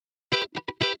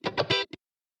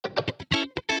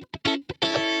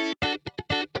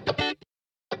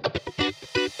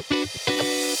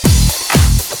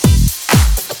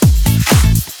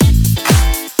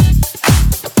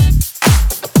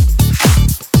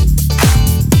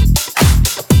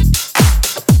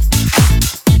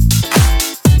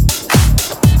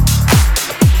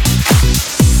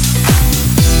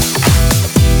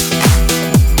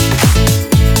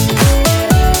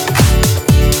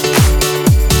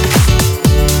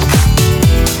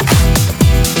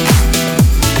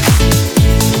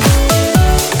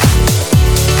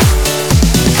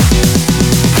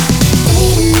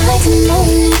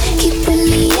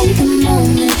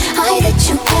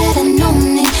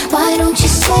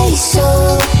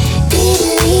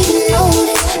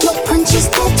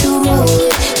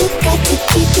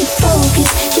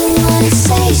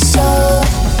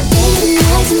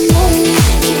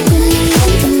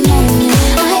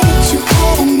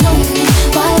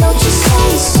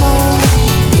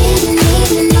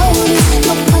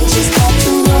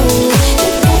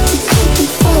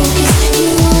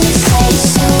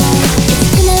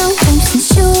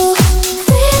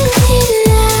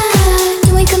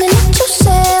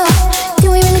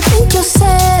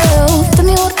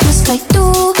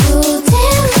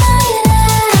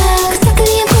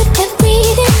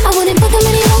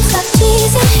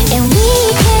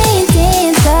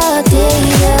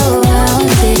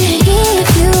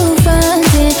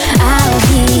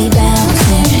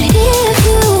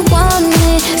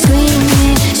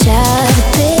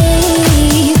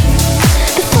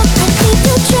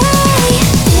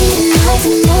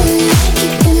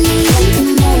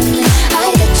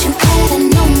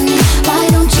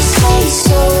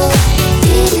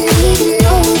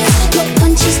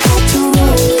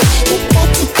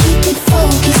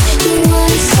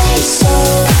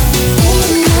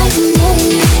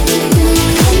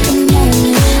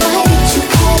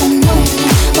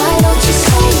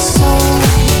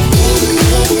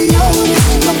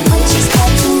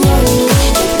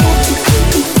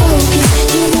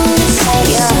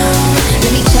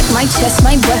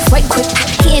right quick.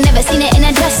 He ain't never seen it in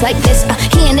a dress like this.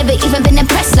 He ain't never even been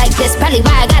impressed like this. Probably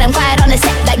why I got him quiet on the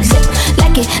set like zip.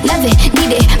 Like it, love it,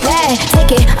 need it, bad.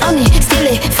 Take it, own it, steal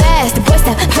it, fast. The boy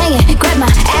stop playing, grab my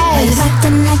ass. You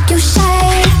acting like you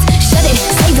shy. Shut it,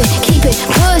 save it, keep it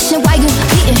pushing while you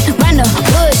beating round the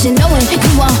bush and knowing you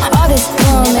want all this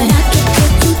woman.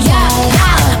 Yeah,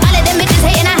 all of them bitches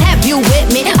hating, I have you with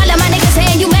me. All of my niggas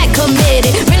saying you mad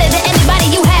committed. Really to anybody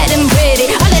you had them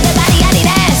pretty. All of the body, I need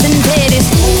ass and titties.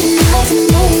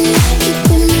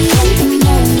 Keeping me in the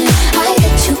moment. I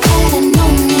bet you hadn't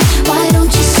known me. Why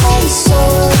don't you say so?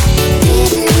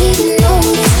 Didn't even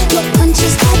notice. Your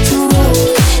punches got to roll.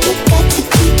 You got to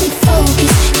keep it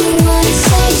focused. You wanna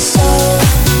say so?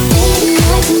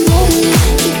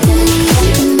 Keeping me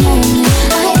in the moment.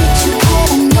 I bet you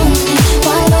hadn't known me.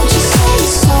 Why don't you say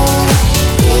so?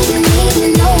 Didn't even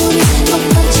notice. Your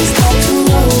punches got to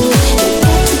roll. You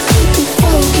got to keep it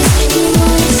focused. You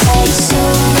wanna say so?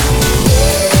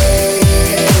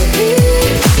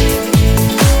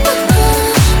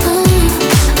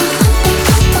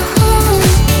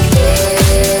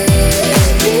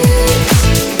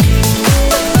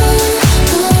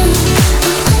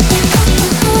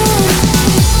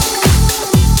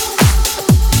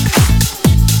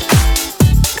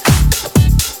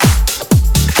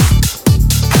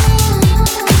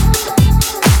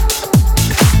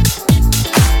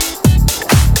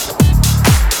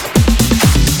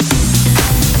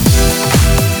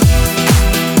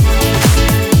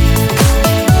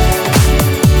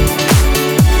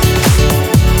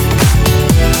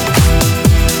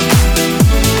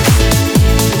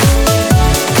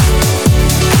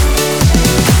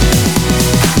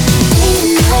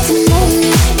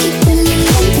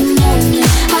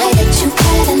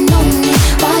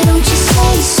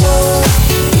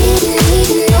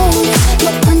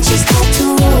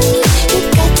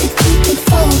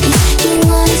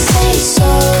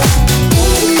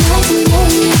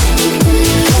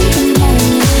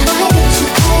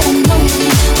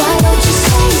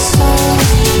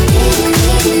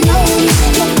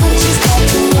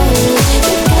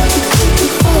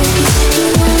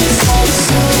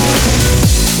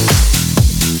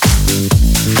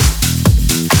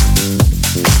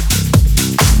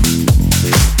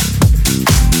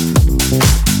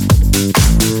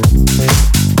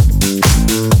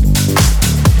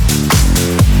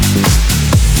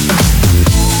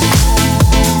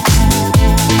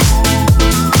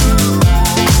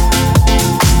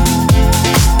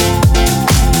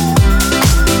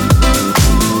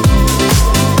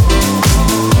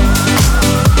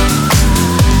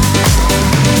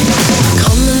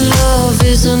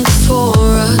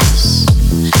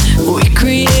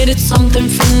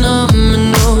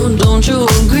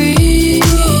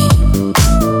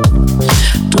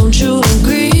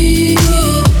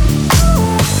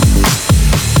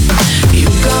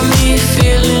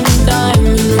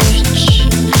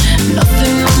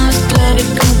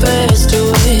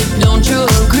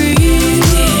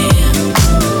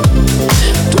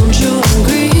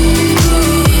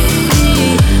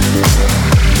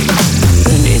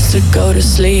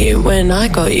 When I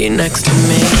got you next to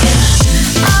me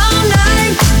all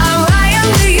night, I ride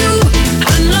under you.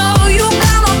 I know you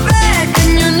got my back,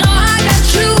 and you know I got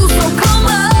you. So come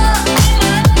up,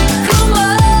 come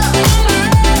up,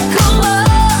 come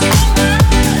up.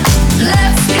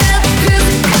 Let's get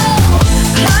physical.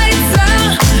 Lights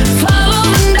out, follow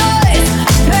the noise.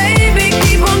 Baby,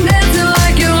 keep on dancing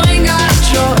like you ain't got a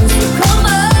choice. So come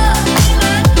up,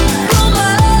 come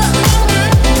up,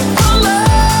 come up.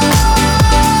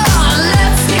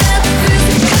 Let's get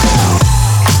physical.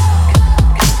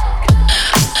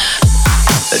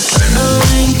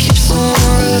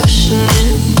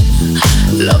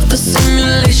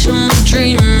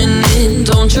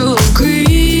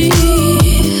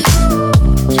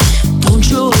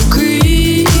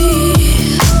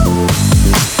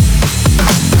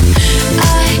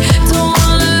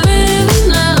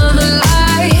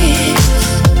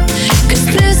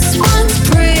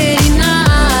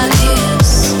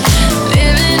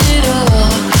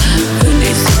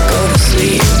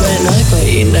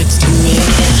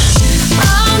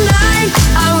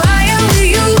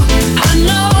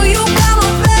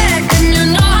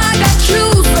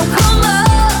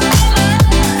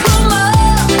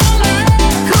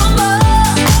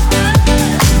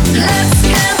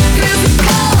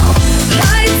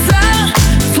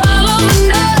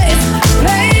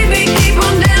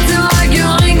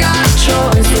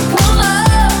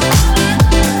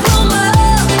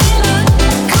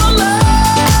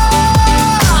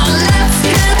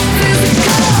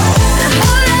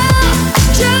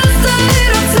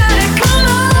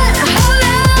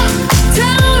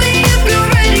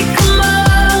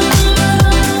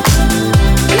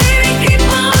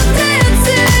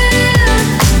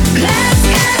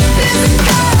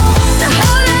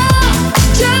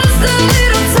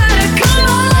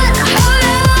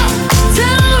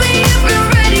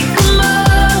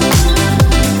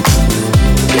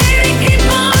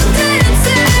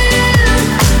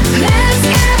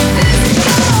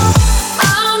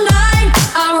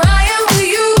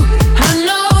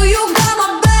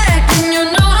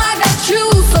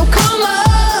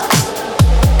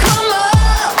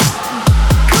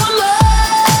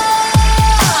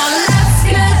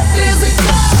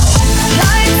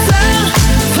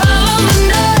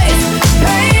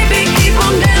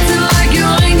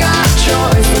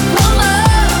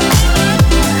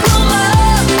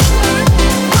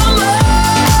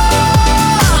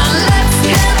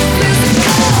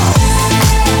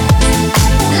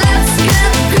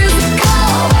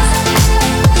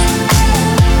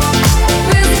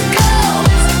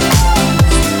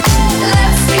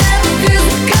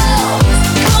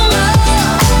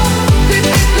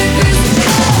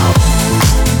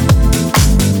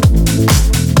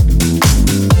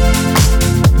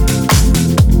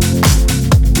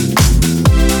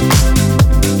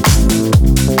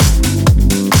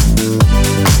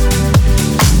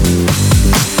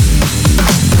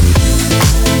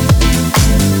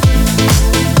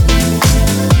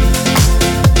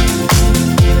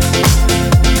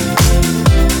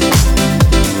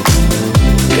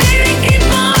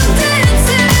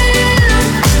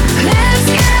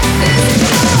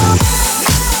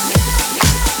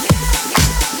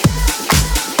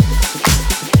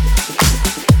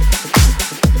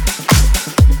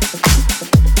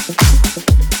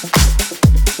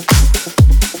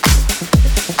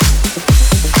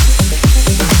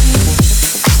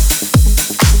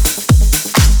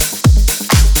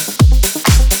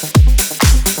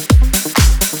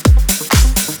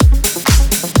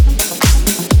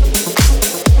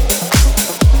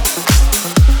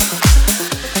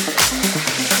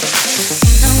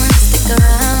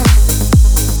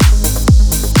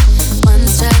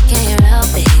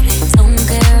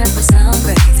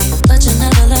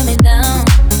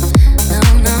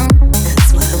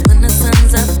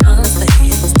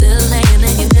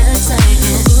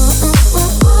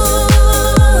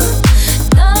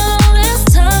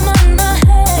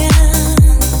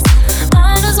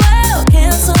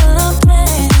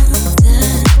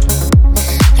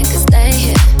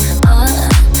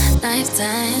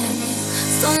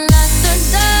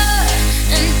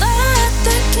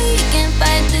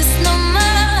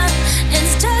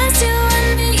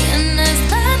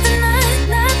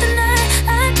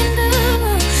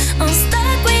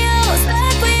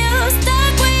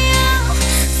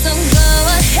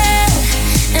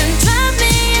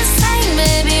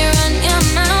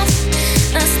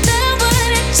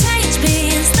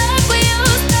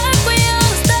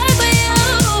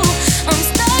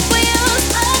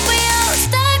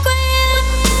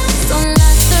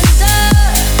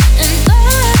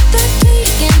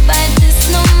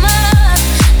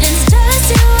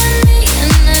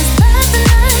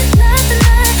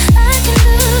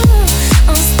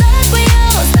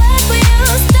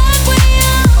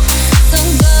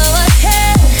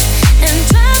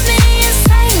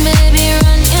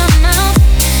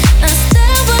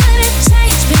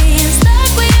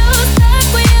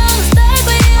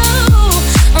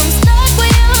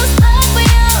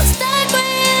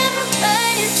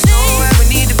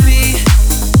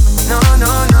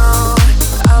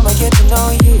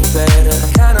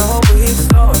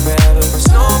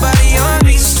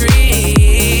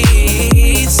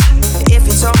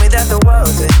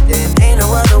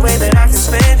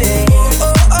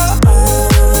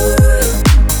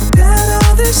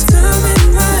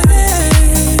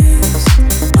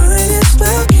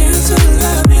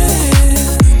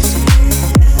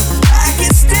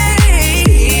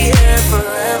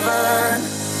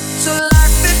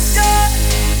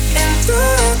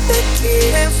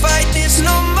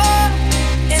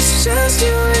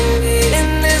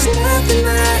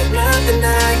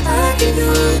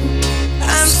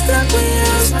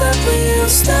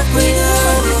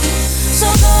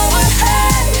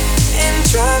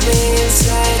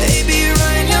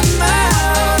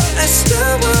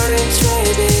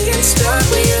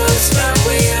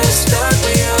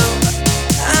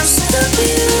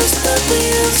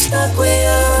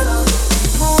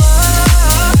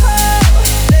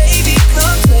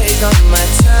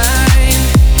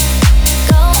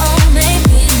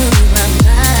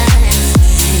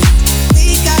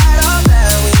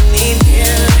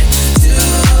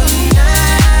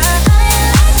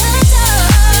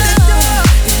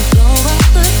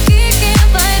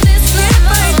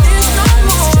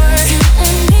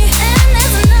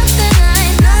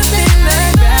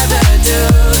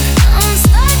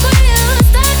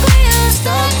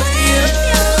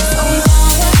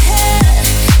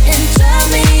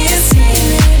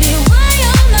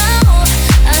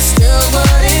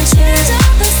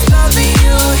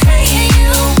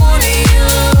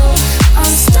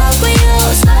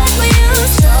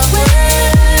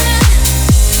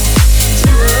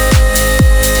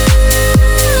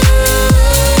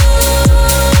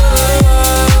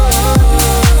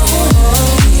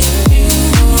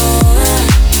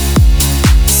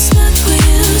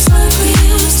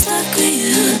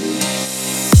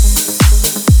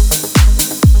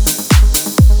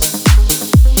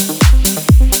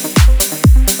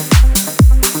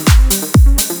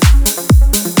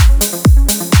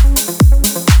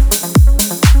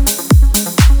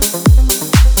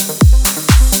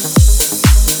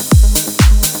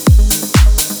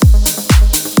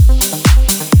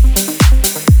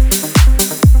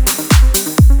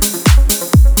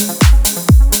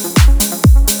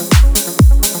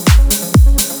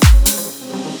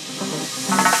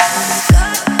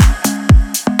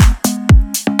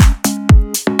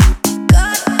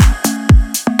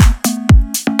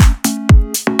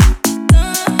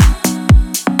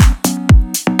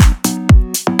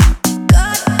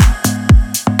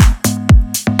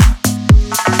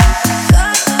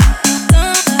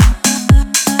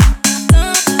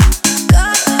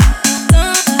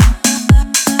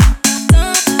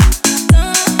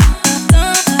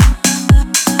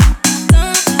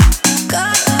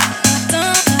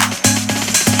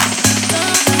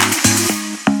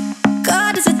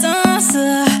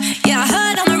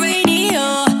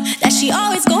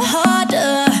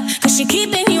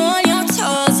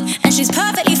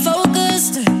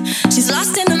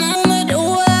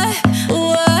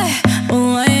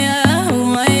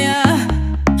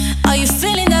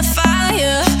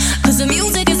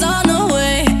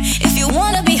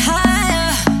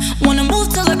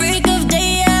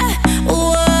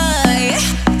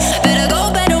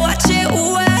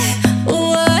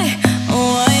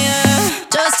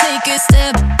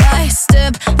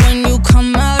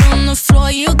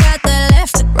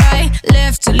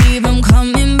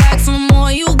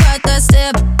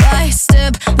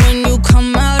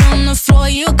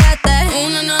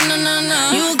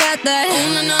 that.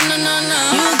 Ooh, no, no, no, no, no.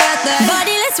 You got that.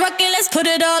 Body, let's rock it, let's put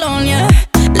it all on ya.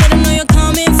 Let them know you're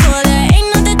coming for that.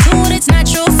 Ain't nothing to it, it's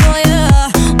natural for ya.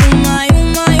 Oh my, oh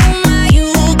my, oh my. You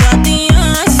got the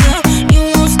answer. You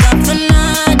won't stop for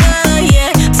nada,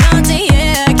 yeah. Time to,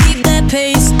 yeah, keep that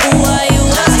pace. Ooh, why you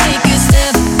just take it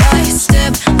step by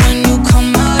step. When you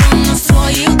come out on the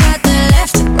floor, you got the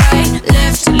left, right,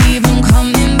 left. Leave them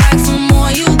coming back for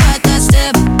more. You got that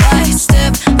step by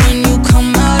step. When you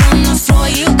come out on the floor,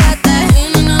 you got that. Ooh,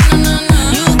 no, no, no, no, no.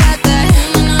 You got that.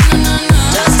 Ooh, no, no, no, no.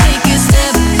 Just take it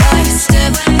step by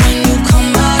step. When you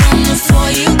come out on the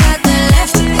floor, you got that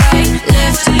left, right,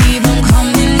 left. Leave them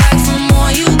coming back for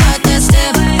more. You got that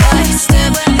step by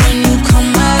step. When you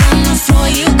come out on the floor,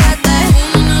 you got that.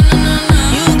 Ooh, no, no, no, no.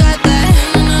 You got that.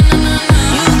 Ooh, no, no, no, no.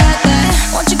 You got that.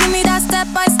 Won't you give me that step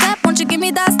by step? Won't you give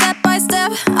me that step by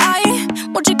step?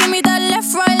 Won't you give me that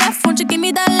left, right, left? Won't you give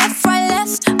me that left, right,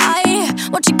 left?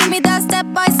 Won't you give me that step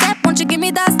by step? Won't you give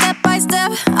me that step by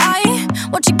step?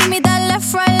 Won't you give me that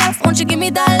left, right, left? Won't you give me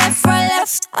that left, right,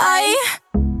 left?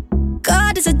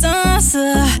 God is a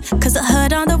dancer, cause I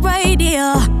heard on the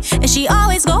radio, and she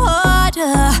always go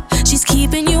harder. She's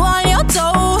keeping you on your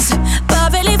toes,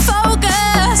 perfectly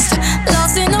focused,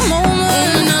 lost in the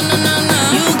moment. No, no, no, no.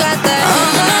 You got that.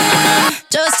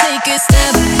 Just take it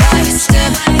step by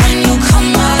step. When you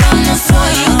come out on the floor,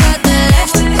 you got the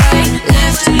left, right,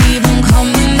 left. Leave them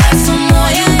coming back for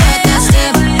more. You got that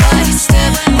step by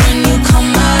step. When you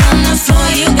come out on the floor,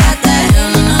 you got that.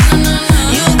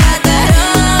 You got that.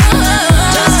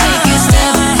 Just take it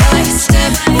step by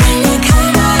step. When you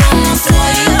come out on the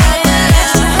floor, you got that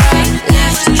left, right,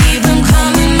 left. Leave them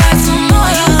coming back for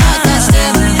more. You got that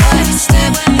step by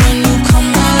step. When you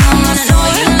come out on the floor,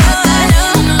 you got that.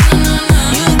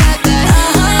 You got that.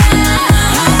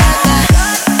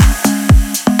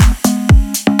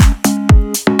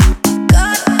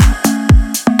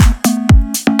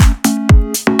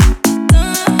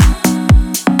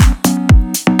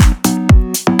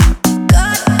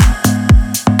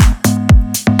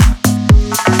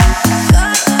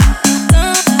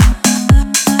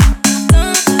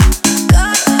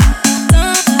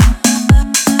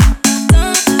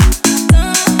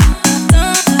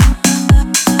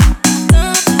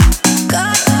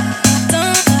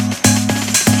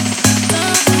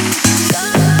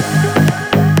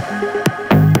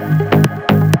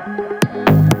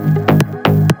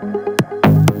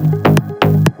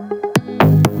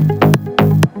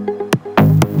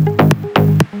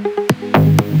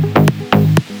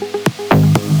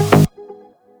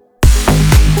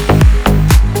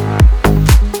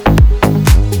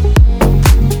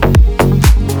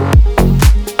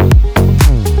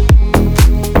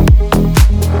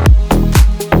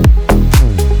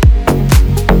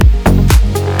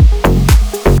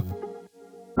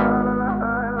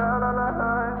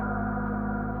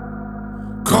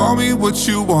 Call me what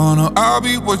you wanna, I'll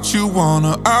be what you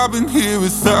wanna. I've been here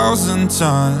 1,000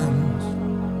 times.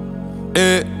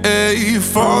 Hey,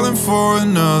 falling for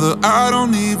another, I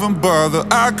don't even bother.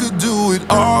 I could do it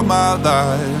all my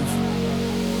life.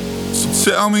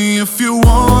 So tell me if you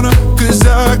wanna, cause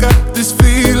I got this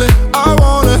feeling. I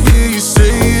wanna hear you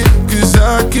say it, cause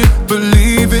I can't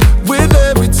believe it. With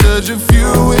every touch of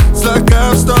you, it's like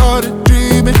I've started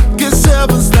dreaming. Guess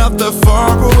heaven's not that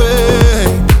far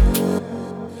away.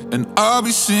 And I'll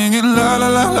be singing la la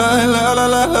la la la la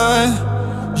la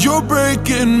la. You're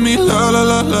breaking me la la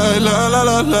la la la la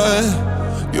la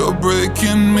la. You're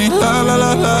breaking me la la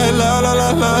la la la la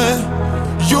la la.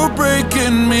 You're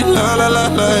breaking me la la la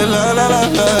la la la la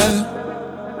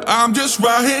la. I'm just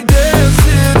right here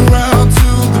dancing around to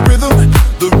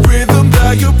the rhythm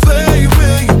that you play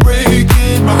when you're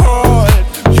breaking my heart.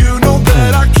 You know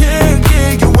that I can't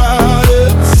get you out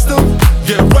of the system.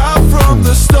 Yeah, right from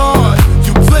the start.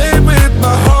 Play with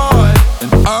my heart,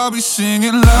 and I'll be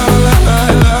singing la la la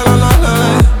la la la la.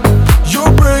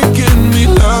 You're breaking me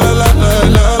la la la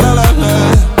la la la la.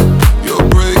 You're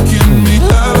breaking me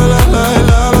la la la la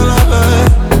la la la.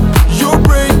 You're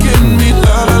breaking me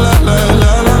la la la la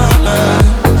la la la.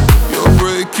 You're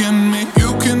breaking me.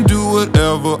 You can do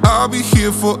whatever. I'll be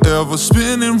here forever,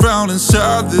 spinning round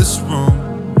inside this room.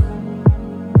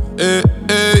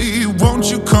 Hey,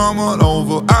 won't you come on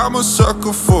over? I'm a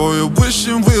sucker for you,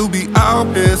 wishing we'll be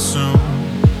out here soon.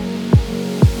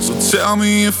 So tell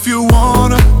me if you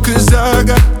wanna, cause I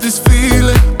got this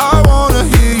feeling. I wanna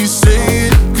hear you say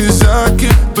it, cause I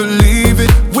can't believe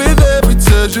it. With every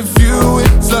touch of you,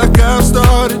 it's like I've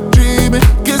started dreaming.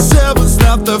 Guess heaven's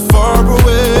not that far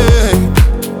away.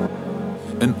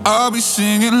 And I'll be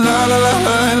singing la la la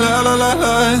la la la la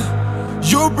la.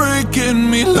 You're breaking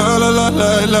me la la la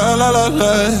la la la la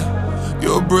la.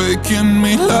 You're breaking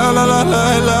me, la la la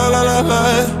la la la la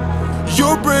la.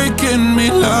 You're breaking me,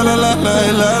 la la la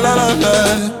la la la la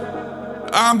la.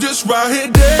 I'm just right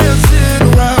here dancing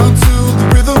around to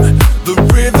the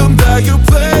rhythm that you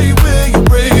play when you're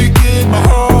breaking my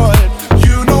heart.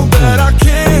 You know that I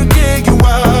can't get you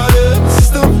out of the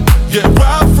system. Yeah,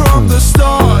 right from the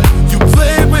start, you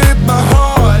play with my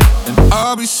heart, and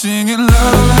I'll be singing la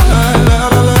la la la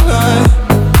la la la.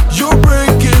 You're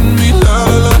breaking me, la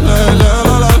la la la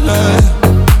la la la.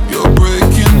 You're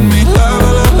breaking me, la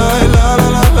la la la la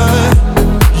la la.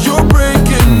 You're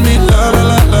breaking me, la la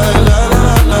la la la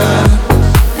la la.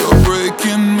 You're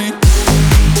breaking me.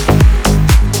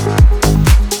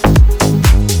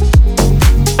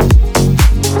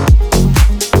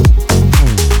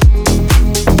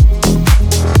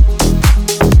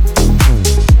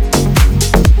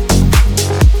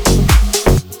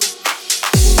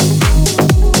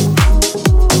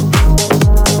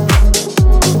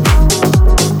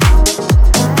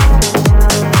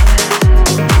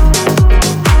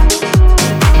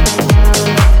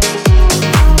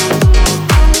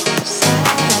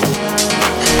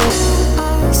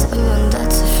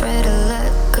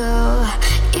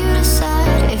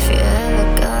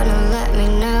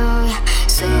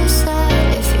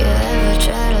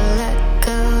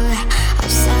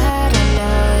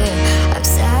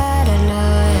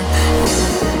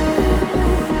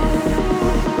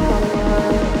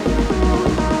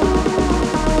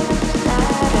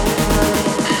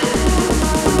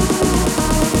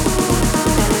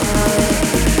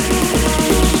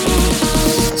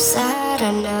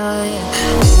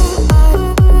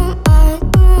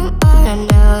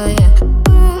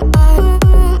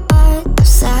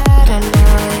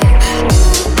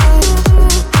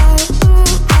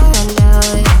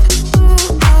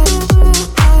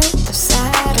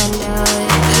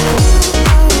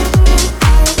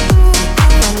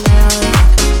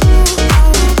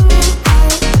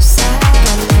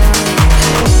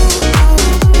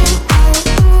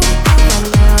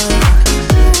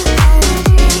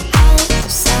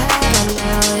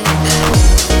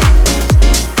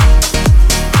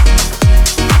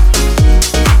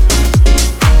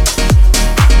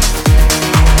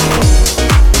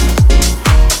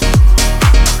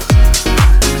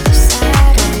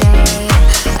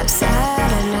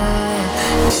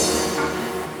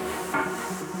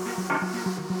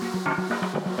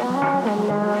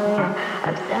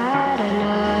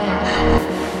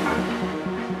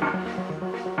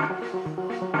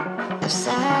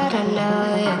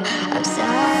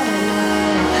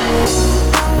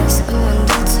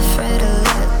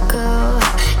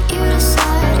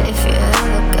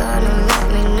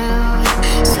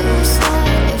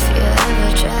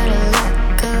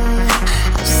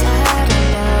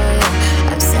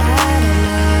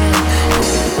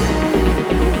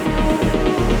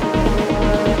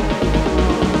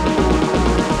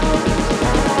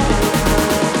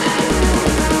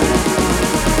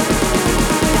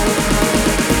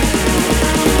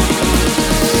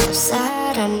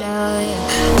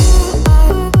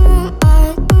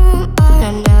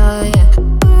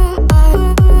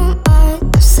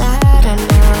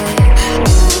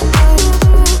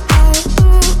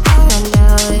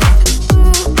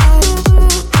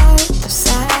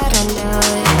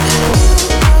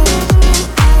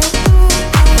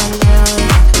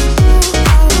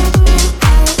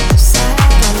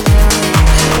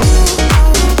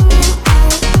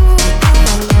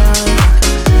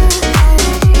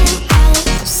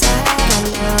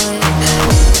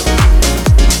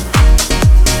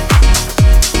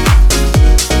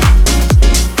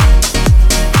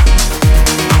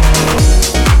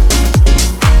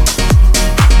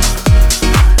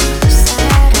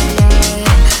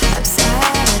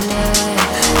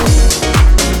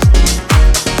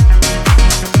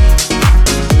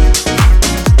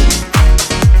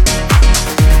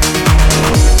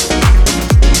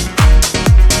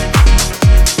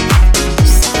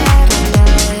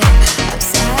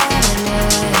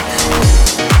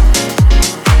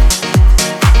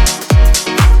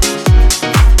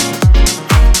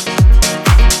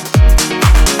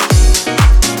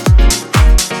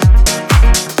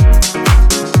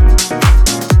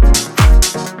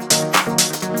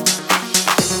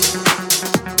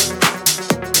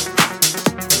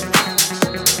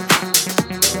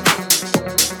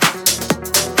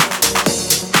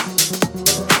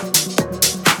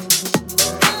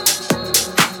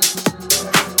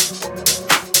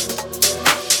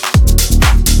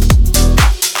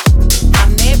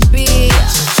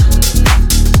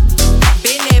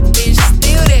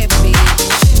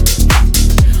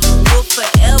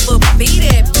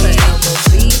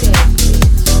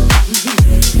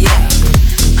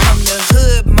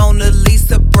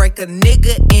 a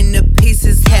nigga in the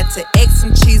pieces. Had to X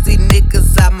some cheesy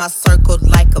niggas out my circle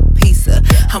like a pizza.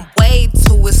 I'm way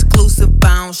too exclusive.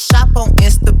 I don't shop on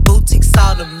Insta boutiques.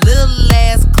 All them little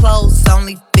ass clothes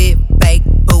only fit fake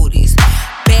booties.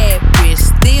 Bad bitch,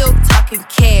 still talking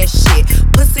cash shit.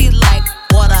 Pussy like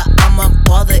water, I'm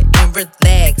unbothered and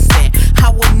relaxing. I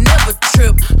would never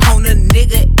trip on a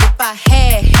nigga if I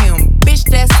had him. Bitch,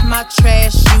 that's my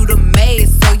trash, you the maid,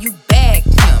 so you bag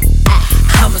him.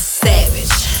 I'm a savage,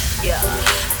 yeah.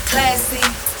 Classy,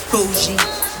 bougie,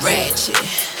 ratchet,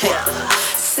 yeah.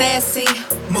 Sassy,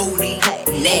 moody,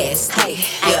 nasty,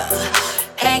 yeah.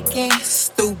 Acting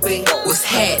stupid, what's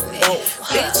happening?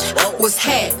 Bitch, what's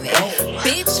happening?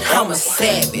 Bitch, I'm a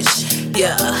savage,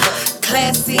 yeah.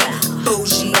 Classy,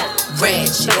 bougie,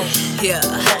 ratchet, yeah.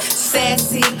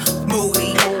 Sassy,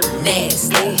 moody,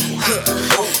 nasty, yeah.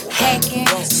 Hacking,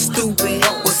 stupid,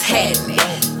 what's happening?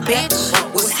 Bitch,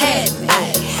 what's happening?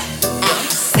 I'm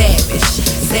savage,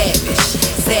 savage,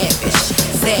 savage,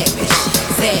 savage,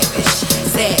 savage, savage,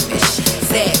 savage,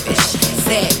 savage,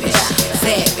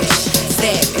 savage,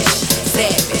 savage,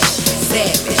 savage,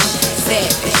 savage,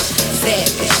 savage,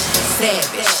 savage,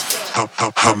 savage.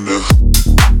 I'm the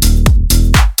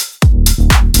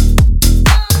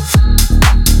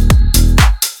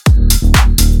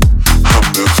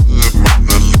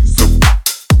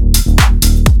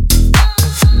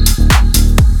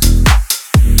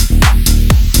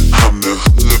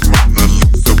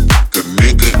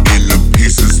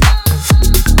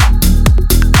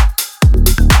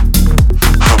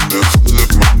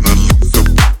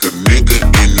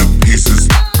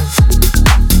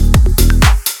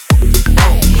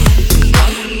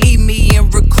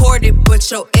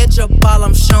Your edge up all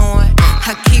I'm showing.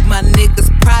 I keep my niggas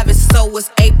private, so it's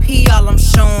AP all I'm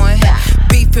showing.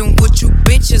 Beefing with you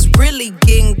bitches really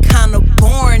getting kinda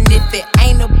boring. If it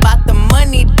ain't about the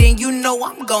money, then you know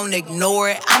I'm gonna ignore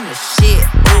it. I'm the shit,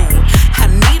 ooh. I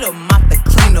need a mop to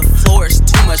clean the floors,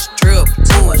 too much drip,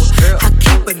 ooh. I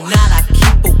keep a knot, I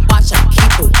keep a watch, I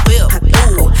keep a whip,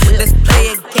 ooh. Let's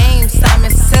play a game,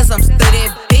 Simon says I'm still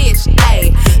that bitch,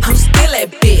 ayy. I'm still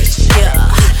that bitch,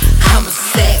 yeah. I'm a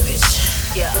savage,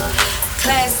 yeah.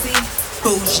 Classy,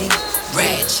 bougie,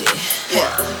 ratchet,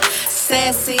 yeah.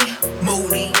 Sassy,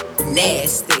 moody,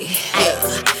 nasty,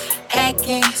 yeah.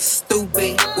 Acting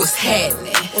stupid, what's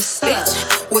happening?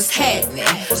 Bitch, what's happening?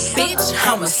 Bitch,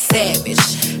 I'm a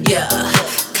savage, yeah.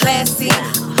 Classy,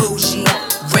 bougie,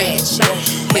 ratchet,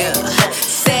 yeah.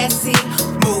 Sassy,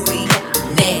 moody,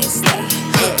 nasty,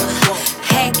 yeah.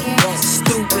 Hacking,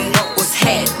 stupid, what's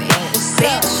happening?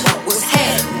 Bitch, what's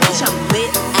happening? Bitch, I'm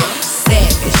lit, I'm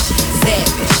savage,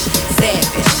 savage,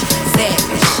 savage,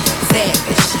 savage, savage,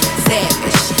 savage, savage,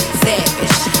 savage,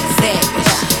 savage,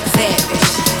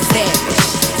 savage,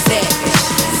 savage,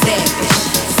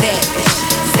 savage,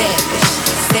 savage,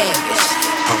 savage.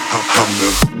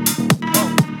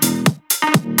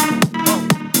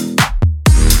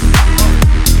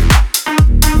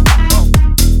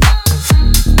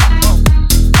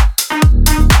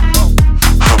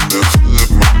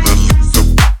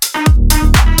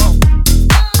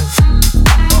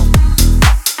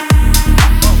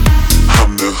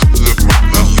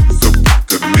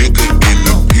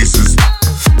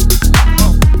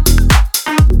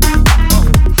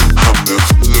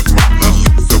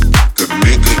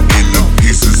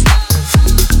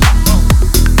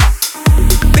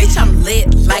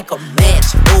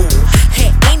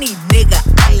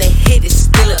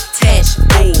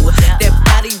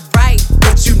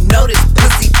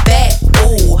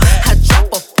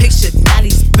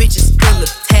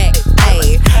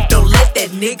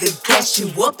 You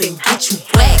up and get you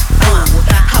whack,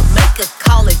 I make a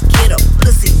call and get a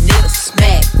pussy nigga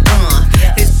smack,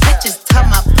 This bitch is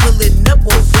time I pullin' up,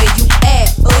 boy, where you at,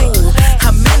 ooh.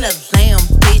 I'm in a lamb,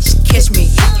 bitch, catch me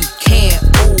if you can,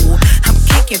 ooh. I'm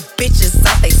kicking bitches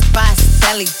out they spots,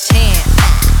 Sally Chan.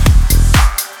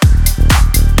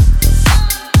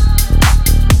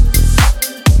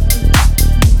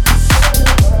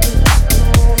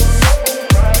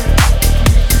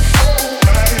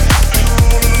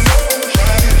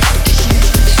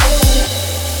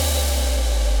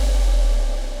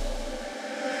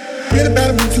 Been about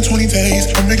a month and 20 days.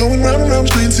 I've been going round and round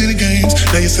playing city games.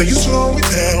 Now you say you slow me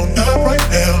down, not right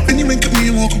now. Then you make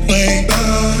me walk away.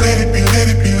 Let it be,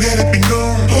 let it be, let it be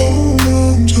known. Hold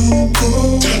on, don't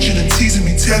go. Touching and teasing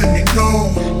me, telling me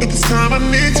no. But this time I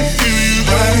need to feel you.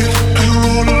 Ride it, I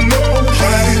don't wanna know.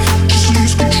 Ride it, just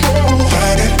lose control.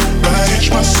 Ride it,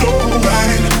 my soul.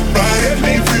 Ride it,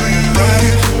 make me feel you. Ride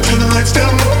it, turn the lights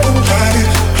down low. Ride it,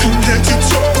 from head to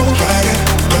toe. Ride it,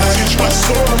 my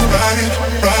soul.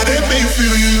 Ride it, make me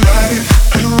feel you. Ride it,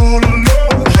 I don't wanna know.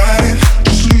 Ride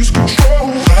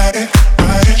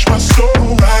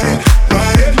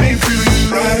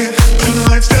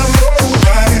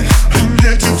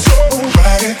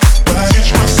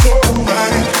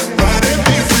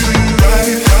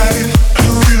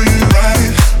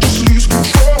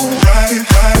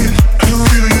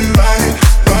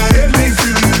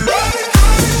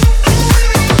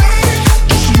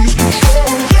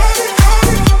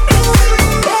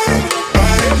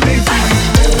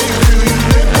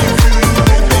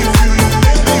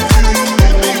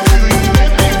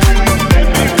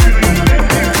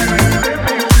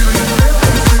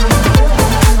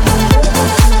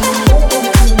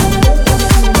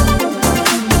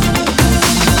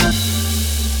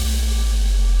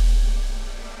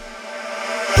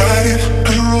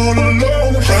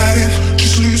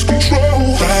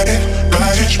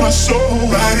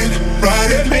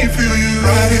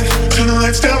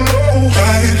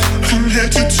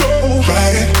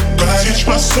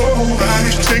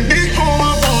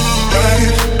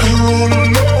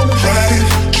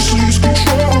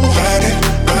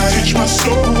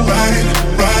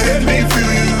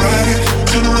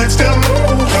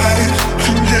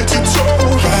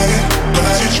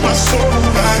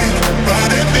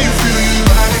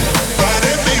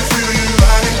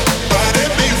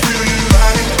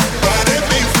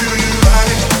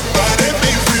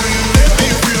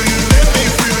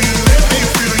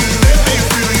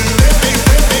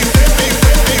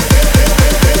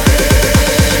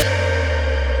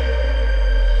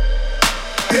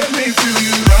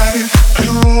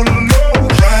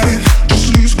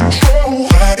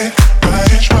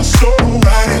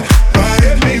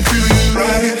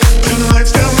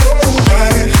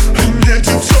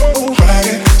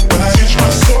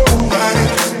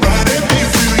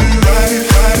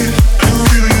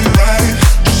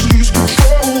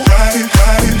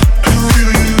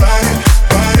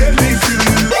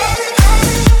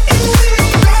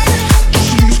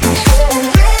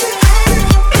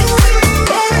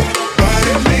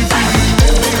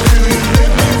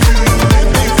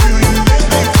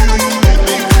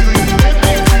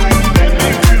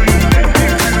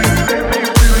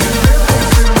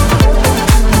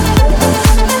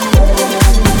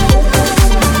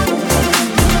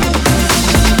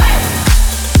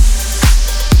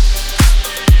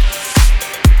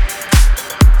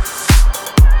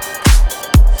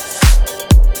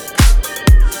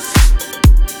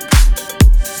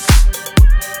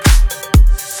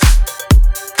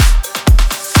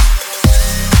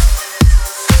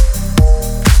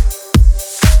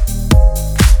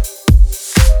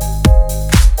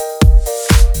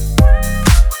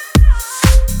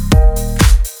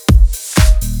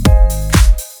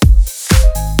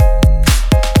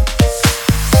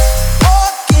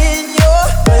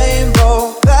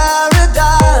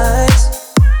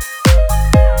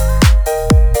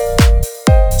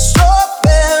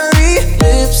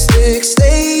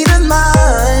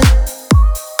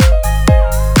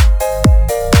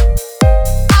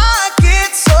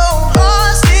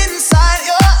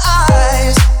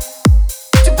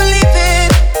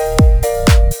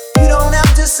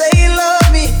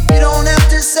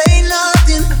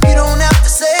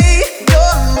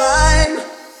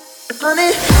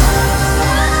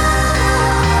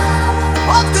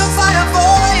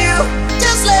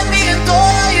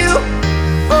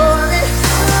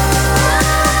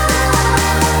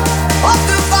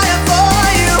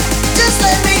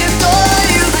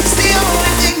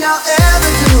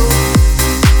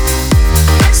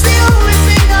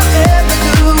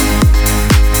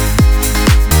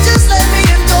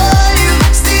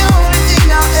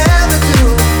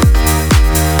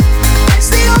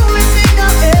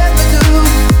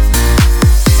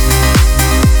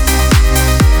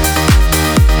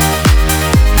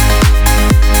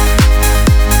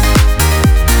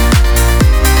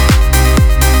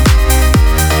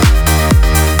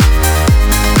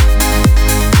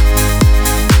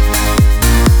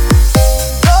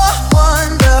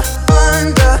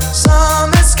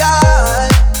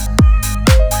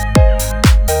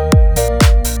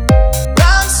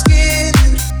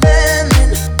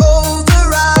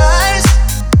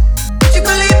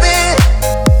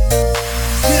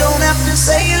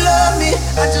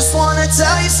I just wanna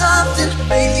tell you something.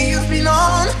 Lately you've been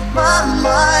on my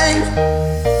mind,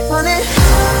 honey.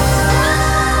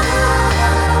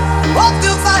 Walk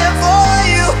through fire for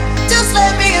you. Just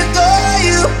let me adore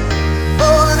you,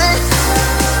 oh honey.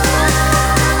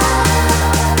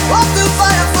 Walk through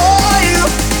fire for you.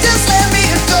 Just let me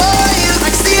adore you.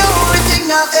 It's the only thing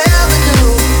I'll ever do.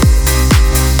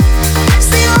 It's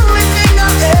the only thing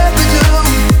I'll ever do.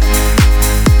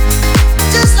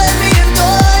 Just let me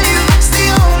adore you. It's the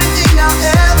only thing I'll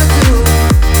ever do.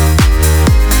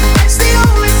 It's the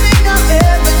only thing I'll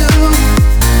ever do.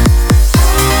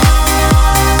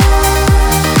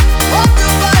 Walk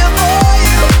through fire for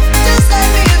you. Just let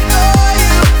me adore you.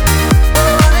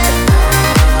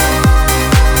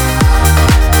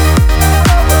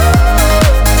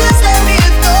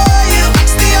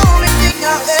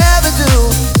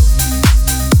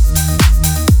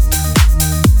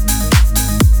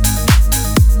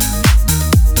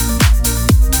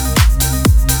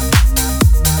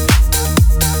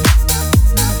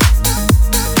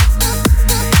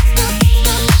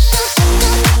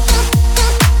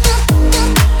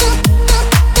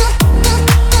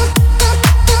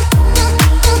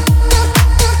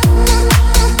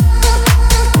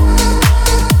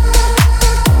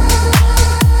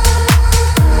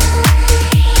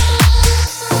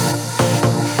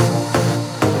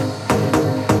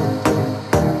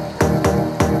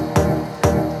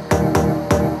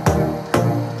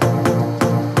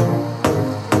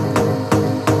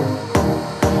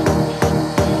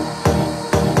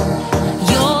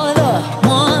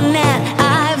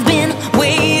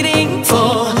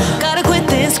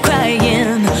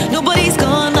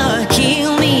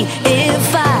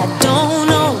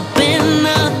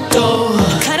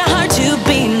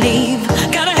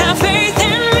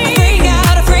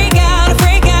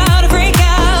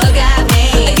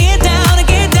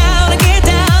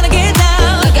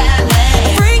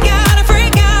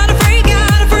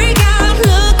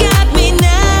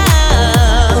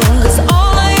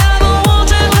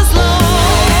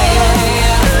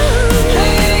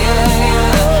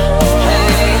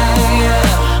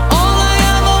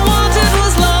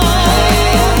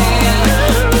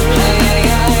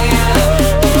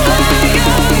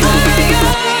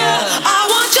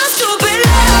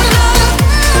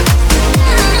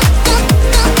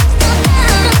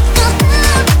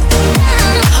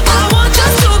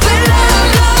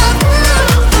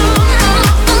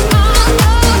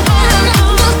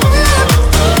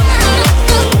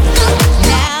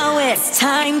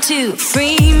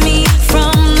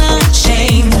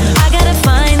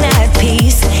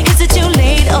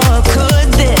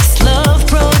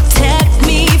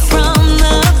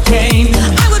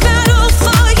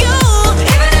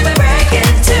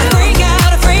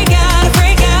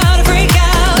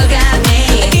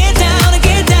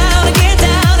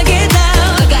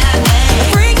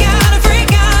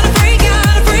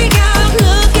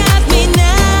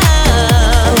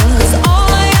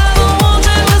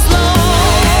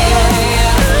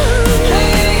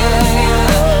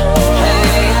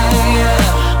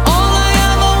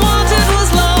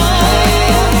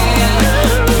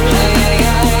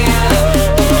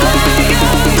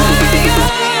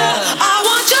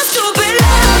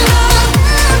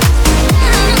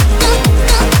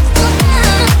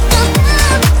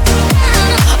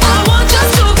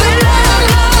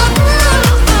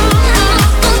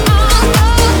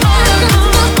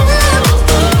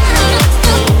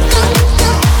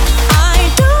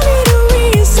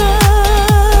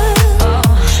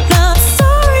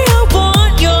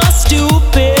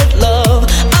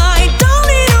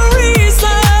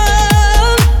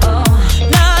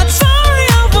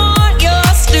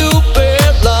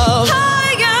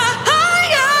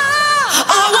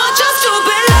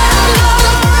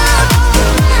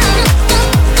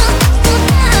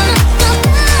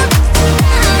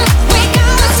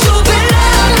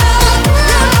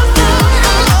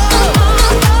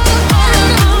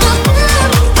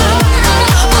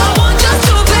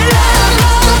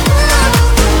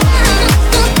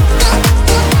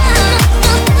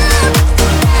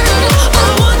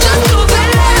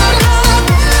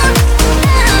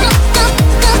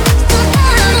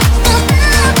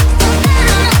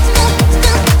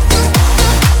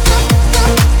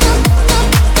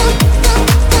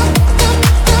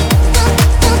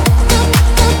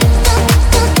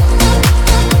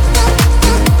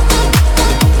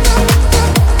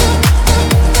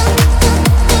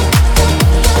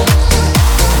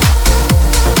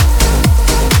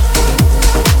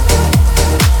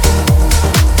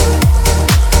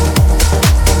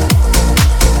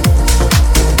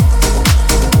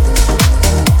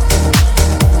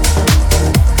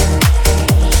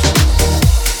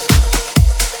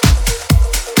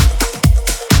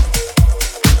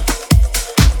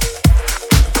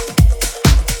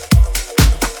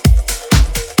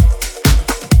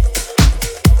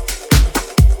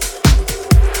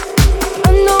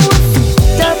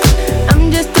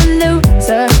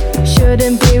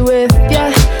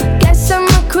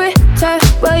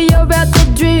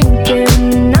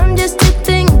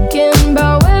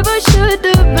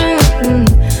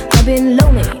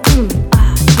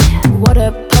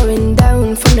 Water pouring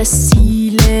down from the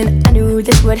ceiling. I knew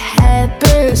this would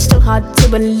happen, still hard to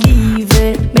believe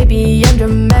it. Maybe I'm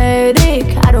dramatic,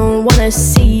 I don't wanna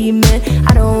seem it,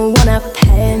 I don't wanna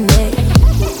panic.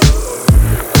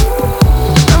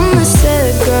 I'm a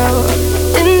sad girl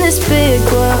in this big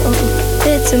world,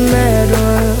 it's a mad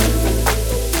world.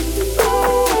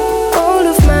 All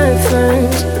of my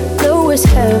friends know it's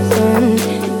heaven,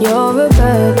 you're a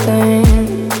bad thing.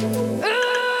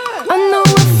 I know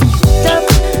I fucked up,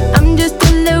 I'm just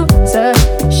a loser,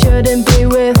 shouldn't be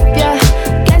with ya.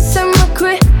 Guess I'm a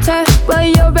quitter while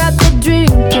you're out there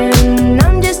drinking.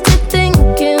 I'm just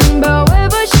thinking about where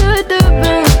I should have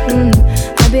been.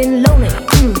 I've been lonely.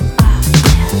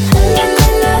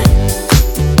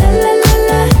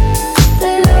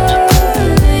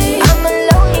 I'm a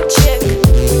lonely chick.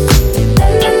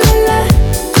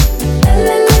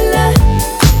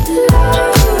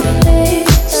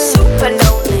 Super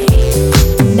lonely.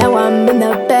 Now I'm in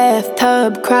the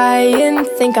bathtub crying,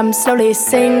 think I'm slowly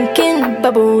sinking.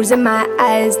 Bubbles in my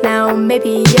eyes now,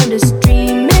 maybe I'm just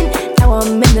dreaming. Now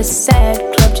I'm in the sad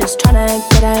club, just tryna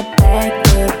get her back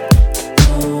up.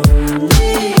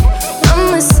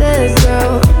 I'm a sad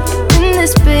girl in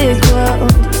this big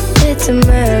world, it's a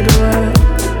mad world.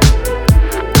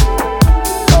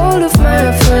 All of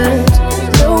my friends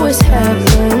know it's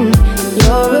heaven,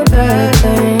 you're a bad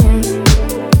thing.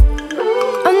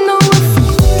 I know I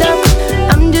fucked up,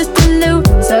 I'm just a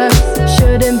loser,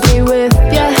 shouldn't be with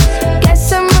ya.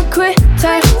 Guess I'm a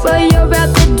quitter while you're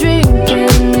out there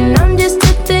drinking. I'm just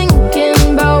thinking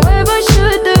about where I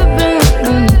should have been.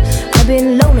 I've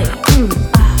been lonely.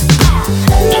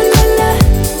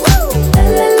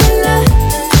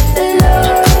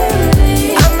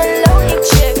 I'm a lonely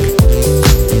chick.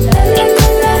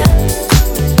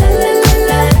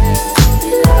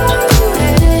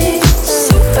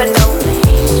 Super lonely.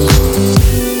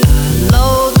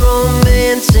 Loathe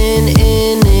romancing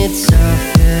in itself,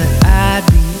 yeah, I'd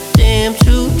be damned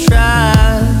to try.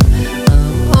 I'm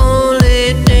only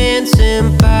dancing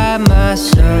by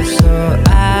myself, so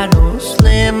I don't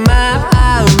slam my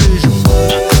Irish bar.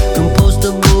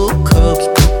 Compostable cups,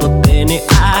 pop a penny,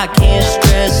 I can't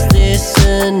stress this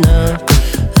enough.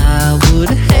 I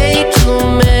would hate to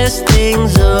mess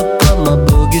things up, but my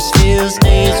boogie still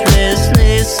stays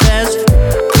restless as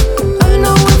I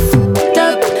know I fucked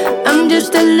up, I'm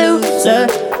just a loser,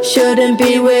 shouldn't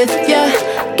be with ya.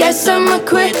 Guess I'm a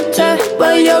quitter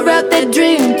while you're out there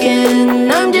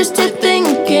drinking. I'm just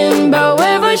thinking about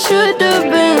where I should have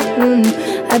been.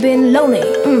 I've been lonely.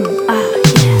 I'm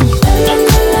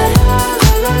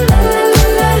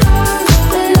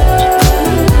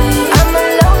a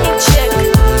lonely chick.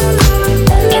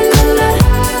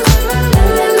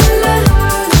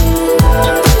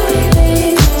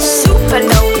 Super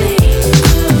lonely.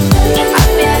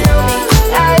 I've been lonely.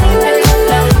 I've been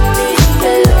lonely.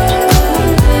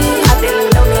 I've been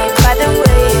lonely by the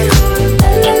way.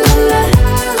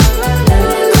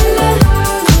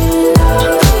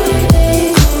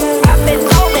 I've been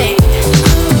lonely.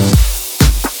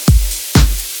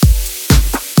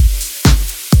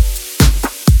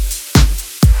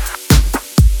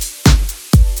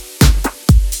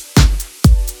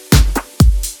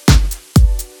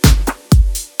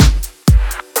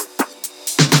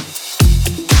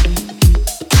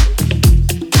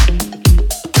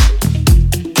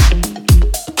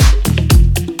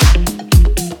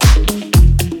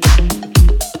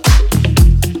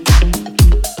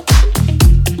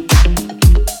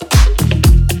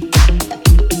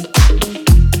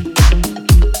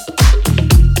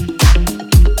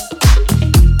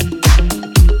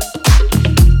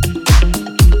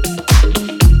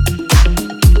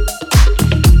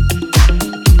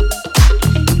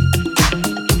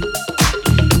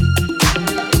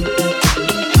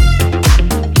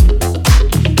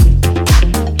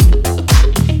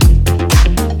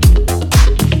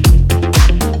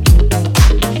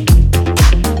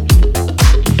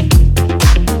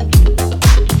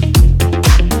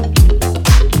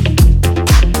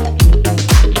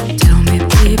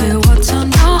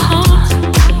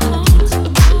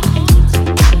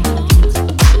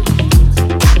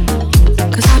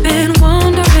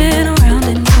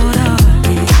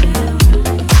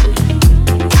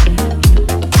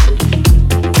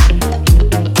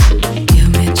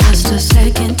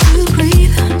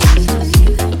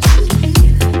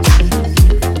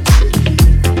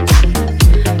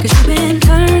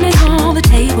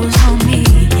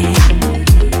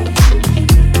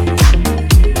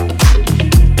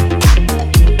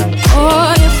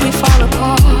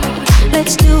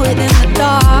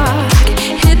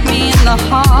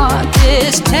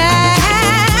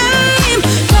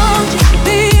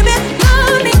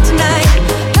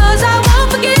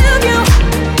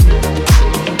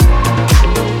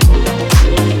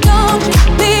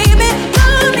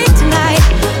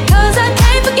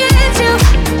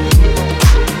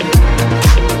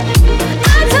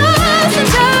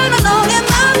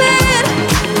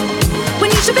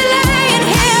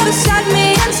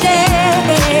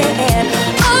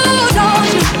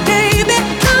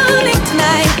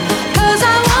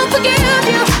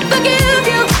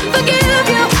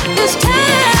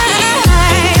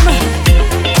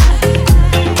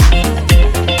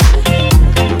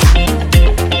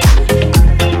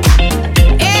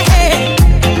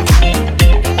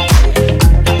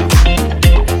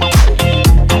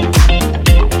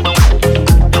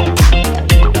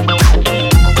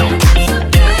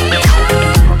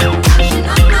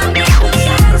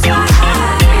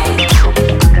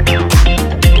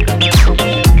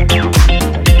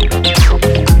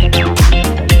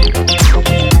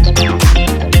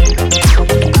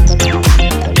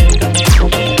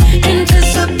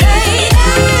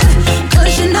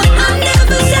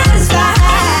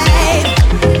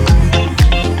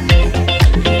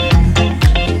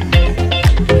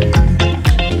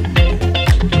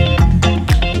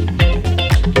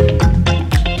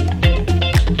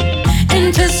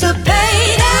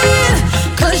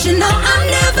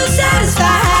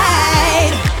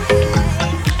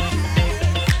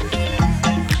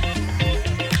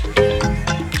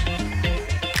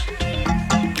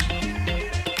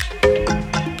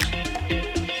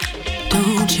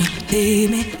 leave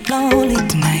me lonely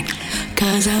tonight,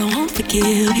 'cause I won't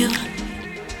forgive you.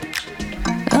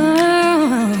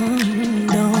 Oh,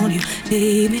 don't you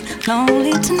leave me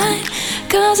lonely tonight,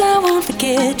 'cause I won't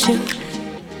forget you.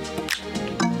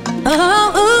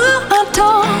 Oh, ooh, I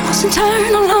toss and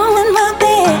turn alone in my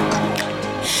bed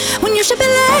when you should be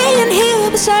laying here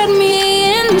beside me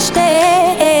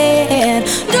instead.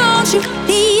 Don't you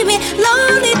leave me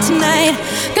lonely tonight,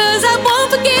 'cause I won't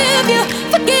forgive you,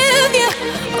 forgive you.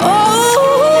 Oh,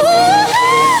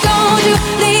 don't you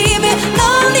leave me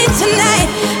lonely tonight,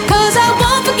 'cause I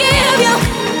won't forgive you,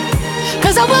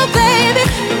 'cause I won't, baby.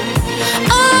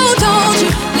 Oh, don't you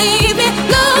leave me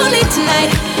lonely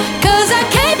tonight, 'cause I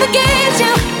can't forget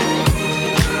you.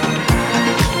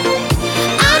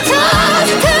 I told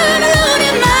you turn alone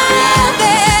in my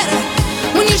bed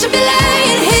when you should be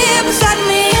laying here beside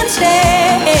me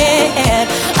instead.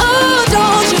 Oh,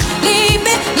 don't you leave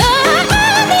me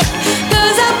lonely,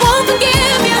 'cause I won't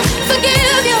forgive you,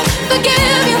 forgive you,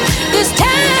 forgive you this time.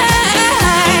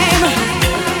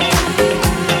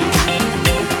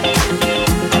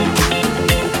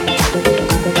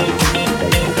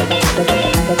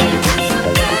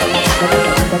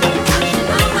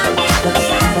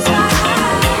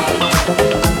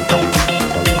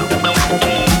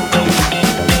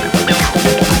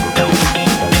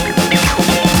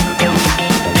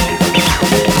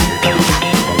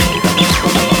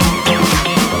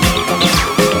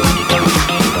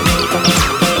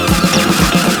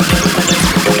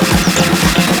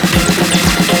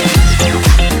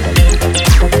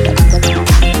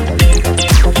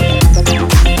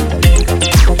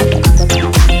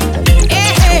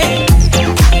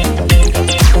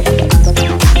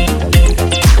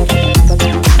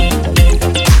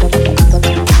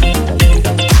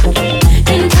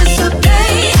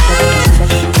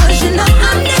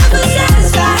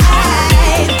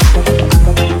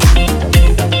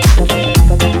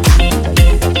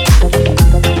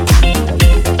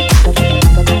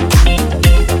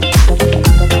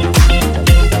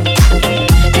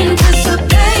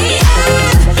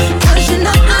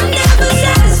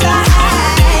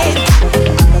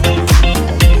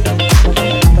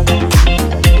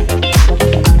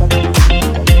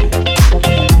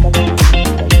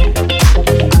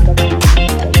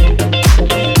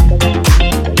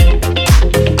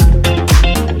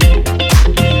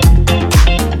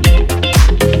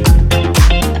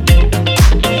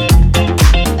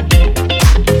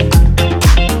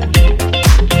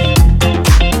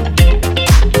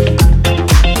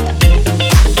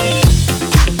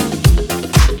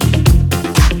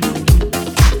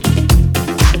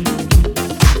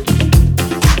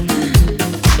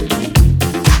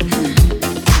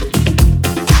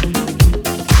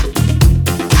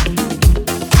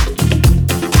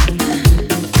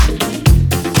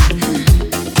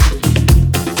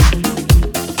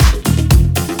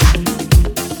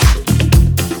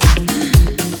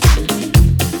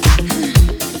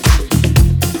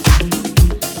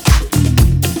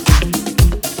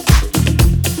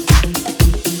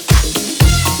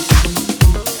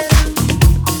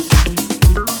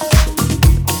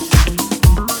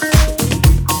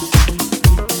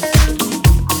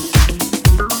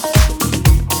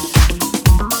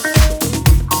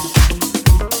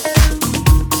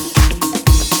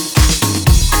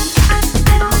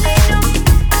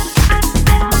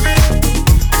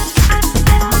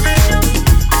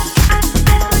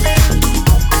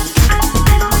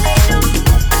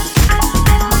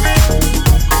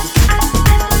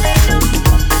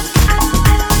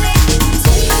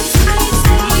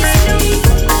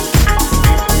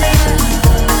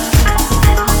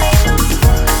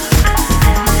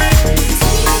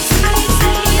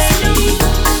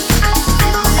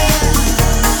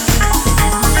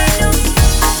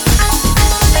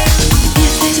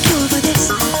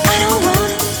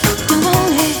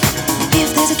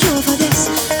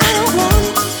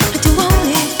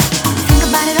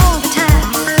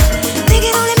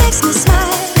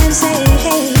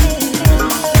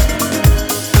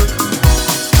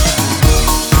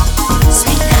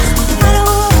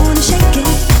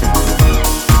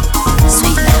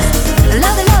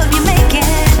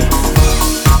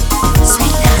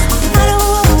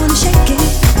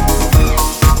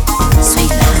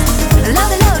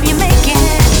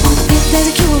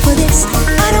 For this,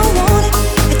 I don't want it,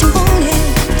 I don't want it.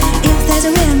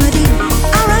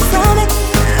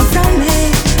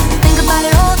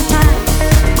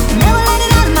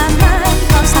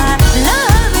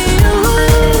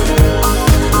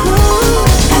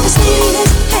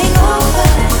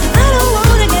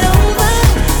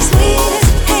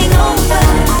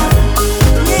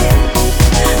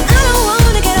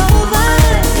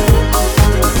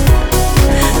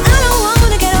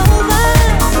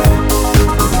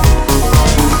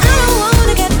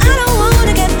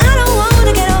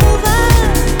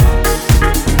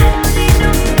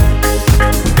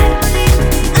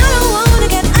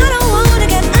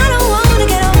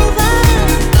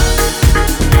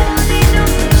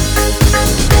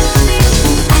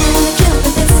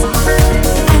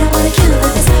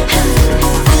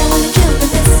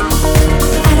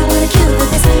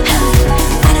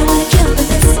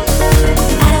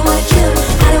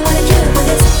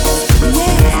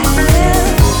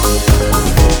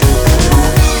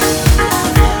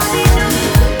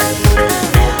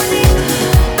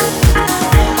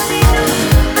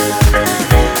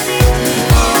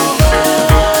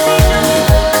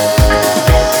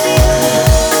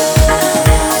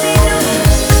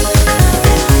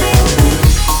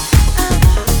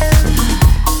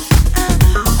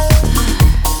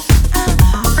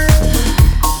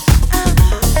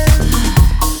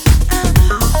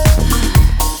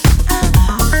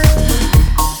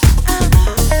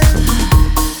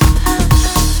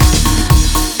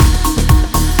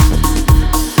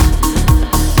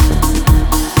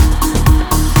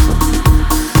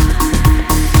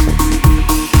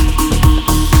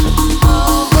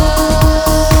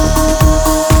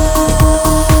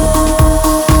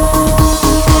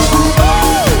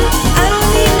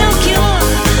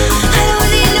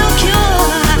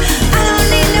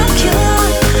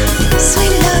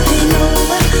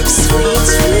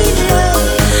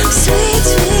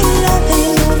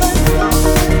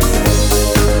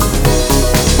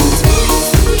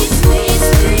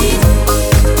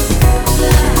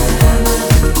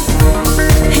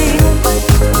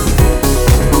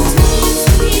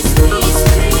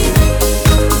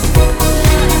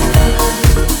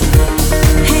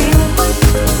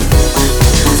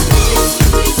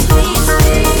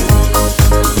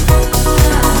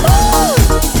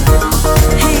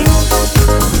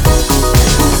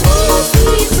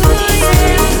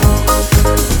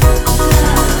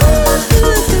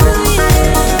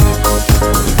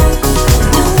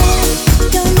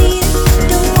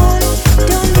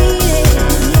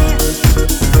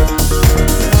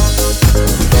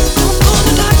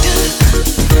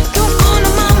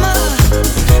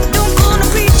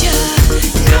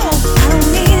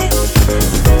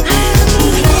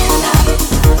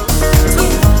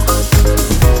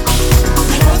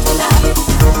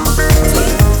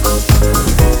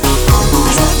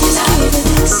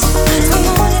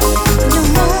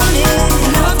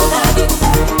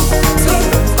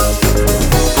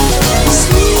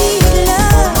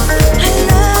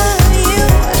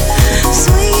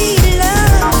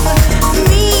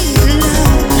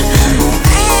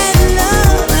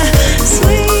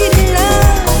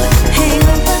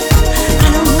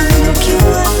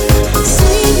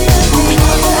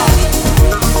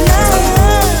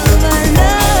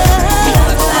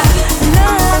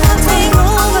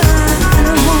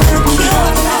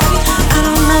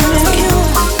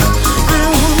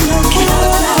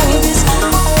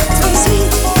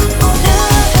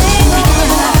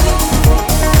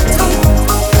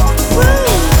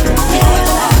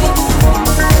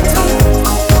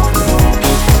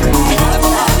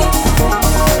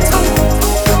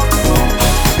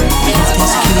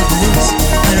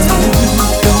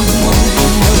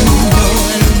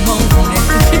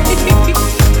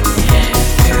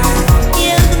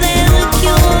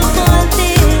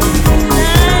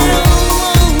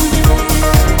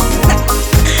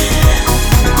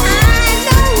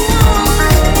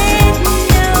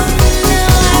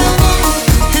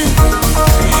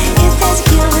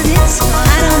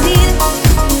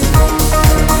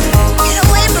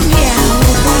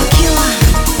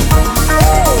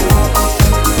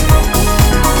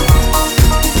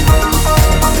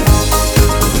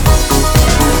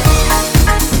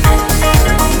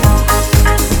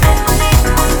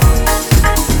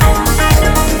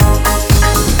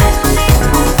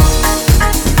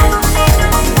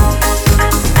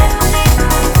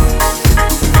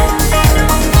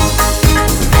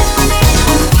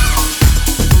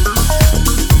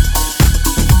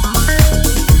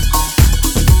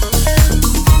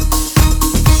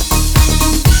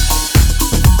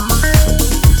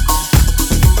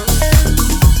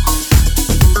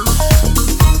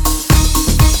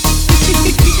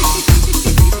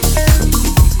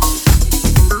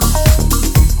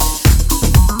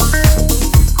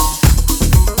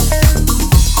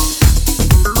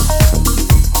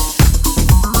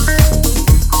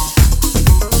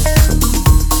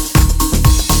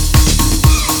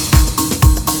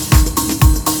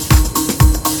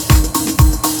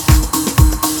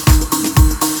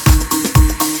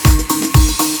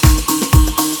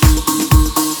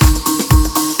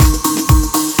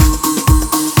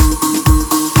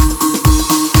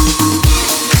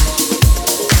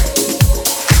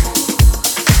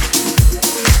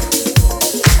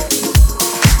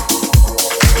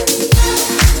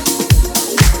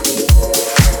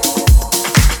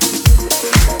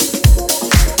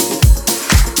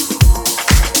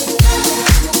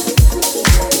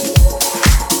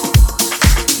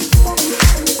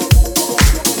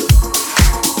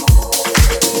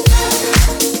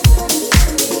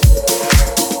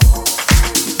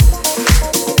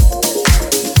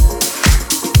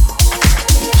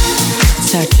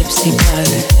 gypsy blood.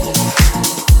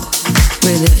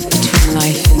 We live between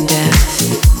life and death,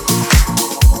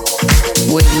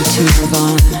 waiting to move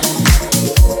on.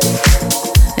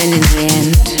 And in the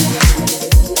end,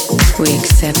 we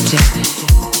accept it.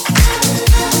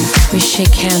 We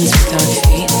shake hands with our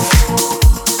fate,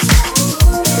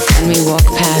 and we walk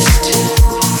past.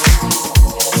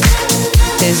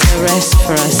 There's no rest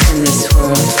for us in this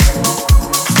world.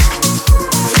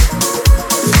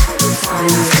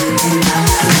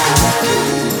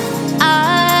 I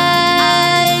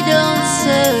don't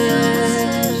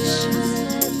search,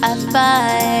 I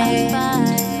find.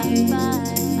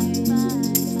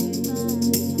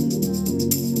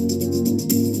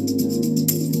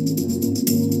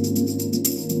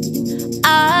 I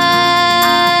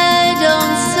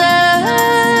don't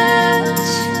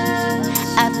search,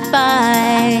 I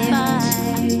find.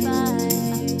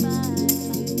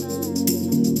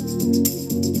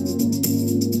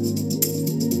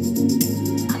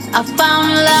 I found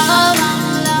love,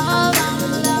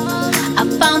 I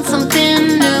found something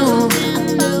new.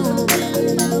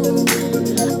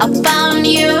 I found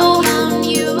you,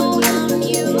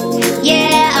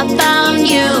 yeah, I found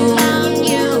you.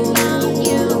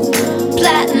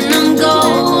 Platinum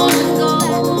gold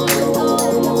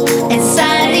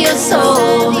inside your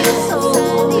soul.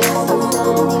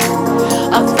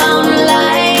 I found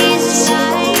light,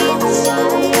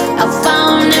 I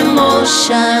found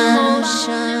emotion.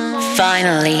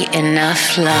 Finally,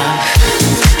 enough love.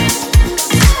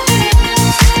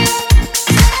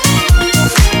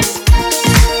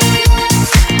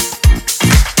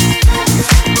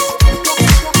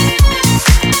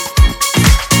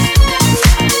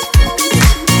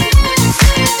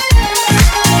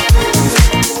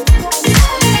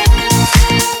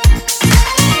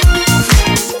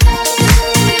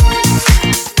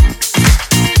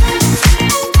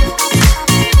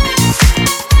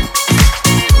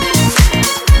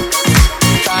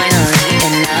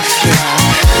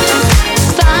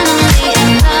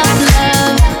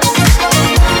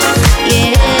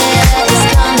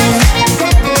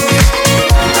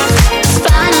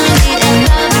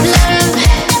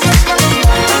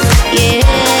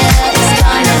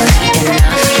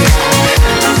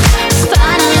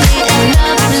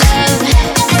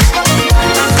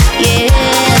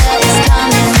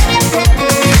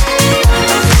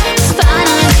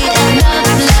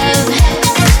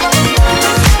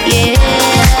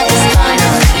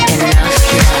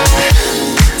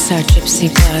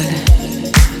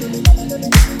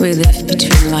 We live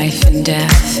between life and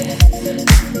death,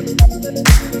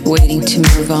 waiting to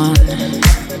move on.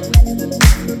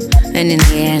 And in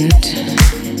the end,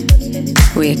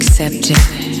 we accept it.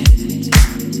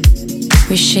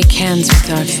 We shake hands with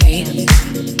our fate,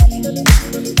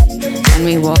 and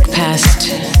we walk past.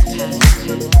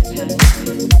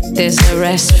 There's no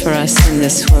rest for us in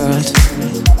this world.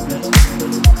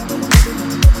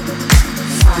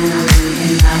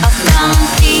 I found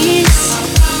peace,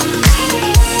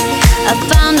 I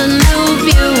found a new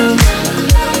view.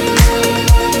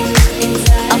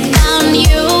 I found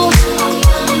you,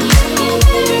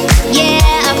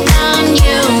 yeah, I found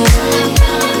you.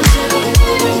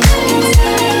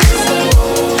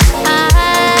 I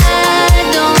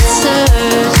don't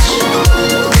search,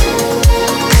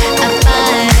 I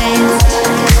find.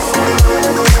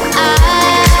 I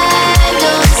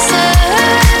don't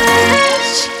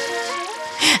search,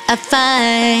 I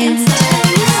find.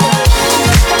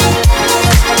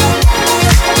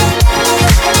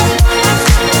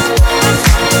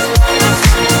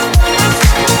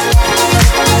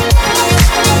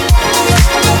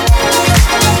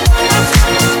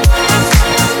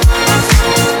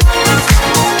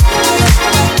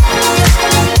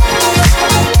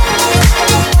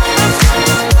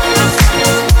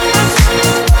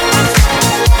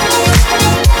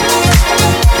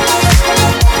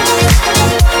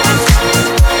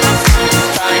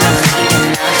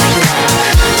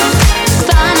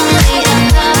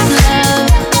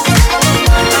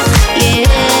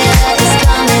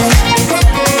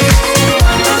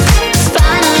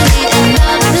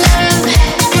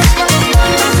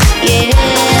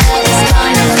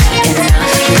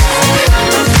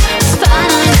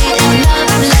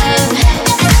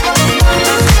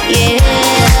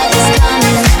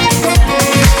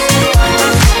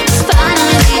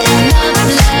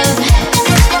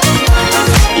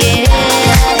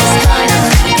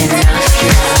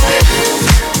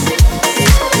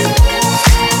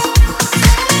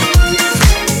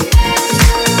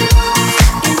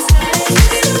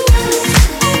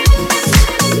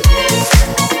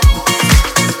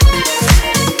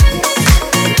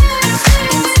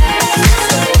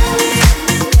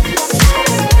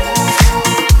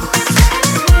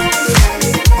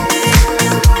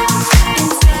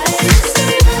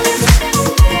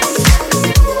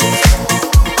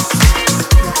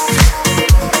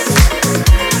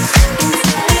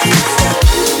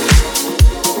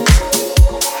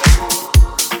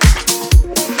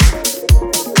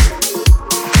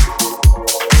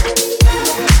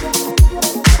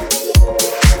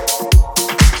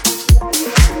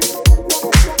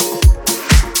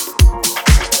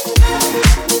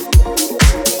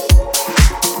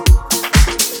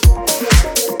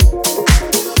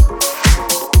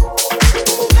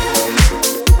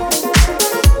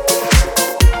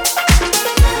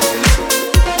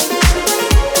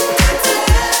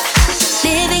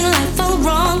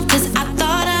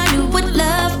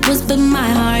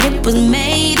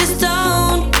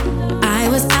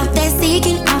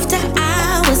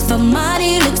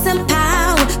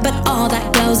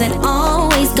 wasn't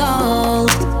always gold.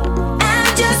 And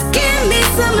just give me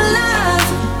some love,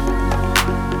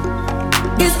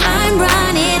 'cause I'm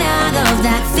running out of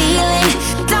that feeling.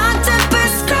 Doctor,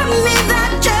 prescribe me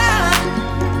that drug,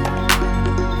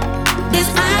 'cause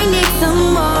I need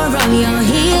some more of your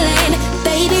healing.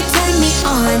 Baby, turn me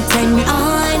on, turn me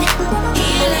on.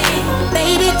 Healing.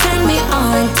 Baby, turn me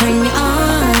on, turn me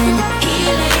on.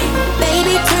 Healing.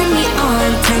 Baby, turn me on,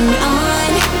 turn me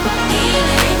on.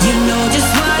 Healing. You know just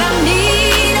what I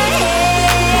need.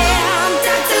 I'm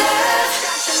Dr. Love.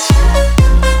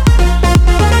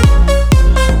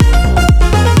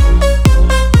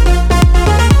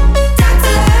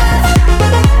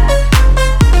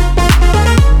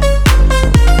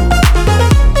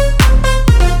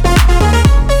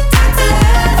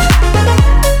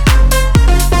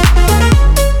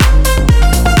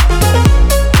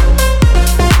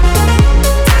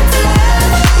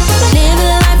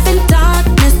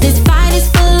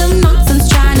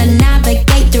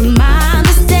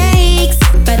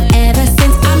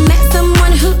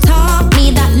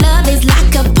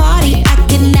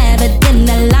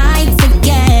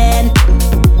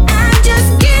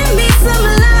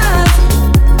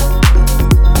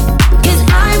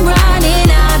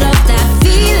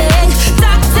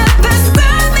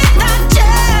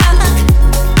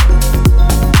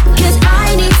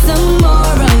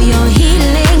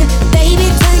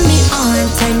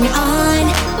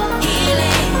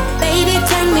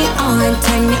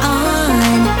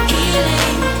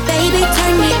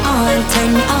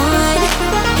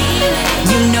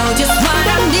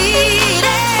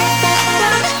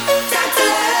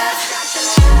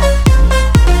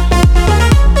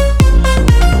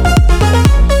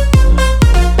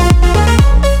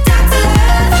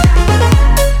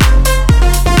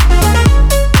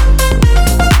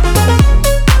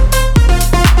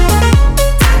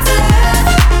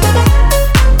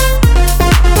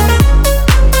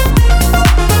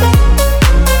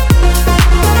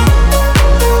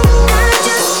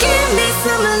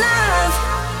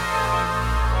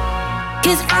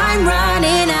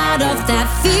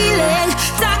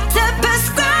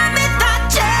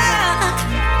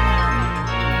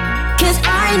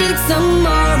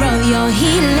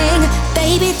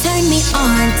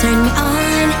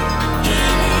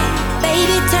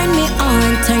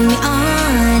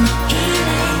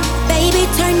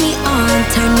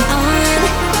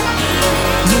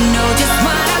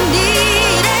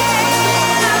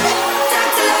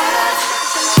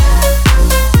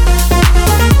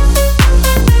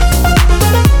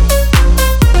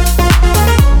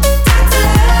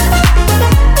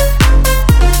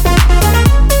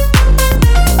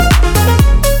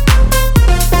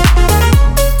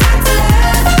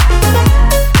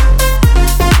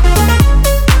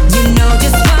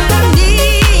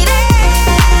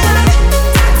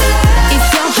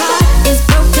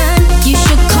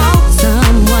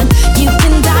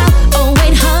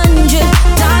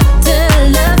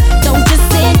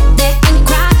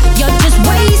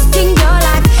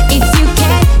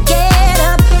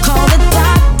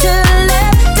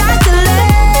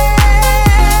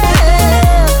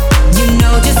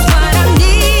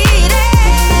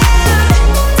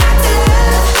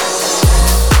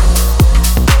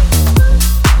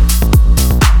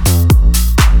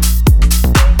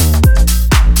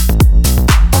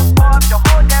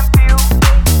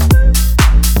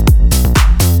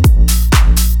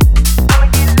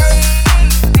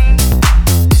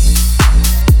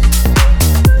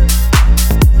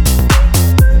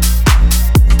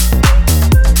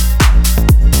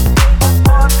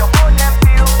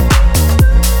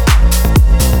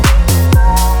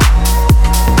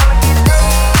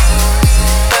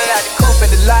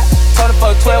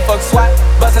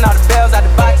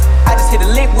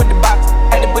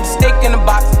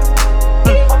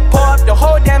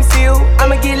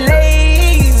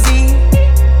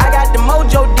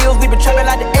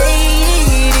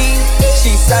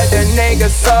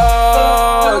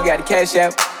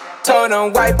 Told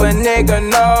him wipe a nigga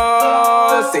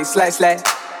no. Say slash slash.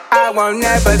 I won't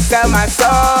never sell my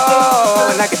soul.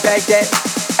 And I can take that.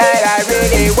 And I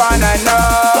really wanna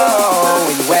know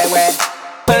when you where.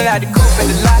 Pulling out the coupe in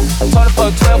the lot. Told her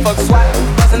fuck 12, fuck SWAT.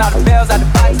 Busting all the bells out the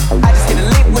box. I just hit a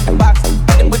lick with the box.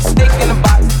 And then put the stick in the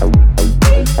box.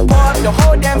 Pour up the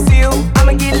whole damn seal.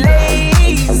 I'ma get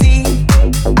lazy.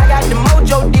 I got the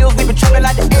mojo deals. We been trapping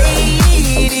like the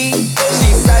 80s. She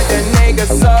said the nigga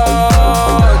soul.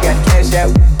 Got cash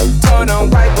out. Told him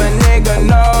wipe a nigga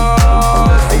no.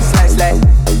 Say slash slash.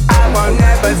 I won't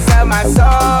never sell my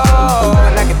soul.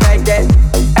 And I can take that.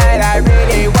 And I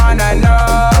really wanna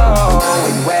know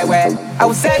where. I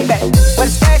was set back, where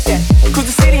the stash at? Cruise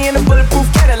the city in a bulletproof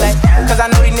Cadillac.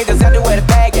 niggas out there where the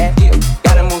bag at. Yeah.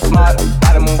 Gotta move smarter,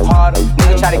 gotta move harder.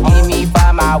 Nigga try to give me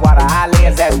 5 mile water. I lay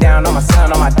his ass down on my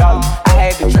son, on my daughter. I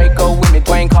had the Draco with me,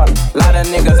 Dwayne Carter. Lot of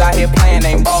niggas out here playing,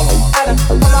 ain't ballin'. I done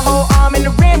put my whole arm in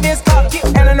the rim, this color.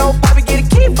 And I know Bobby get a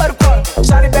key for the quarter.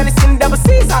 Shawty belly sitting double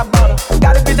C's, I bought her.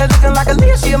 Got a bitch that looking like a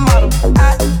Leah, she a model.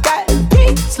 I got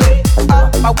pink slip,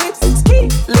 my whip's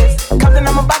keyless. Compton,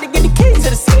 I'm about to get the key to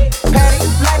the city. Patty,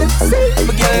 light up the city.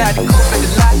 Beginning out the coupe at the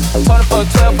lot. Told her for a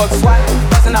 12, fuck a swat.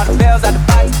 Bustin' all the bells out the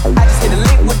box. I just hit a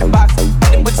lick with the box.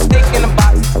 Had to put the stick in the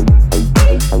box.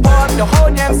 Pour up the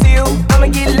whole damn seal. I'ma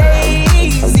get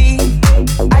lazy.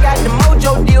 I got the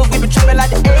mojo deals. We been trapping like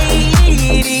the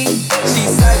 80s. She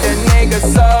said the nigga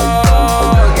so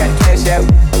got cash out.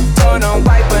 Told him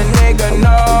wipe a nigga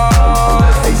no.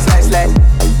 Say slash slash.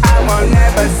 I won't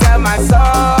never sell my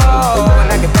soul. And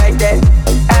I can take that.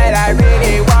 And I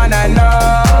really wanna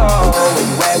know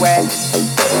where.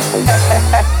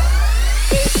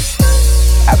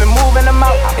 I've been moving them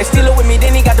out. They steal it with me,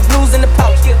 then he got the blues in the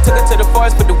pouch. Took her to the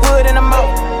forest, put the wood in the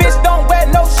mouth. Bitch, don't wear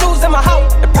no shoes in my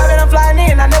house. The private I'm flying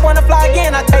in, I never wanna fly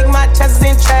again. I take my chances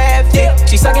in traffic.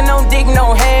 She sucking on dick,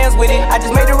 no hands with it. I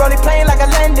just made the rolling plane like a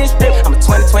landing strip. I'm a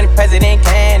 2020 president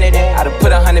candidate. I done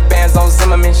put 100 bands on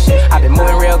Zimmerman shit. I been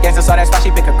moving real gangster, so that's why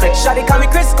she pick a crit. Shawty call me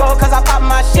Crisco, cause I pop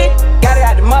my shit. Got it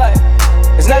out the mud.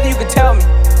 There's nothing you can tell me.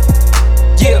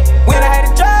 Yeah, when I had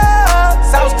a job,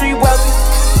 South Street wealthy.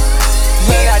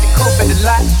 Yeah, out the coupe at the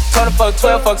lot. Told her fuck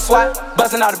 12, fuck SWAT.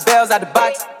 Bustin' all the bells out the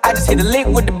box. I just hit a lick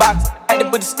with the box. Had to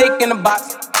put the stick in the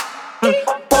box.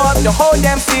 Pour up the whole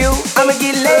damn field. I'ma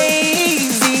get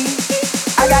lazy.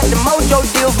 I got the mojo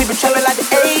deals. We been trapping like the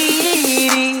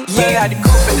 80s. Yeah, out the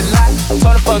coupe at the lot.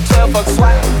 Told her fuck 12, fuck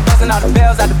SWAT. Bustin' all the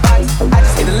bells out the box. I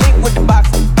just hit a lick with the box.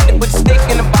 Had to put the stick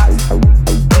in the box.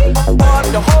 Pour up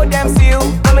the whole damn field.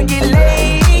 I'ma get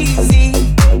lazy.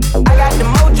 I got the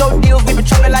mojo deals, we been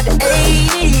trapping like the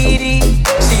 80s.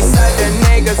 She said the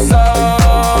nigga so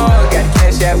got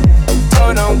cash out.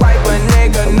 Told him wipe a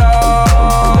nigga no.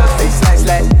 Say slash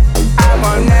slash. I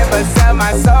won't never sell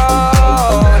my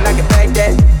soul. And I can take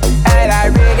that. And I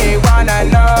really wanna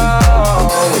know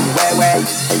where.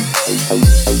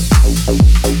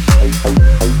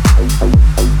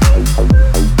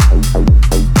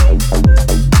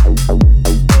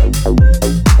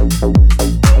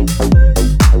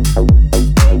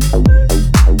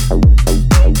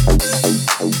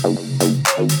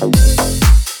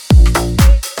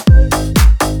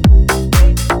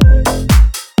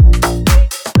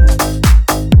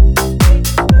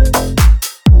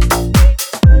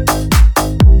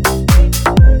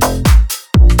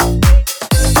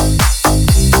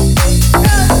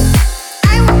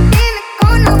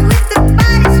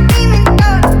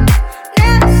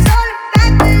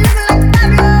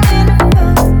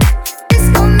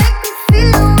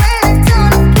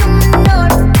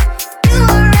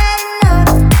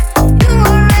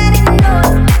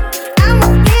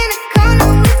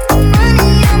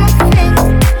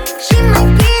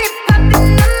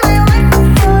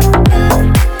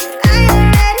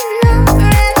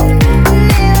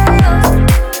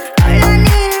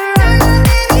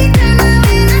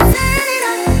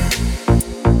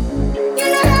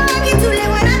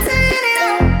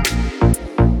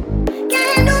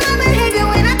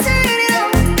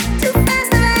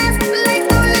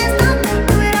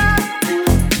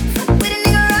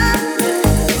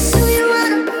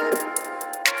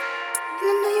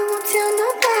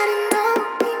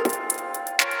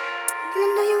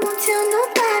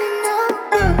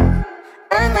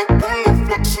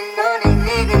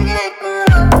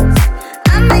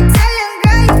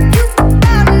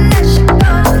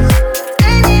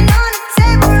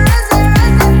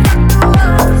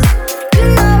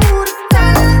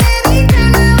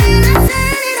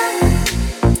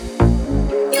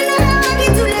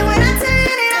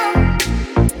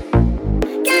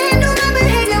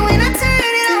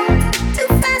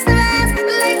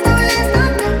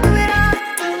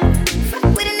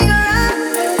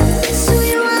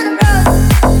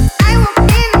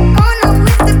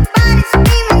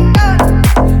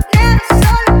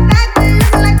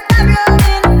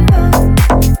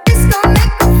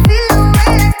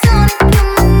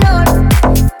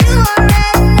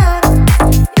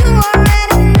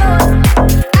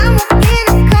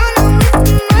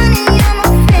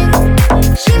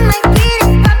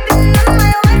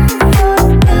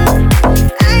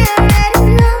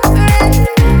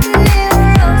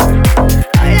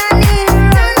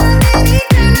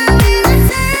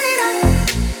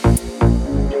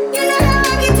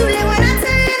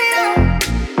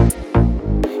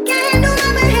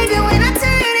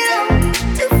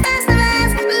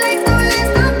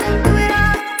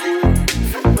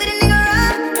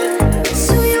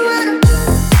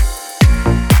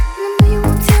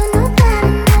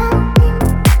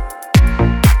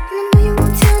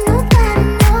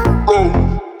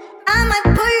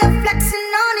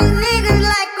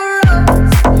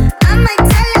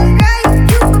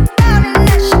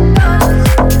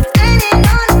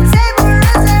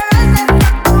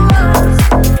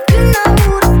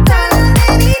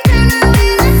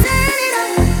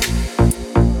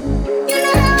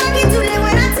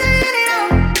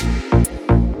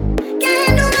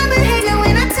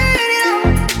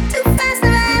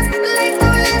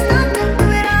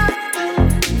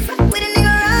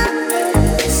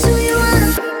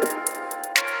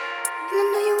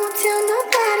 tell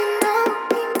nobody, no.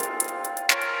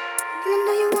 And I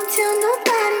know you won't tell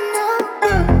nobody, no.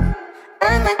 I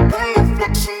might pull your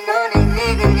flashing on a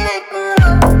nigga like a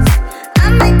rose. I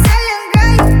might tell him,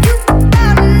 girl, you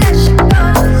about to let your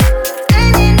toes.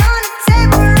 Standing on the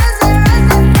table, rose and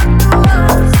fuck the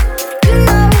walls. You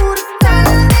know who to call,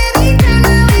 baby, turn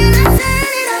up when I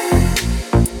turn it on.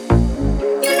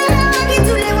 You know how I get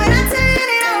to live when I turn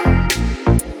it on.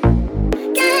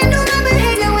 Can't handle my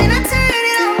behavior when I turn it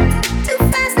on. Too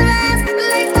fast to last,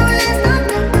 like no last, don't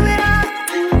do it all.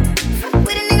 Fuck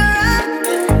with a nigga raw,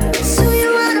 that's who you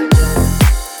wanna.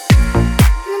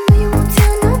 And I know you won't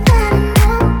tell nobody, no.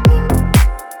 And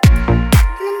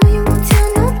I know you won't tell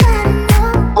nobody, no.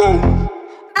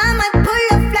 I might pull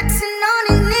up flexing on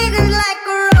these niggas like a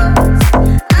rose.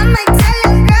 I might tell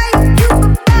him, girl, you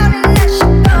about to let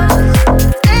your toes.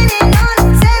 Standing on the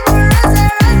table, rose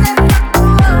and fuck the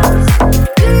walls.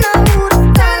 You know who to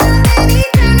call, baby,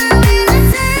 turn up when I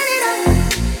turn it on.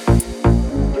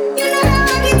 You know how I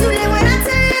get to live when I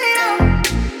turn it on.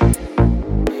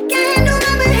 Can't handle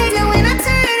my behavior when I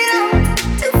turn it on.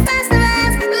 Too fast to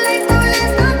last, like no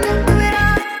last, don't do it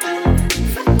all.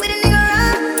 Fuck with a nigga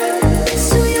raw, that's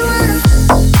who you wanna.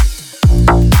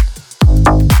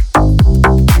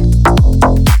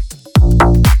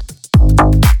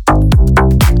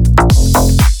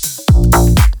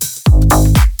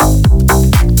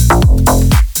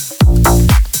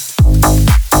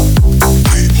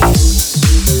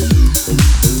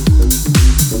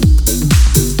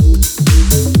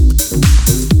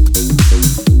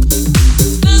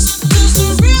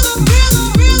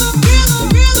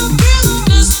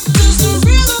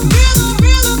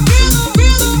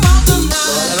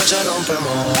 Toda la noche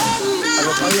rompemos, al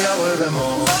otro día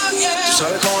volvemos. Tú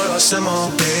sabes cómo lo hacemos,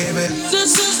 baby. Baby,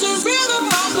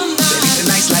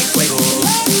 tonight's like fuego.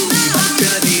 Y más que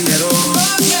el dinero.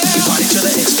 We party to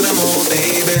the extremo,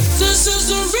 baby.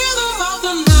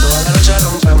 Toda la noche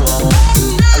rompemos,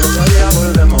 al otro día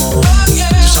volvemos. Tú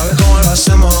sabes cómo lo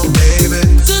hacemos, baby.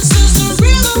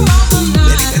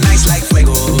 Baby, tonight's like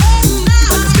fuego. Y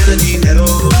más que el dinero.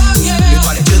 We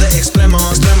party to the extremo,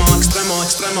 extremo, extremo,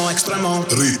 extremo, extremo.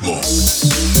 Ritmo.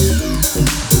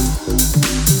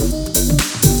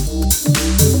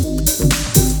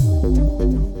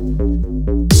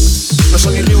 No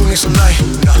soy ni Ryu ni Sonai,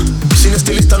 no. Sin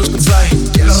estilista luzco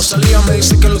fly. La Rosalía me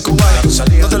dice que lo que guay.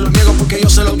 No te lo niego porque yo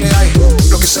sé lo que hay.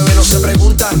 Lo que se ve no se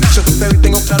pregunta. Yo te veo y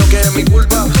tengo claro que es mi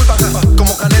culpa.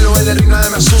 Como Canelo el de ring nadie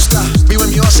me asusta. Vivo en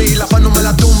mi oasis y la paz no me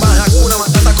la tumba. Hakuna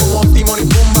Matata como Timon y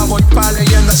Pumba. Voy pa'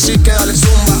 leyenda así que dale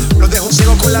zumba. Los dejo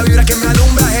ciego con la vibra que me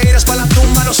alumbra. Haters pa' la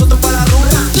tumba, nosotros pa' la rumba.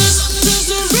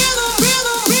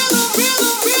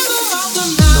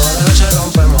 Toda la noche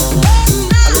rompemos,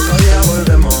 al otro día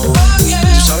volvemos. Tú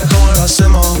sabes cómo lo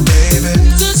hacemos, baby.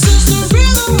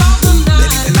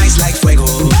 Baby, tonight's like fuego.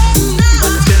 Y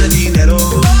más que el dinero.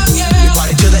 We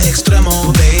party to the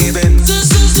extremo, baby.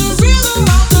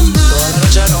 Toda la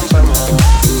noche rompemos,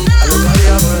 al otro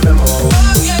día volvemos. Tú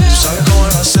sabes cómo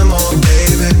lo hacemos,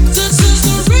 baby.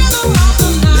 Baby,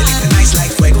 tonight's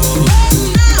like fuego. Y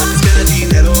más que el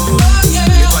dinero. We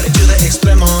party to the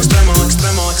extremo, extremo,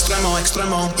 extremo, extremo,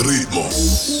 extremo. Ritmo.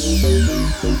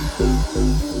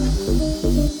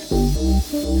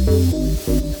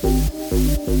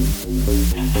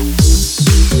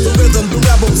 The rhythm, the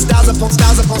rebel, styles upon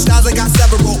styles upon styles, I got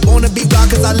several. Wanna be wild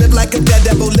cause I live like a dead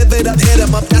devil. Live it up, hit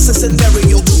 'em up, that's a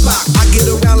scenario. Tupac, I get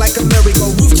around like a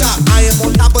merry-go rooftop. I am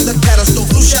on top of the pedestal,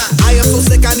 flu shot. I am so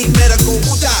sick, I need medical.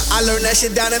 I learned that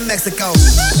shit down in Mexico.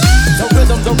 The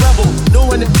rhythm, the rebel,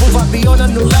 new and improve, I be on a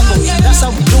new level. That's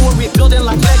how we do it, we building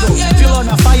like Lego. Feel on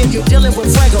a fire, you're dealing with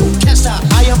fuego. Can't stop,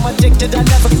 I am addicted, I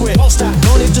never quit. Won't stop,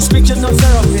 no need to speak to no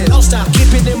therapist. Don't stop,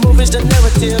 keeping it moving's the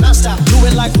narrative. I stop, do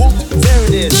it like whoop, there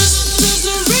it is.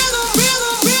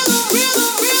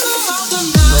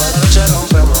 Toda la noche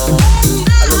rompemos,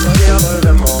 al otro día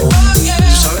volvemos. Tú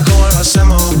sabes cómo lo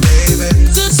hacemos, baby.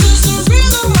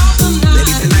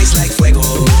 Baby, tonight's like fuego.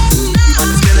 Y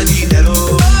más que el dinero.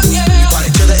 We party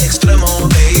to the extremo,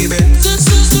 baby.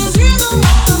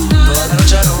 Toda la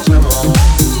noche rompemos,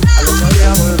 al otro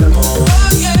día volvemos.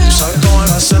 Tú sabes cómo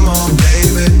lo hacemos,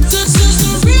 baby.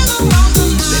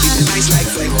 Baby, tonight's like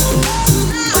fuego. Y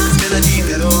más que el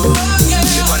dinero.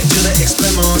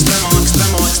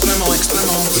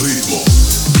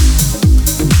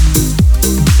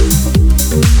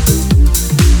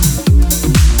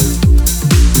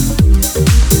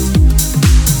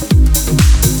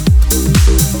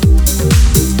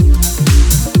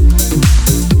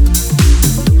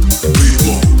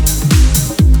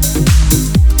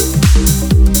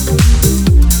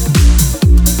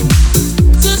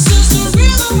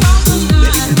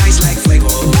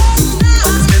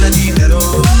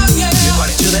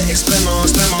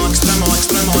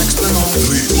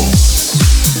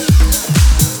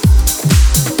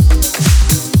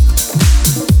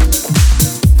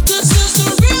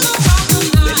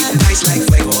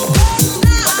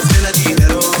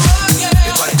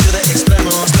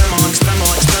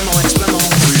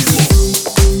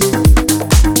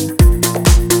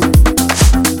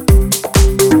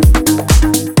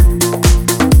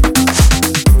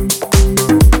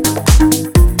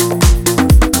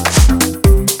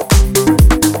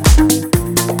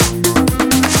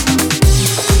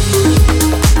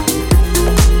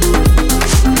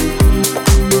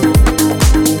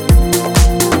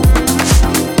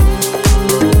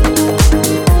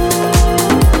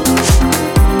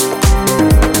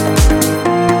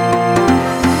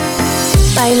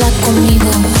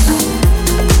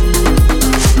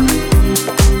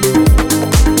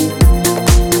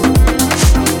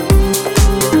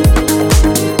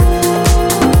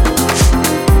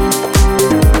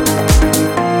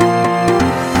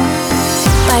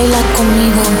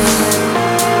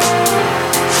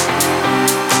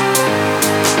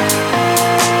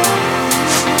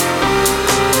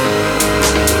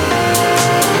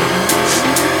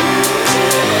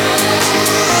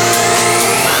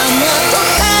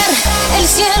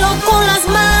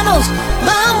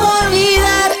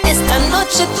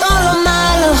 noche todo lo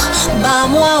malo.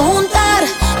 Vamos a juntar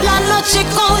la noche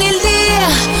con el día.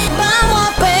 Vamos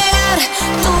a pegar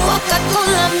tu boca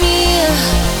con la mía.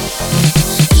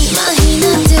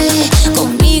 Imagínate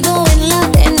conmigo en la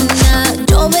arena,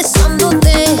 yo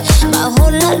besándote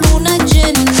bajo la luna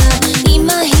llena.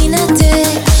 Imagínate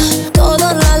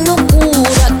toda la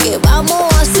locura que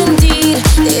vamos a sentir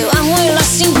debajo de la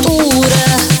cintura.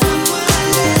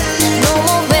 Nos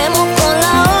movemos con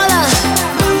la ola.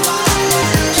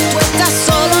 Tú estás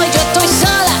solo, yo estoy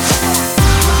sola.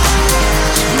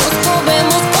 Nos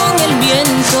movemos con el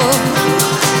viento.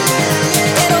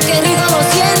 Pero qué rico lo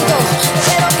siento,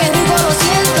 pero qué rico lo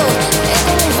siento. Es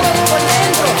como un fuego por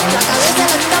dentro, la cabeza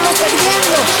la estamos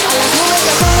perdiendo, a las nubes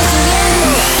ya estamos subiendo.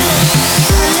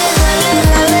 Dale, dale,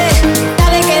 dale,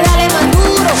 dale que dale más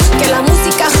duro, que la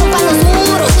música rompa los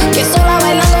muros, que sola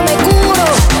bailando me curo.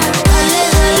 Dale,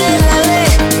 dale, dale,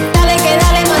 dale que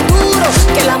dale más duro,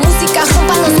 que la música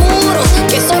rompa los muros,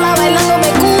 que sola bailando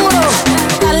me curo.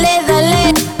 Dale,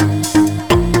 dale.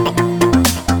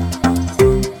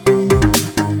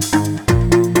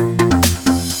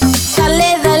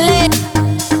 Dale, dale.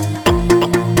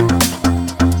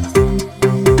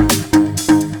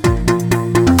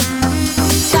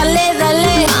 Dale,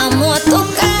 dale. Vamos a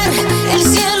tocar el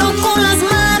cielo con las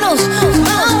manos.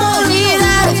 Vamos a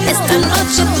olvidar esta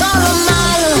noche todo lo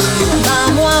malo.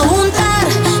 Vamos a juntar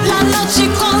la noche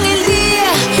con el día.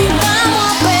 Vamos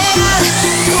a pegar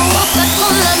tu boca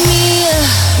con la mía.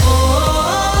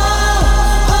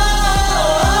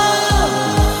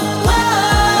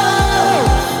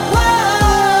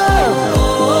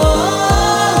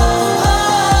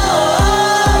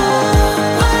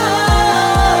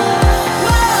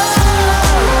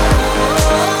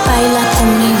 Baila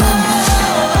conmigo.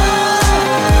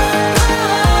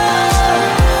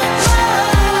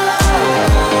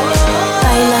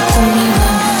 Baila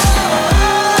conmigo.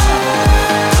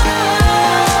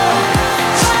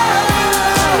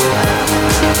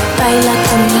 Baila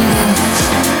conmigo.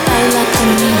 Baila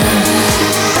conmigo.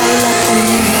 Baila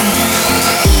conmigo.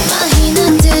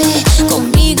 Imagínate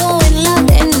conmigo en la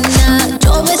arena,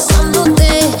 yo besándote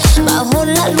bajo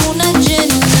la luna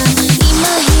llena.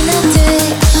 Imagínate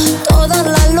toda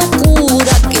la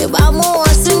locura que vamos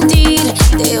a sentir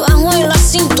debajo de la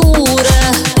cintura.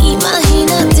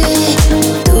 Imagínate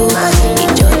tú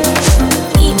y yo.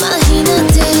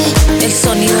 Imagínate El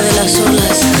sonido de las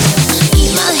olas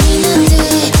imagínate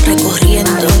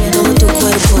recorriendo todo tu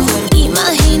cuerpo.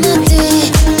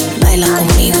 imagínate Baila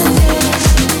conmigo.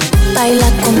 baila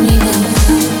conmigo.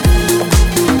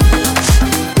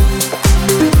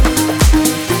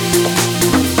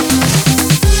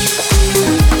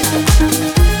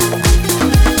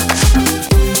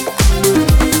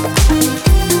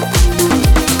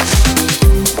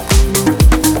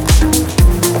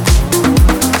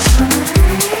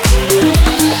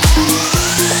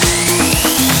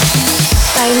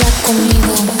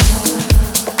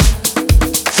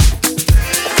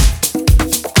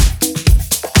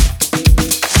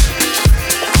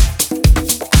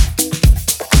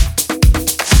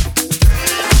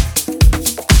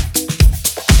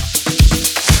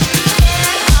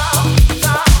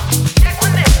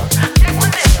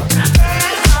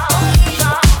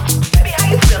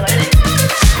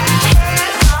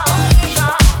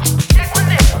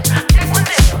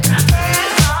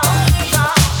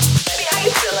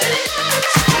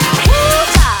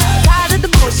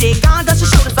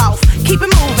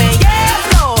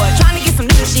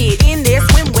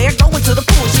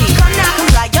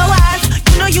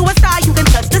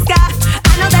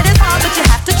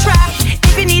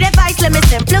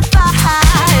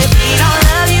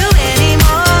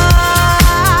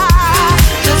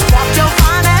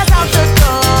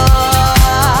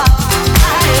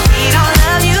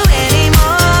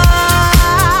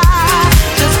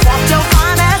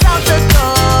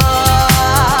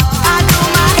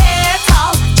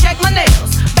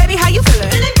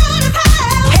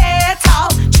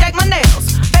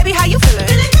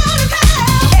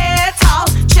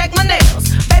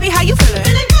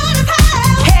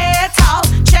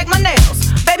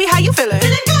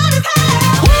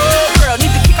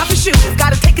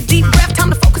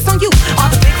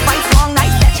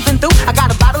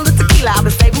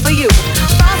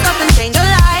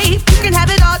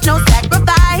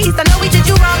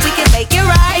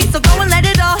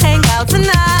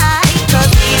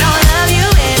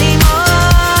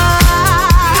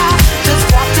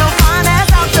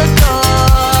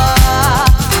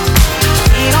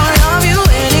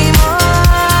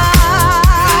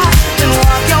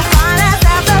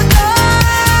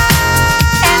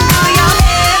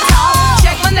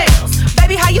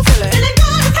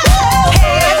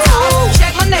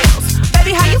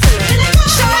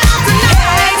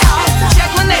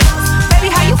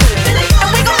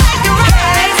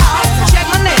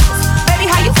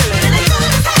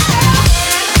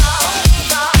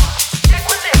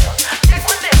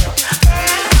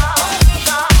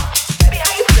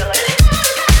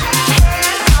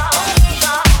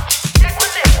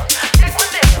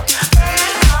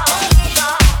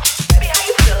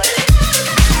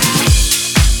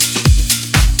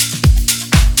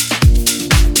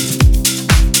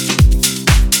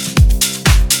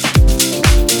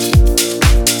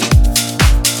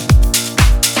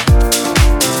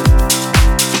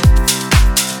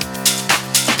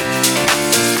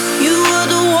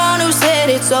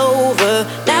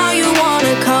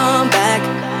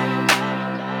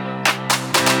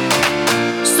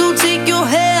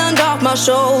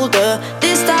 shoulder.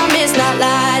 This time it's not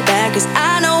like that, 'cause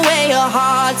I know where your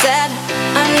heart's at.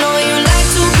 I know you like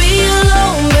to be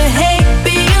alone, but hey,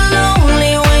 being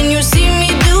lonely when you see me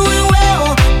doing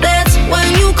well, that's when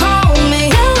you call me.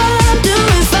 Yeah, I'm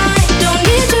doing fine, don't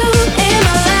need you in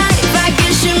my life. I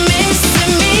guess you're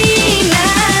missing me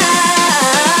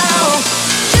now.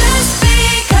 Just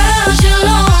because you're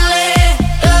lonely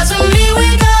doesn't mean we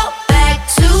go back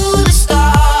to the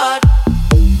start.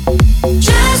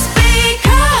 Just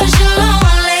because you're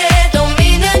lonely don't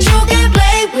mean that you can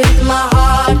play with my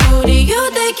heart. Who do you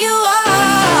think you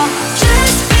are?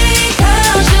 Just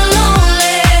because you're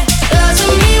lonely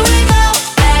doesn't mean we go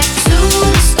back to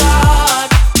the start.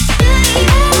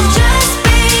 Just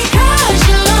because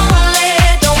you're lonely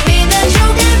don't mean that you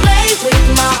can play with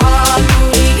my heart. Who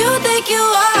do you think you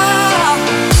are?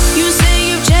 You say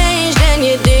you've changed and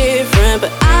you're different,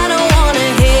 but I don't wanna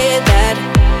hear that.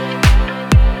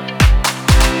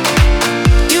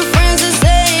 Your friends are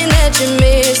saying that you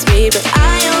miss me, but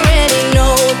I already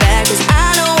know that, 'cause I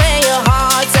know where your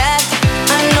heart's at.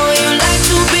 I know you like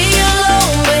to be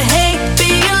alone, but hey,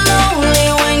 being lonely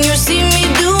when you see me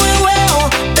doing well,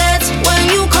 that's when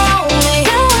you call me.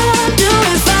 Yeah, I'm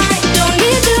doing fine, don't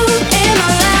need you in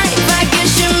my life. I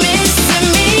guess you're missing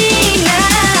me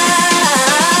now.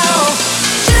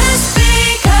 Just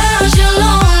because you're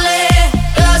lonely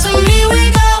doesn't mean we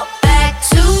go back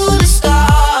to the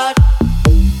start.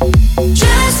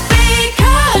 Just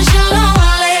because you're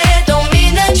lonely don't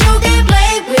mean that you can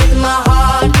play with my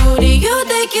heart. Who do you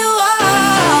think you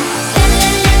are? La la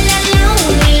la la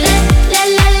lonely, la la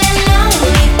la la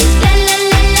lonely, la la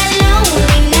la la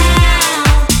lonely now.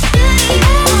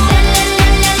 La la la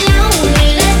la lonely,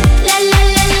 la la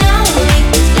la la lonely,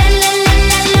 la la la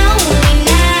la lonely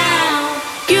now.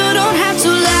 You don't have to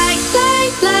lie.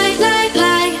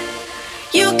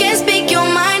 You can speak your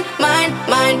mind.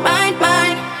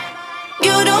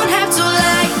 You don't have to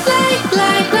lie.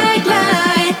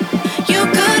 You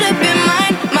could have been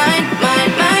mine.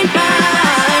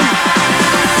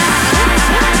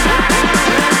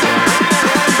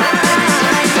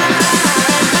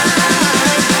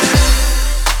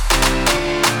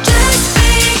 Just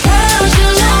because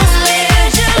you're lonely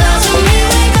doesn't mean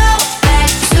we go back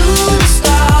to the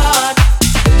start.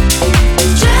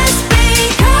 Just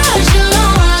because you're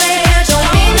lonely don't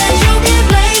mean that you can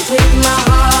play with my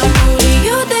heart. Who do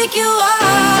you think you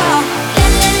are? La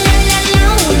la la la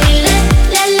lonely, la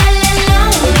la la la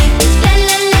lonely, la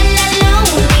la la la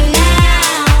lonely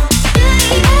now. La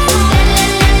la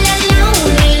la la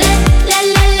lonely, la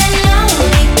la la la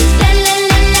lonely, la la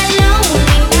la la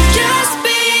lonely. Just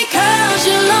because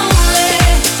you're lonely.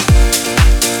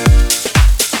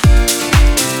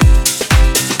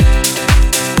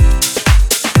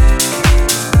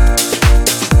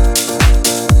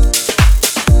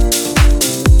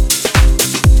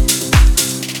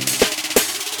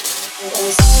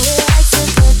 They say he likes a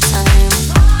good time.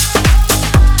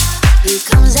 He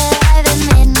comes alive at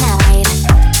midnight.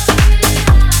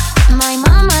 My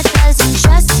mama doesn't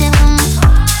trust him.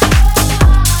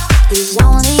 He's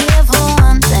only here for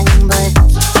one thing, but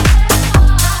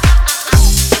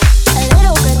a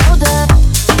little bit older,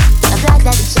 a black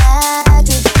leather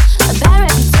jacket, a bad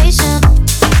reputation,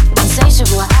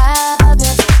 insatiable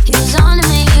habit. He was on to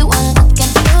me one look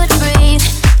and couldn't breathe.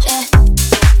 Yeah.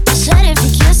 I said if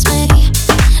you kiss me,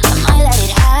 I might let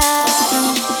it happen.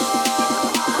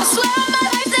 I swear on my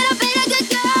life that I've been a good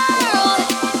girl.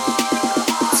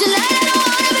 Tonight I don't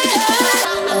wanna be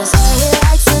hurt. They say he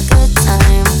likes a good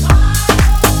time.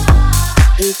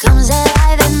 He comes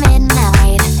alive at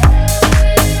midnight.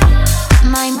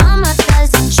 My mama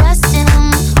doesn't trust him.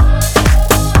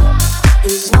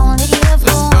 He's only here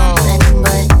for one thing,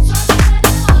 but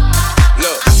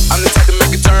Look, I'm the type to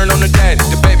make a turn on the daddy.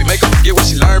 The baby make her forget what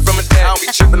she learned from her dad. I don't be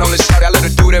tripping on this shawty, I let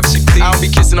her do whatever she please. I don't be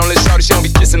kissing on this shawty, she don't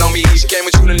be kissing on me. She came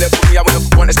with you and left with me, I went up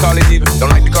for one, let's call it even. Don't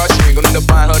like the car, she ain't gonna end up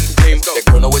buying her the dream. That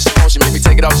girl know what she wants, she make me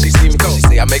take it off, she see me. She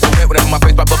say I make her wet whenever my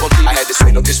face pop up on TV. I had to say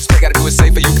no disrespect, gotta do it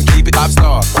safer, you can keep it. Pop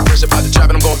star, fresh up out the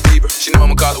trap and I'm gon' fever. She know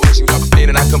I'ma call her when she drop a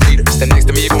pin and I come beat her. Stand next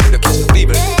to me, you gon' end up kissing the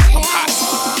fever. I'm hot.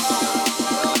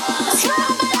 I swear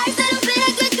on my life that I've been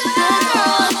a good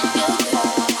girl.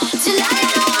 Tonight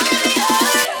I don't wanna be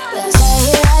hurt. They say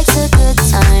he likes a good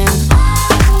time.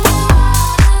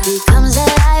 He comes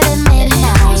alive at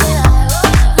midnight.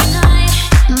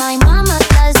 My mama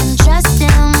doesn't trust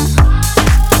him.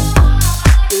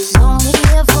 He's only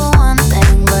here for one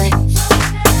thing, but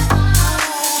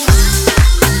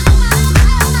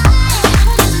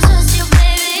doesn't trust you,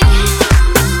 baby.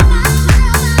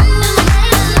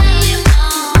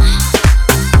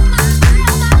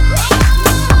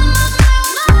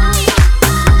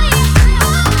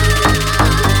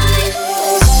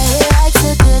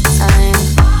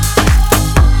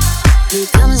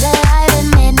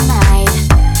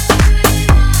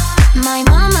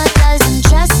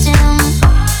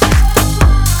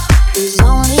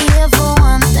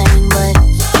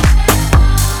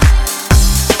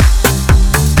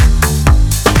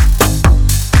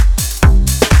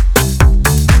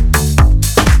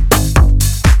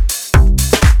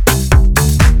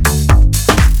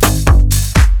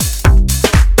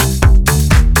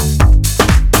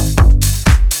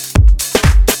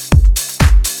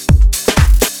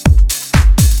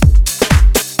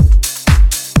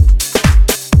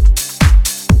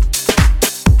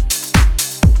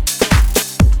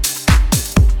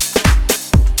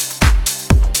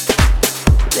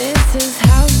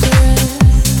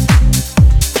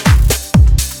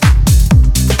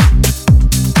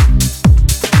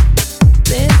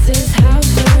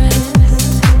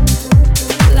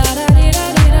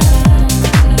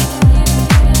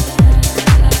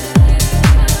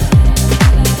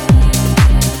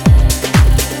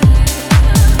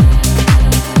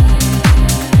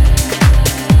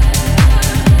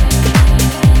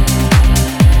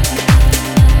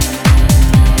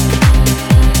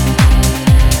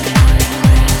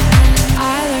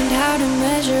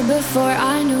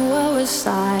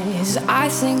 I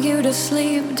sing you to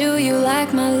sleep. Do you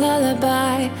like my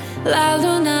lullaby? La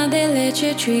luna de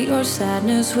leche, treat your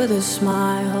sadness with a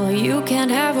smile. You can't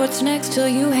have what's next till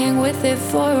you hang with it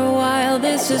for a while.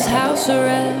 This is house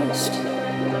arrest.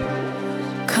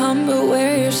 Come but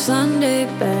wear your Sunday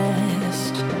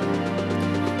best.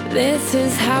 This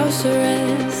is house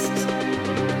arrest.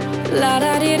 La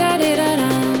da di da di da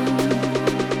da.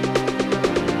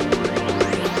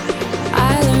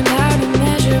 I learned how to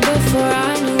measure before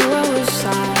I knew what was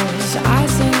size. I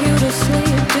sing you to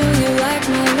sleep. Do you like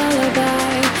my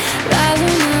lullaby? La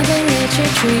luna de leche,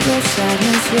 treat your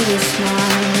sadness with a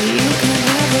smile. You can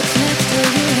have what's next till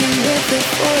you hang with it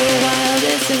for a while.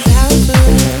 This is house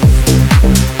arrest.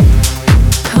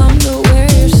 Come to wear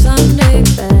your Sunday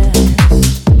best.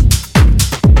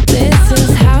 This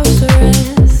is house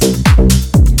arrest.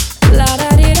 La da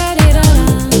di da di da da.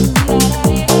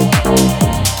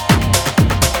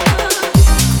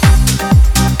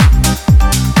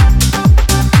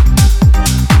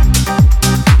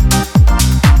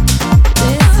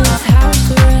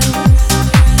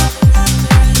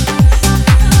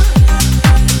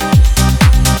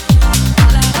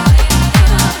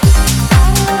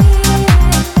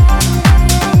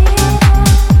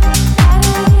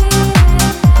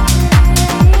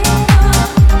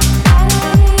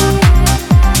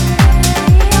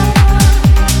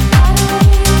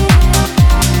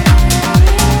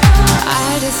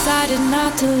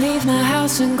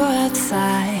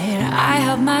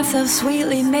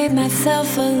 Sweetly made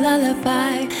myself a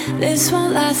lullaby. This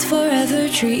won't last forever.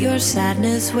 Treat your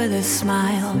sadness with a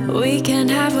smile. We can't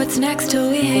have what's next till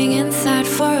we hang inside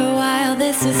for a while.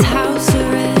 This is house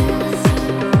arrest.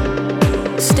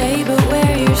 Stay but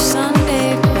wear your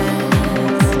Sunday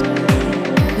best.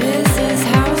 This is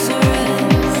house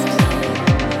arrest.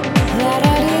 La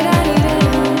da di da di da.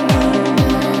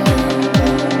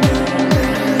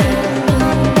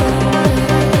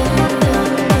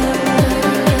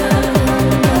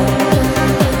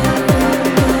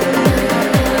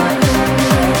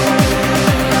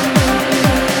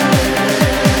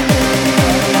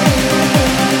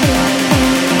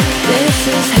 This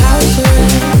is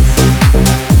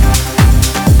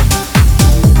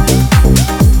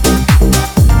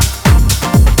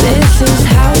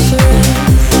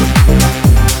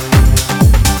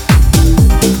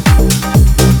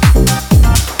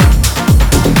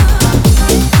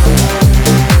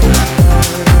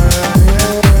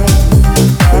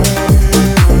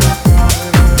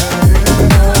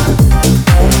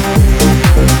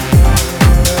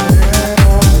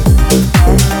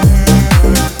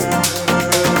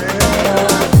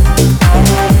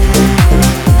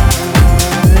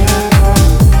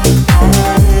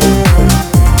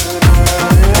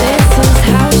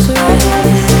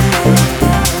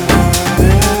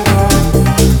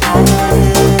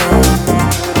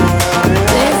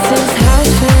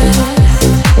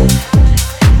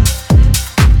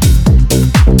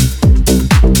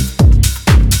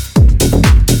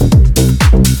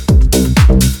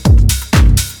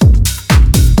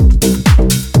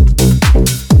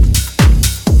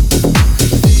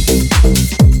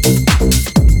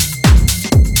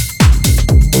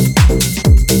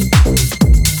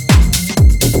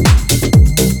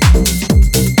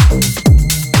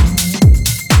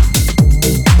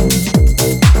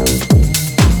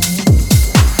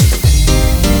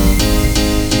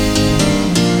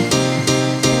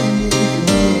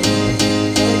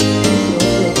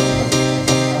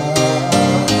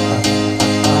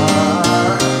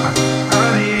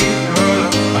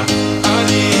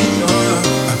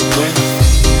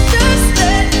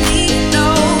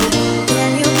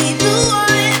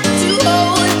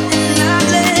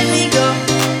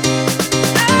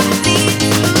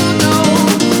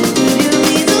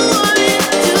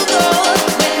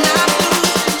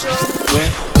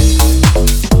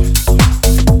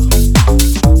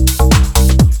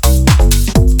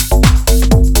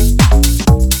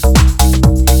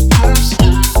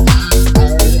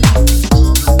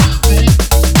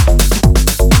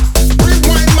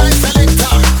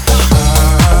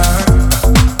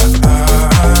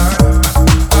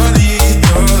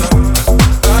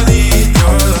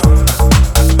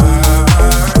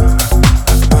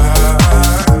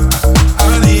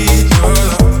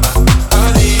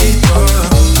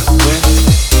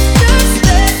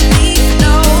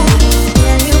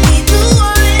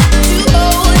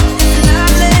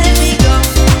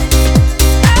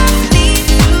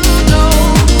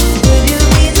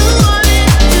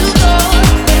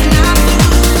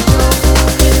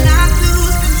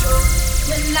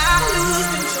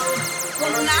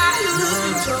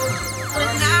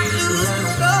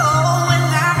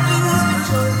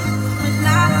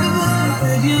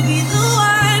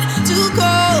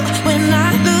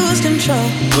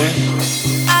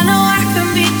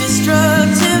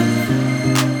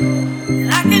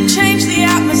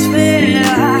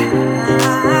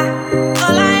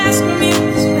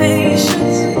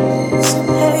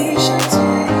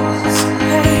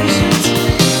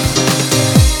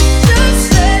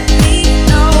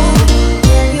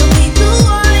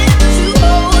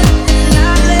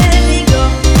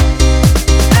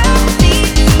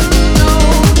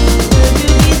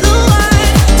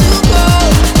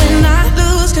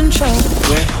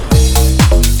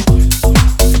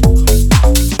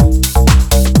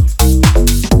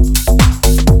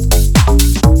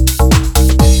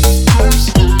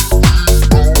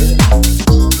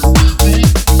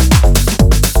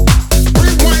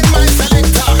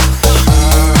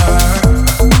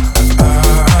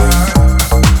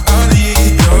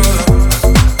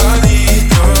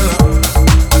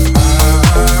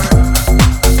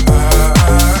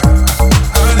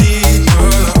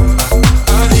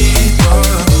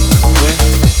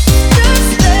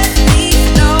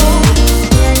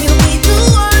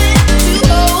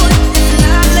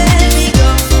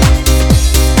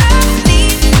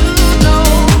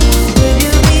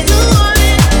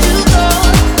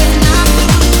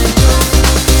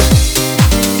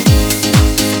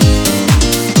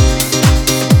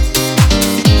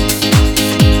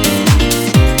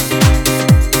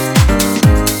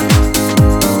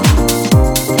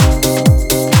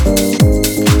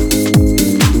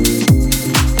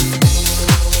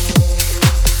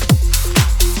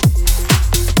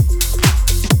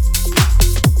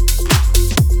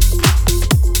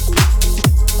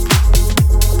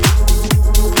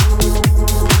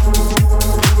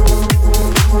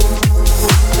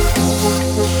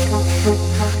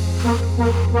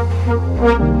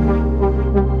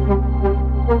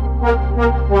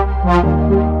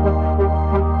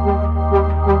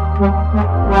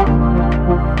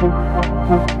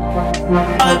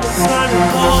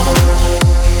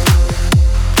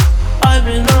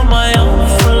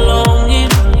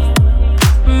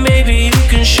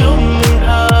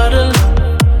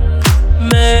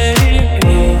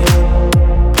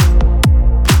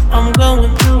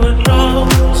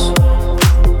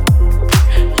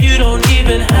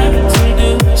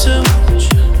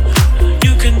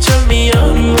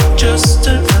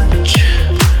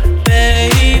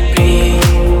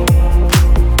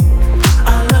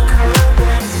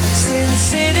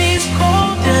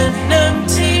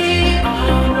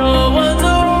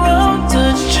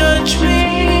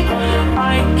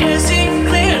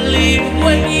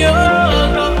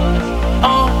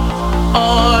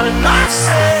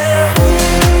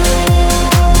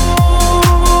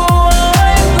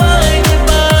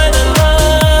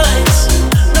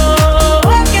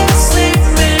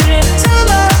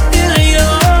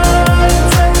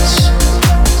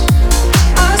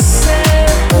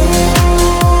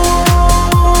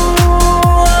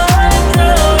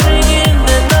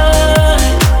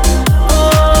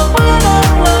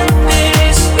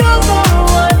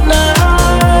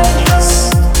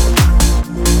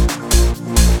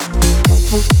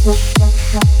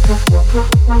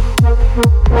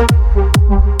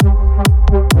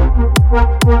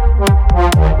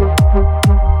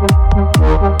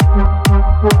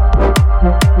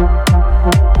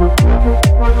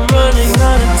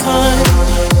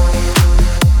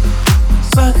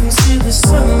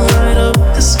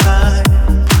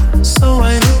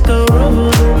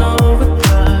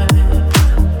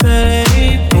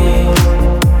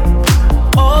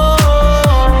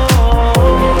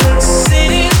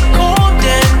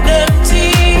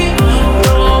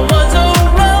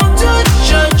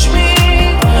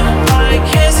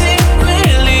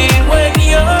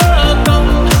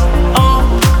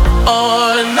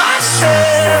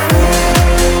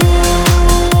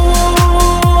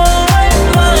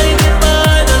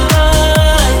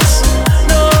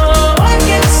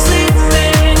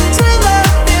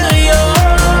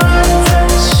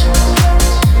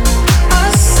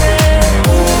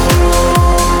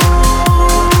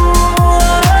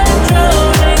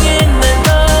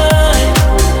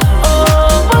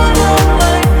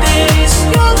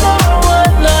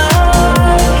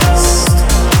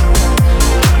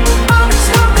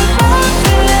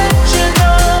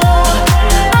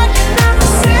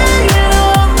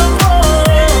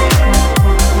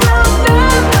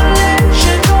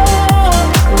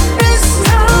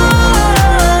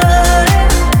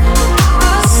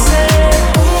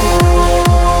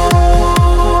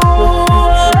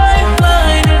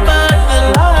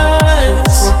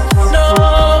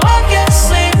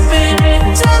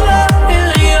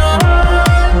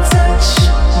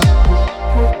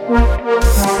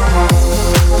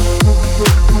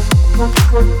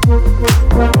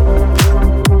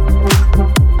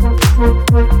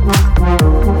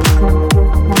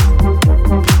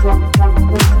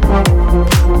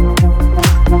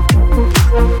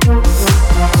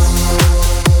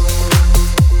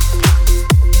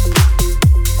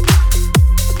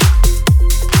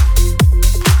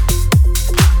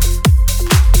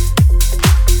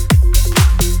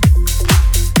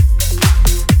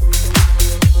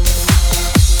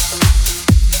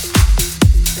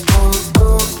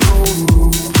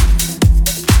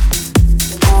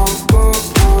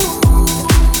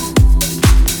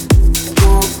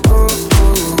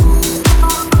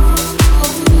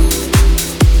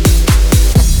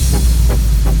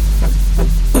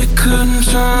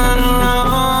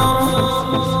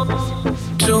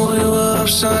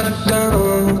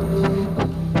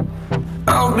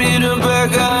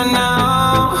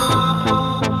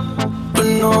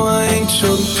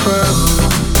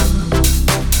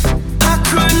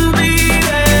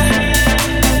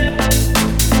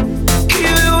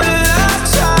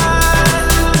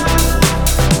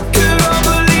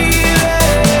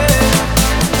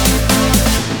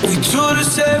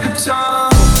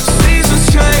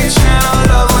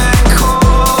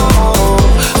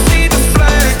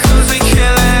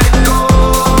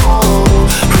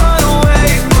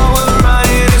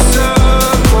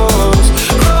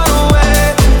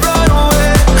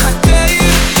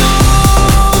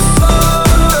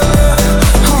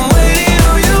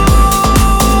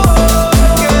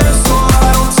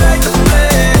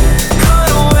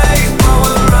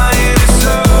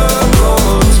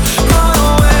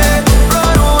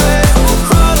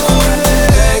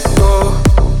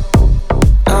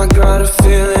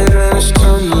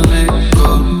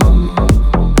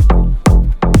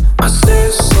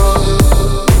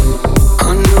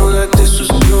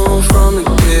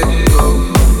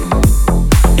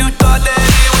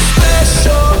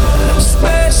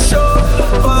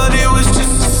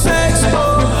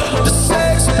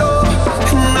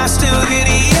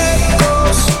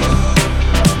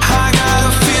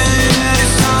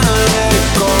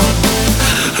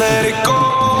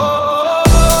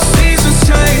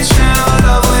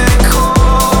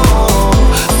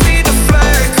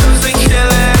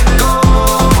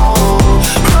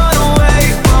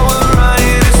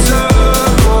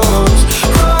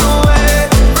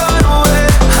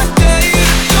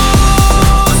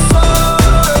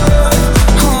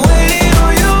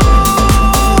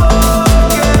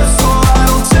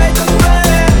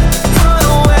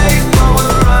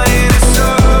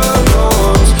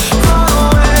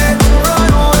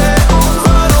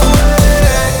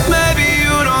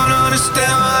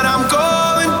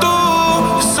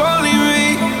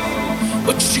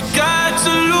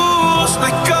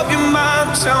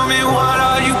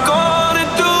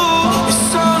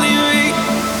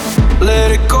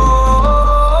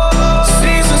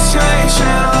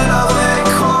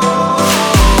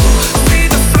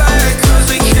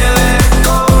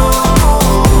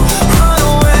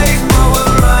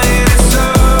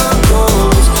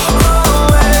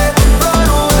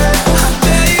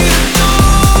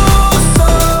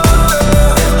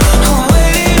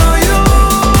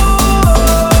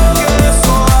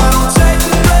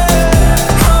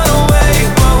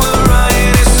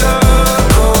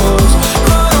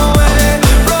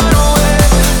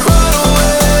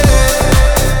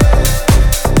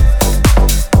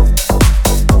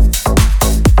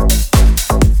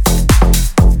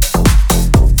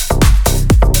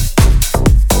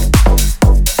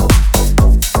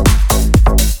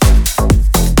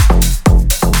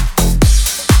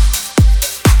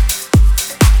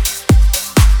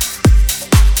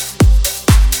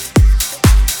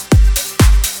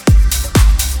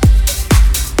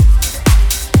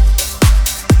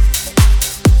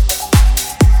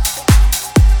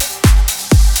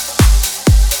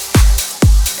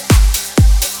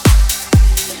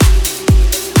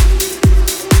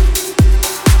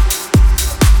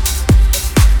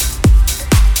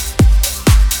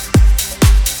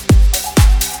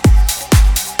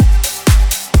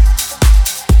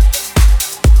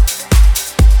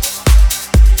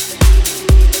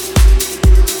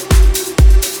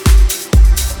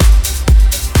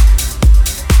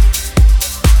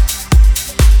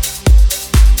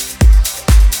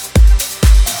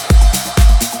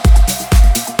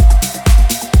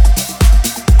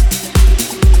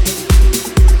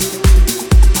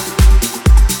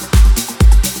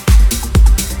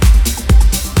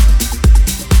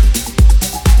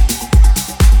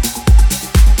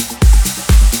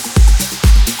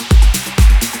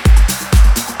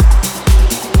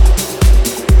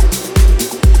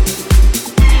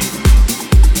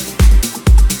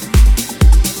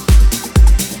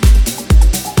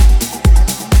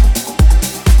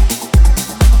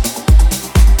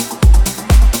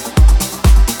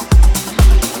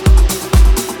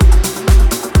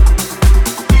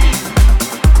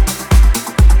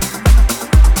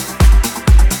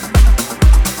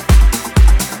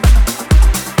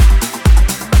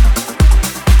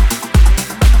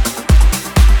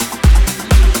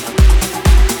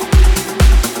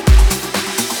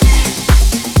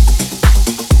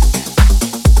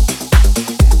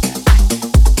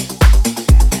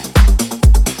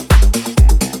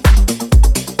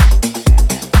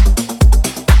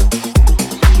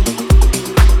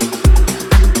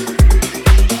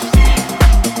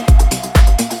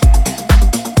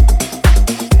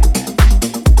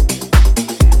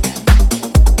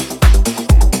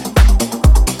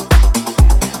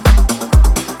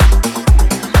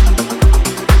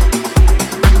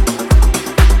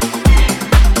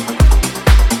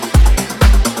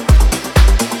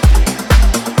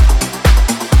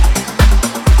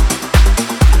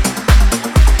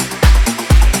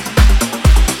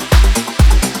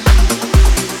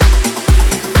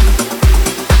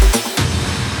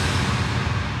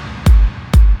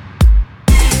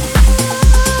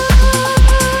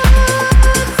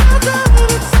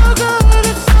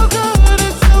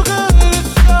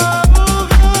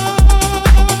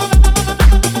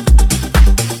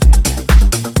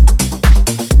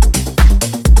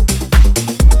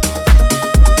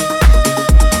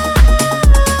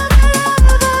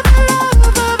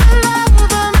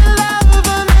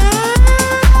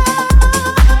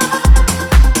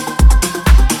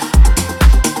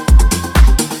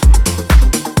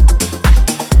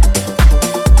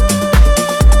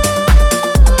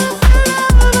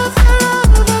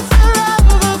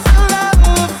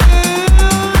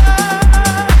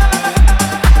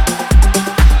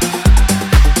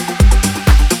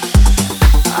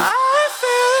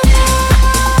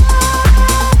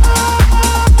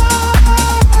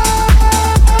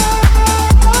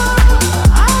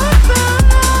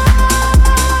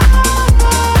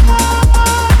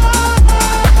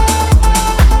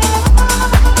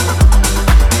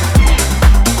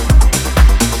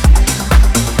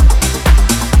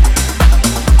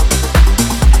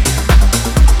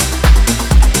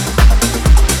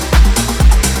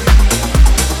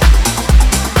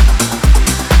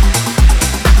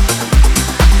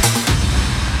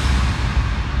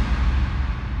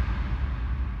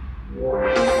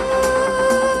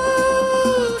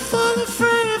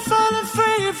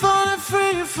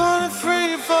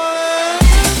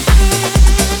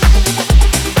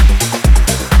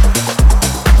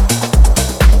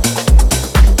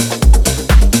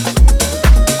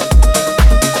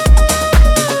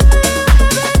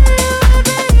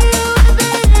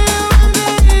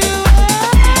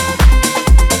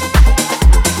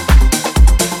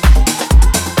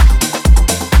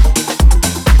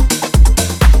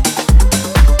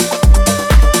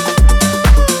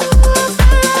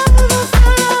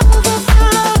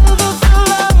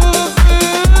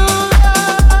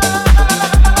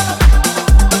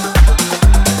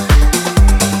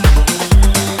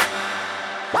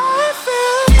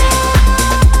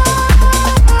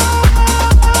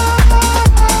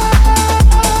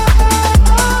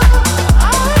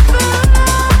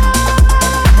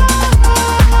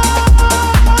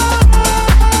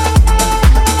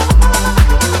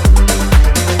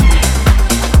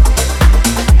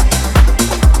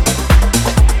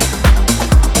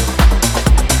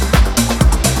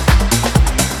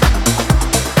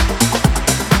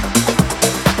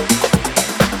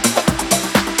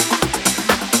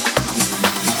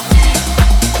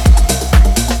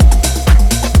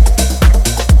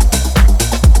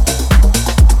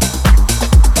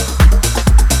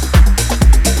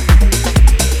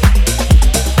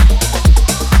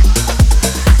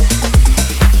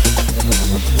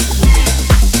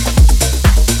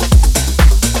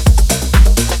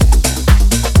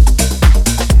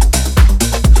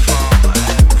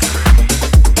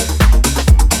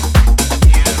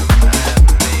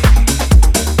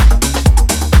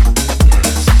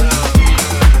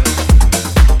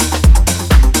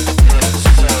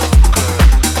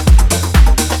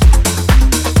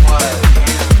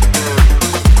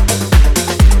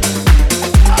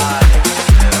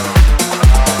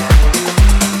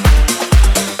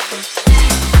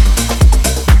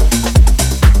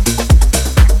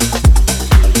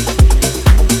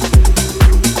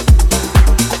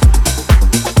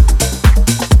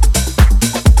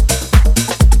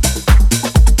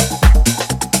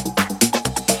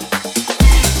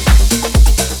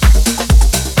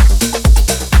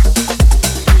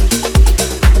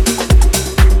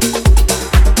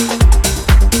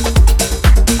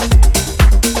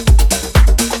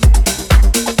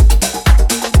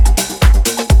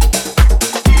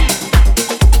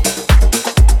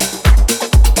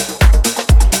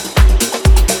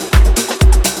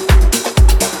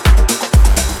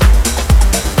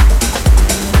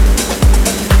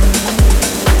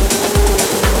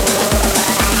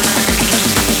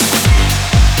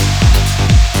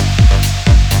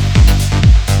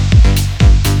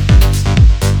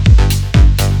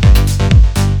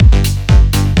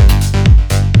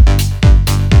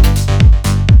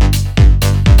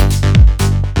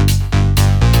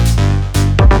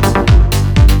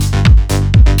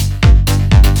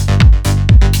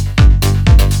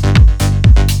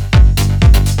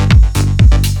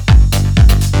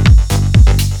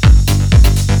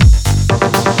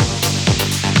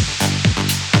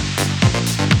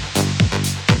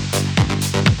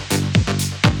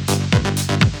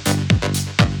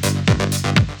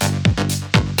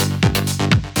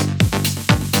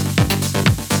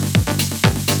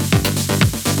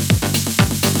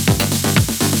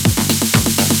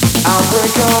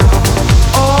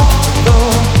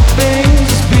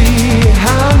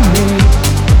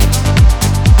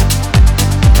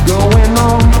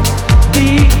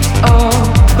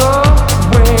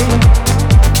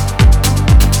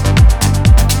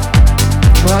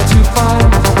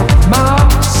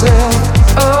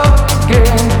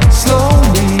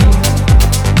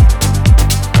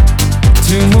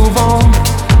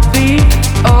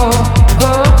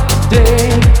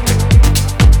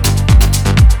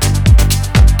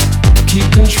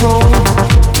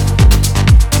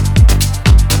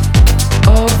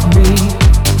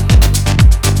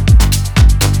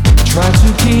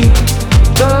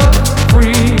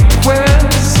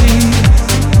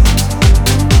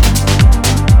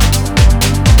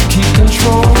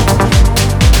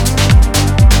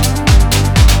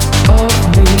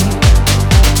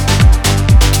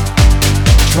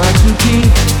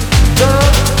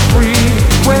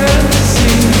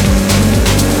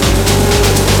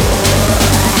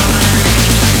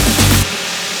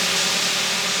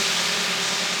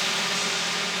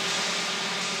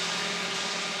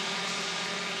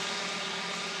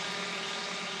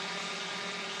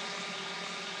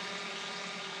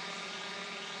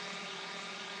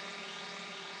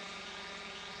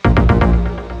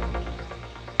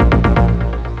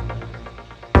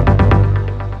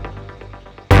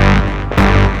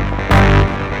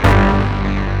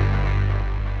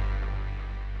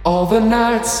All the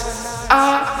nights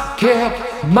I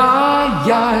kept my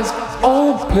eyes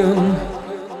open.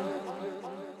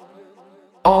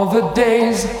 All the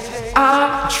days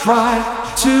I tried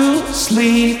to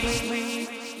sleep.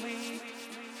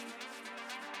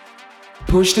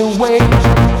 Pushed away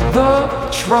the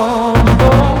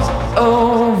troubles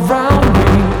around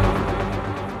me.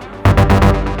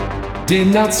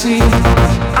 Did not see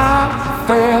I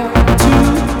fell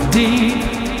too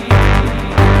deep.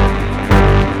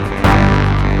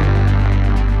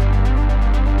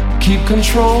 Keep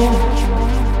control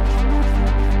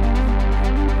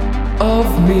of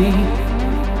me.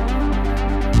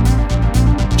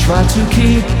 Try to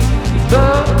keep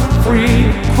the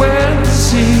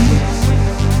frequency.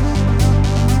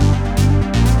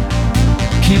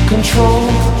 Keep control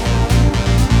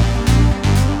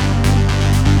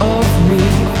of me.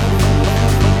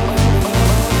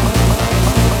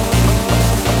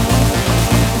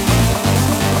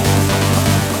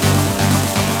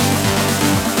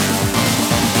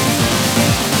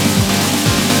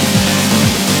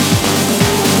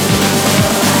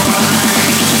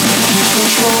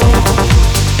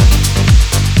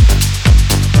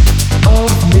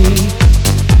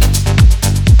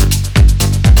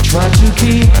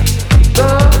 Keep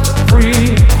the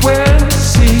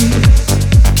frequency.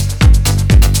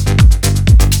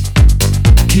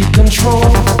 Keep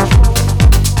control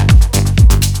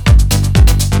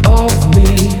of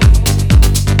me.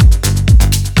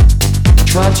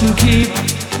 Try to keep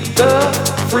the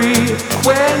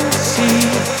frequency.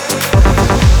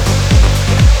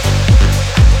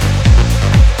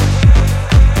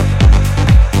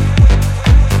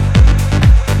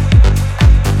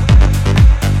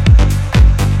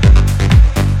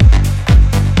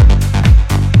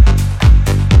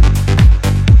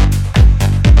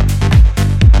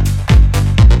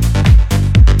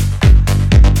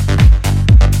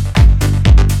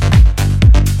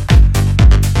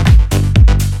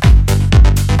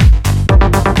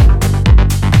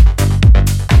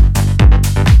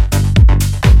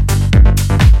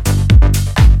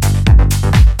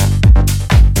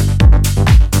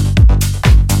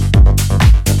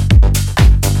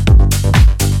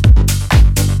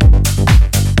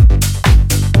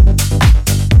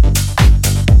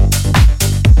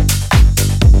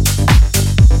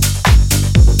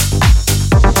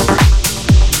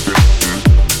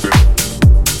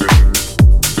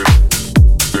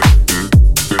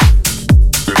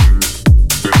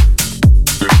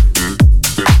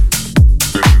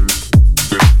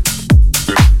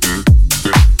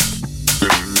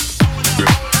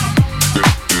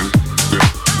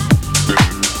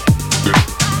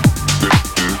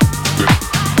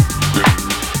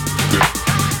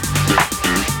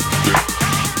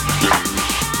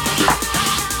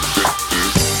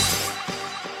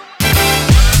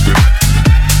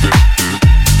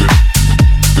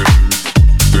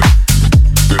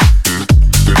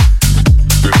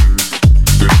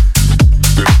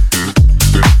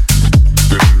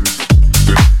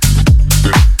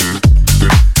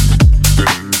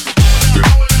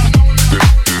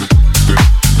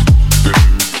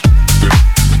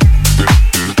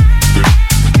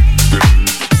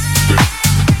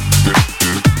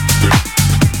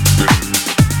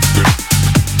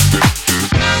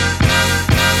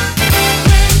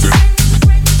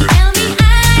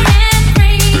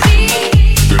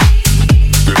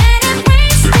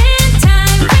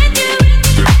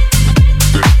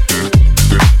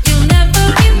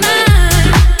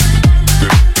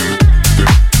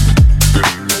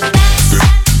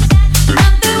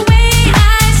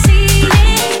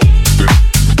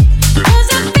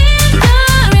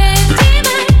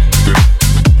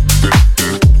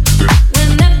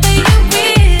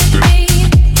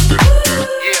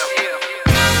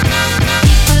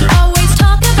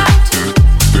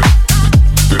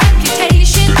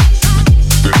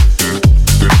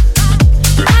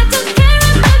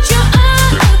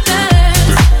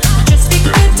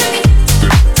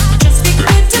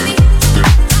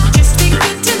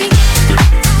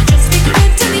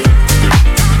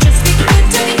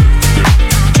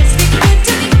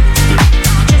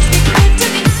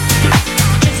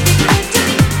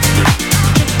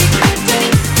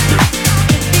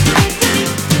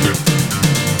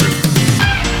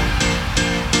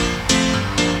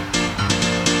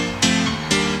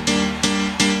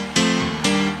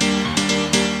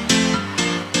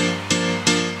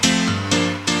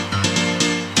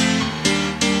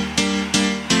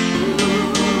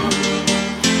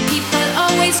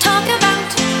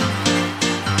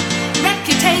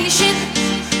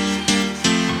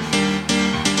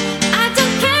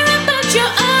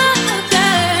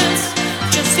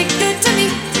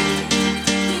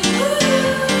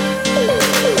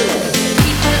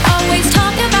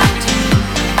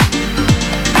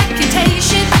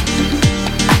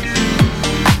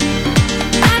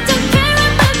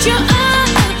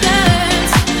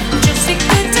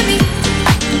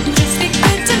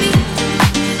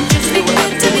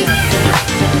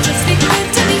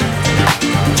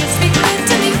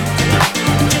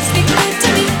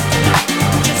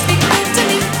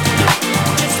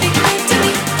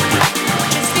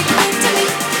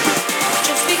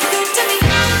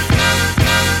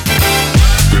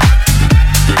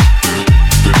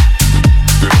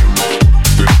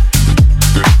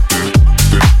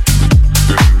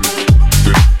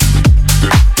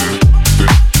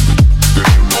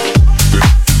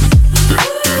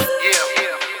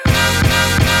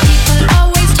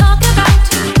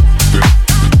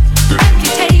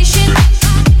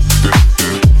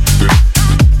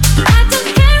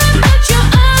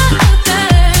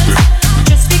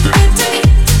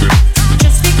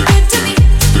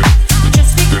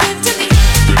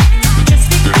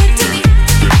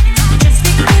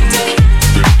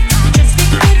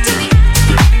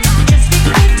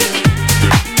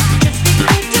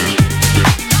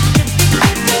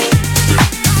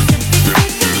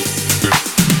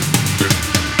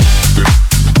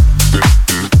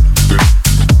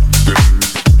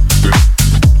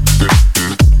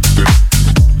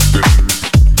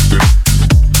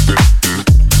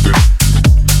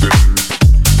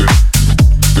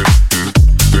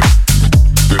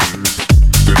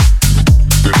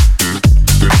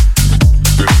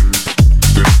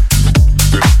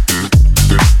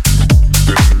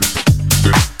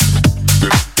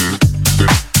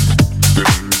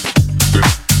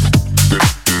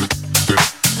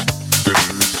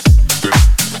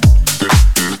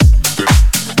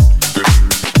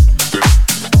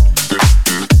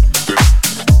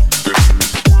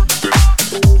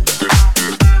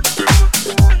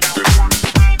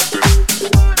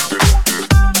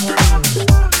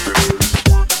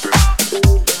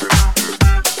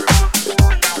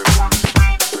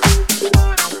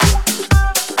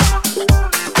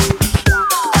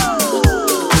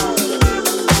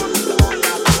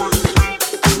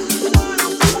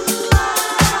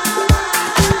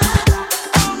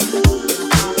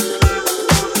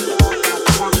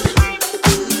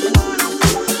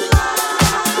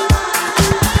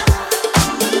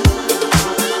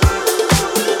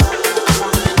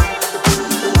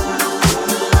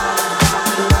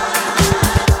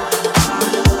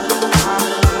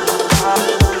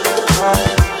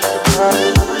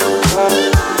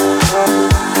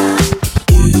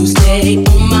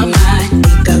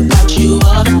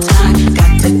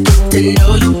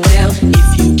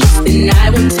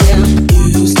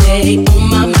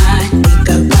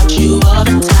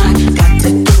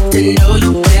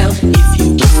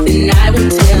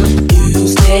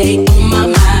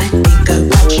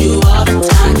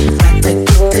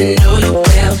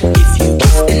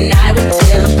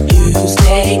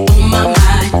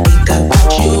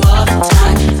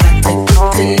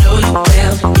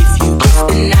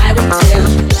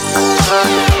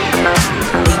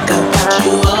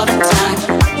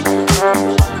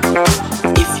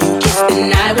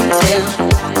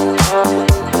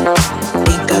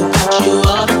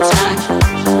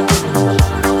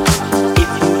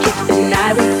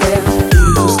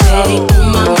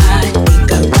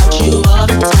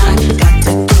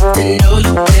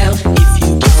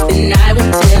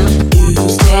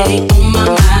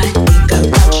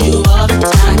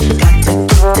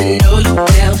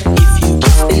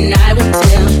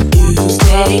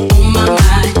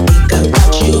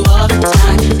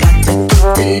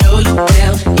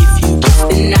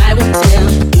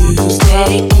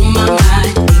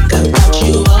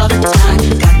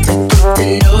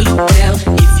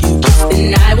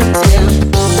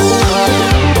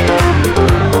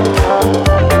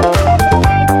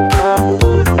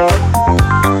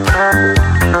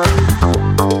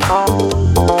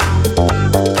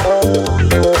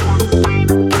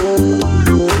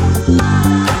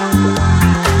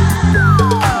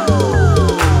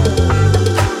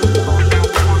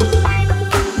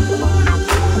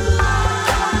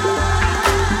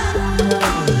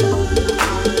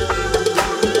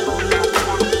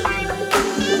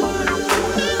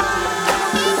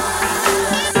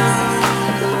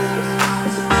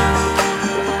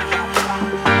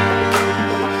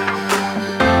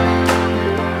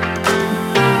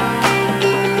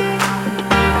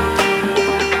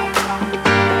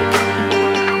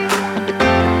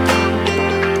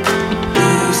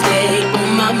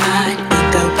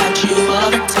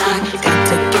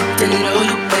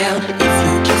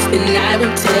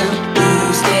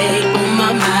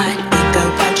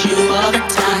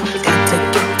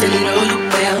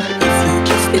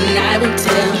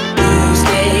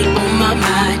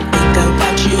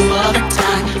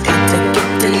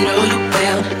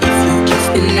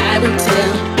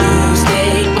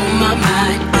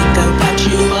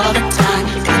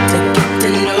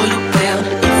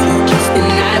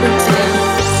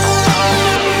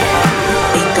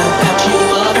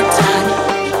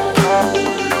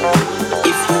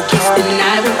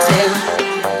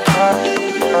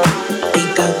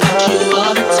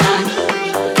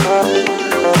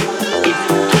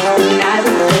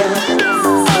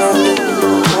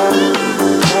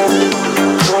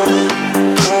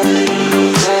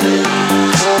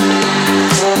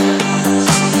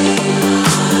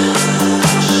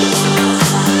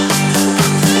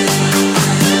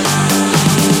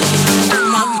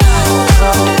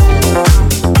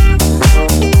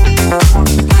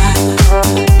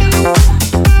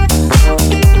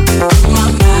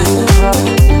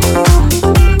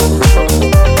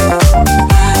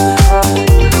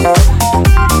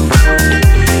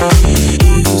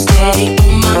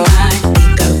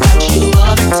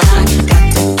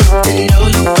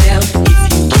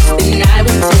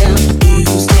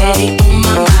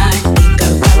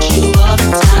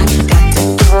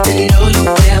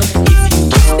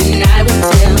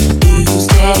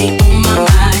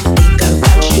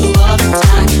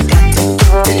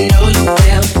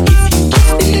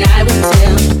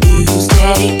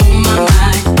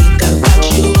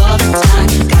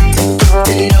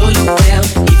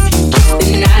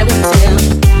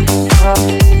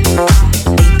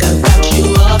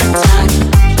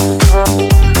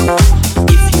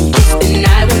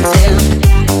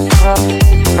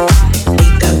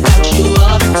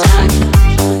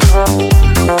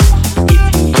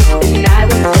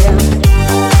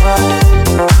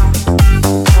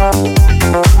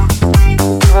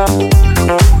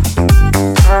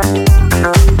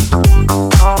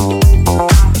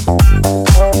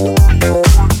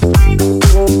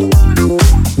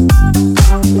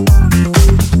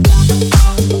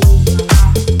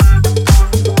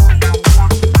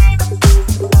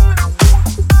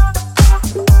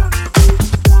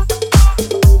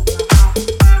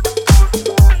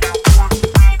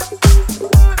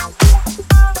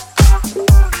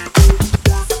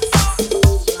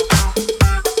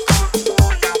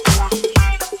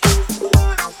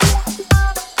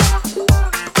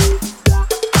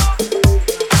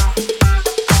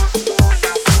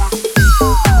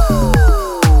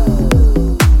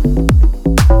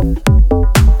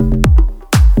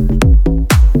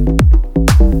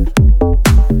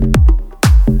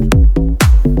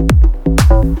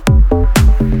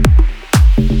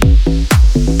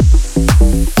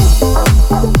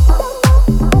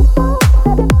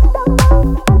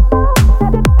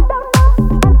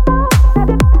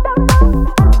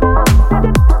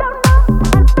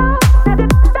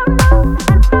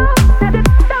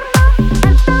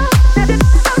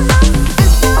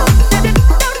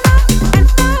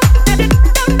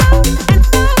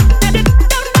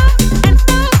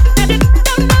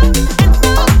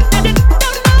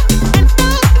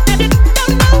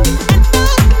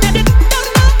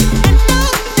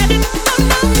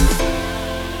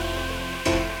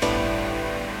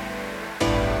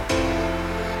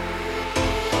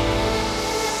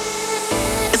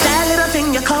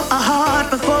 you call a heart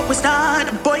before we start.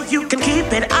 Boy, you can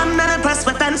keep it. I'm not impressed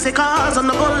with fancy cars on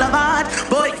the boulevard.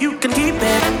 Boy, you can keep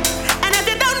it. And if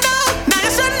you don't know, now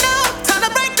you should know. Time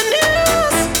to break the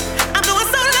news. I'm doing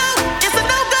solo. It's a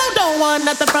no-go. Don't want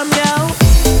nothing from you.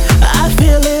 I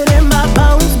feel it in my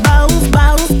bones, bones,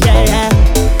 bones, yeah.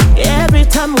 Every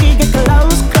time we get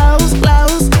close, close,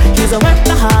 close. He's a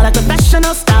workaholic,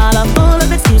 professional scholar, full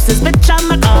of excuses. Bitch,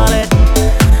 I'ma call it.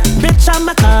 Bitch,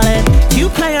 I'ma call it. You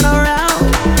playing around.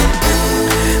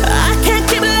 I can't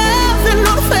keep laughing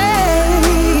on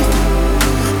faith.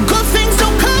 Good things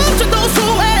don't come to those who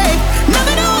wait.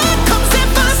 Never know what comes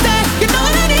if I stay. You know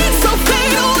what I need, so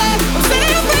fade away. I'm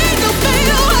saying afraid to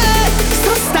fade away.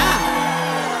 So stop.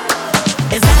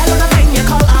 Is that what I think you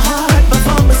call a heart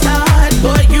before we start?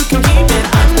 Boy, you can keep it.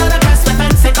 I'm not impressed with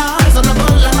fancy cars on the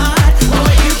boulevard.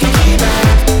 Boy, you can keep it.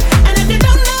 And if you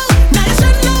don't know, now you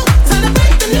should know. Time to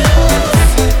break the news.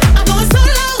 I'm going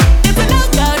solo. It's a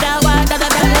no-go. Now I gotta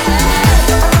go.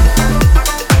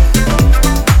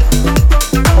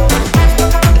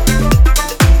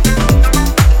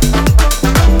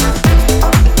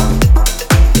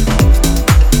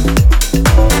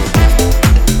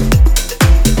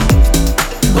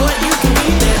 Boy, you can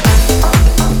keep it.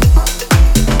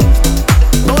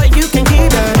 Boy, you can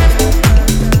keep it.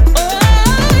 Oh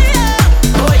yeah.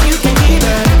 Boy, you can keep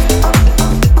it.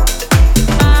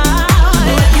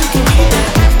 Boy, you can keep it.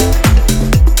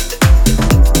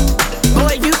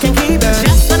 Boy, you can keep it.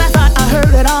 Just when I thought I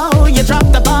heard it all, you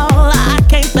dropped the ball. I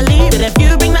can't believe it. If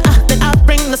you bring the then I'll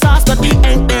bring the sauce, but we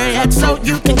ain't there yet, so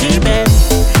you can keep it.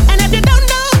 And if you don't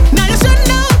know, now you should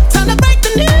know. Time to break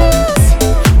the news.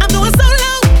 I'm going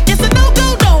solo. It's a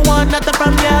no-go. Don't want nothing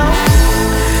from you.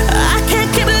 I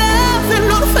can't keep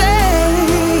laughing on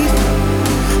faith.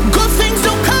 Good things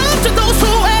don't come to those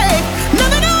who wait.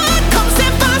 Never know what comes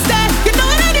if I stay. You know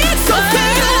what I need, so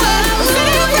fade away.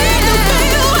 Say afraid to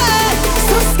fade away.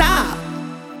 So stop.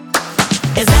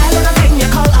 Is that what I think you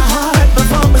call a heart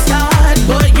before we start?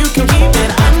 Boy, you can keep it.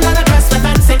 I'm not impressed with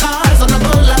fancy cars on the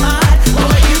boulevard.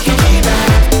 Boy, you can keep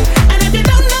it. And if you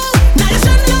don't know, now you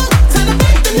should know. Time to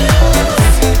break the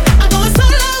news. I'm going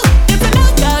solo. It's a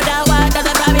no-go. Now I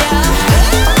gotta grab ya.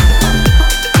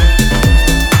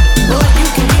 Boy, you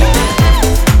can keep it.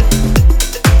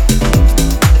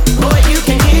 Boy, you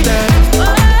can keep it.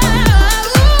 Oh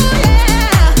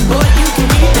yeah. Boy, you can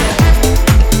keep it.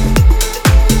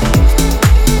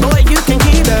 Boy, you can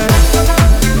keep it.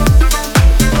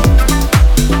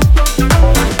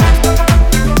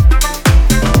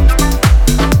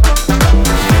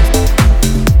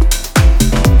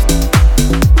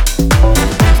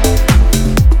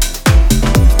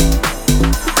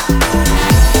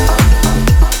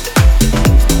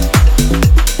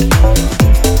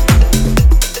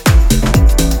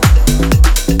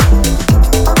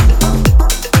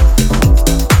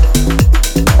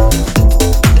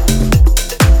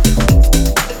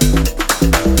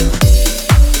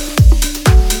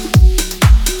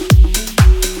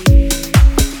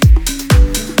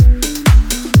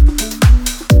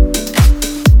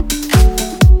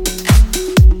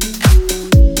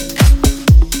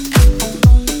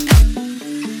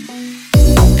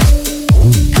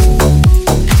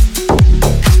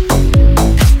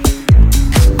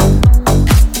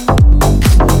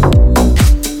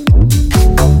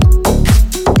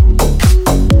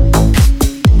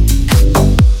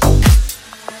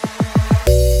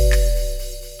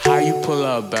 How you pull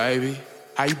up, baby?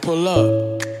 How you pull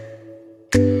up?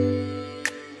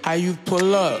 How you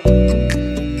pull up?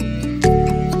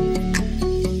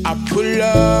 I pull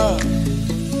up.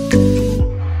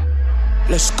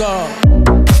 Let's go.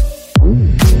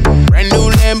 Brand new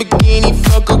Lamborghini,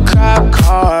 fuck a cop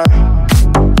car.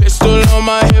 Pistol on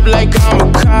my hip like I'm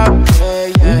a cop. Yeah,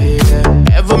 yeah,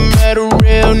 yeah. Ever met a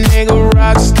real nigga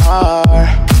rock star?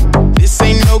 This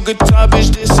ain't no guitar, bitch,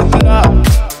 this a Glock.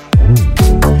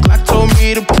 Glock told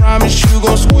me to promise you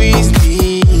gon' squeeze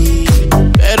me.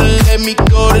 Better let me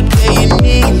go the day you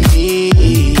need me.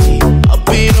 I'll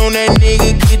beat on that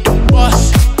nigga, get the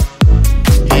bus.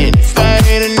 And if I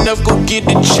ain't enough, go get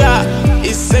the chop.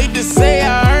 It's safe to say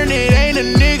I earned it, ain't a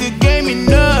nigga gave me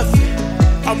nothing.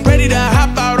 I'm ready to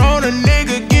hop out on a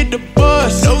nigga, get the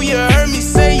bus. Know you heard me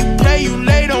say you play, you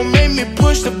late, don't make me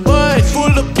push the button.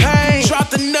 Full of pain,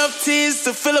 dropped enough tears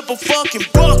to fill up a fucking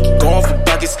bucket. Going for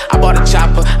buckets, I bought a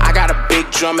chopper, I got a big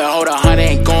drum and hold 100,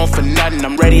 ain't going for nothing. and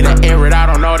I'm ready to air it out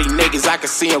on all these niggas. I can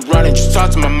see them running. Just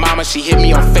talk to my mama, she hit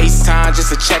me on FaceTime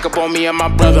just to check up on me and my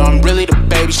brother. I'm really the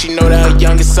baby. She know that her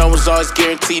youngest son was always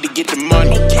guaranteed to get the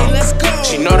money.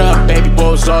 She know that her baby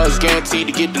boy was always guaranteed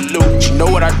to get the loot. She know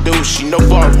what I do. She know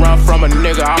for a run from a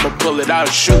nigga, I'ma pull it out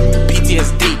and shoot.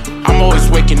 PTSD. I'm always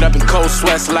waking up in cold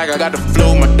sweats like I got the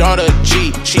flu. My daughter a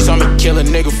G. She saw me kill a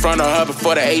nigga in front of her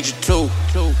before the age of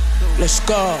 2. Let's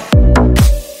go.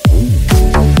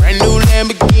 Brand new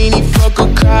Lamborghini, fuck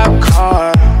a cop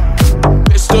car.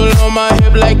 Pistol on my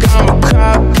hip like I'm a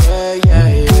cop.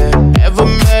 Yeah. Ever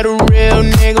met a real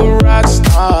nigga rock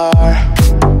star?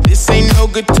 This ain't no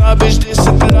guitar, bitch, this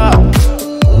a Glock.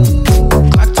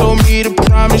 Clock told me to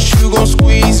promise you gon'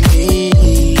 squeeze me.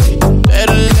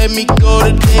 Better let me go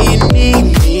the day you need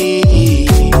me.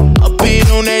 Up it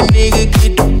on that nigga,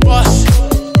 get the bus.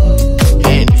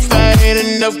 And if I ain't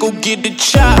enough, go get the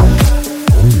chop.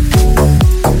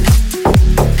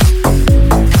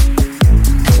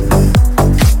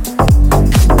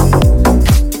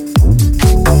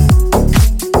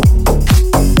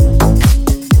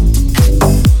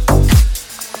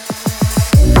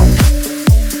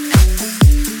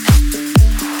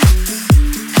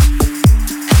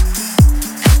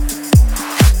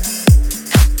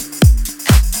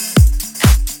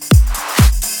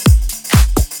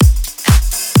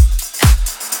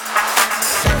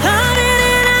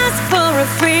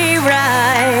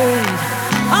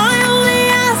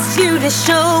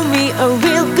 Show me a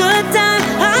real good time.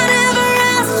 I never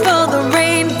asked for the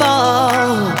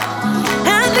rainfall.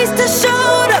 At least I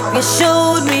showed up. You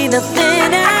showed me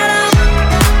nothing at all.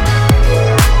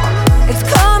 It's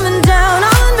coming down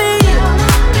on me.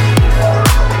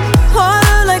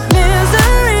 Water like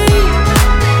misery.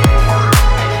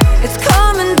 It's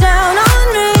coming down on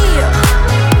me.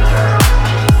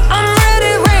 I'm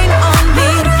ready, rain on me.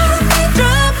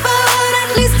 Drop, but at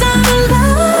least I'm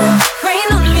alive. Rain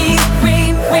on me.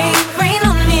 Rain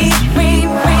on me, rain.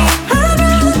 I'd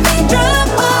rather be drunk,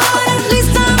 but at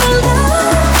least I'm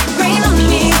alive. Rain on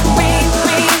me, rain.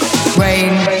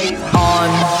 Rain on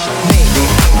me.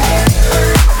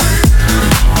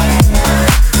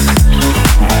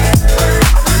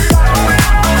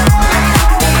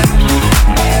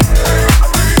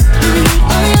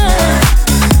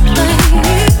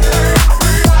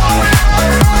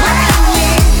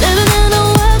 Living in a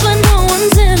world where no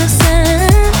one's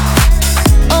innocent.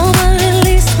 Oh, but at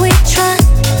least we try.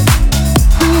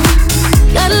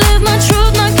 Gotta live my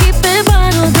truth, not keep it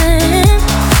bottled in,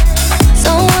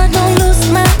 so I don't lose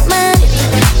my mind.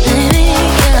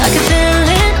 Yeah, I can feel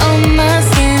it on my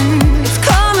skin. It's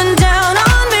coming down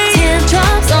on me.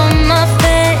 Teardrops on my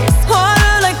face.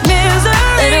 Water like misery.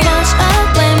 Let it wash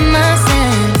away my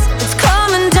sins. It's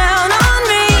coming down on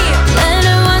me. Let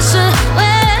it wash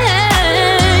away.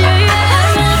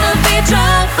 I'd rather be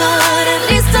drunk, but at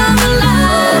least I'm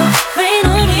alive. Rain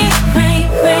on me,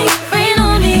 rain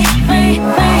on me, rain.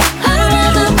 I'd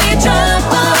rather be drunk,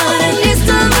 but at least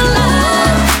I'm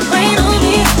alive. Rain on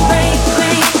me, rain.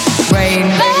 Rain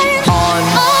on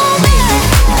me.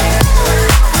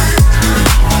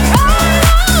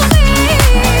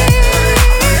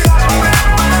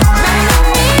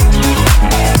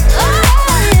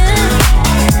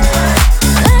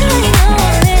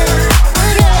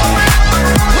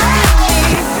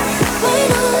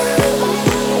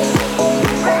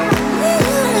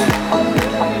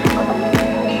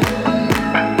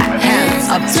 Hands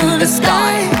up to the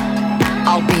sky.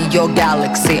 I'll be your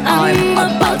galaxy. I'm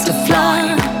about to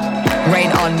fly.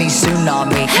 Rain on me,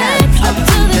 tsunami. Hands up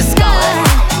to the sky.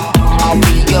 I'll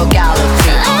be your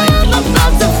galaxy. I'm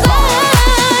about to fly.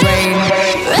 Rain on me.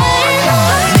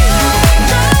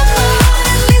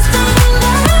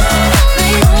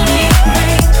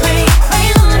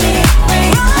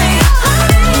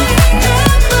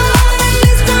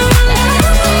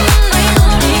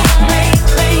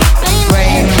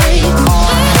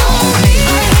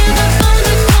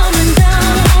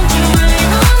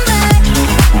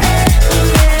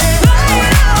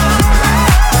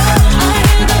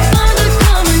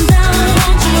 Coming down.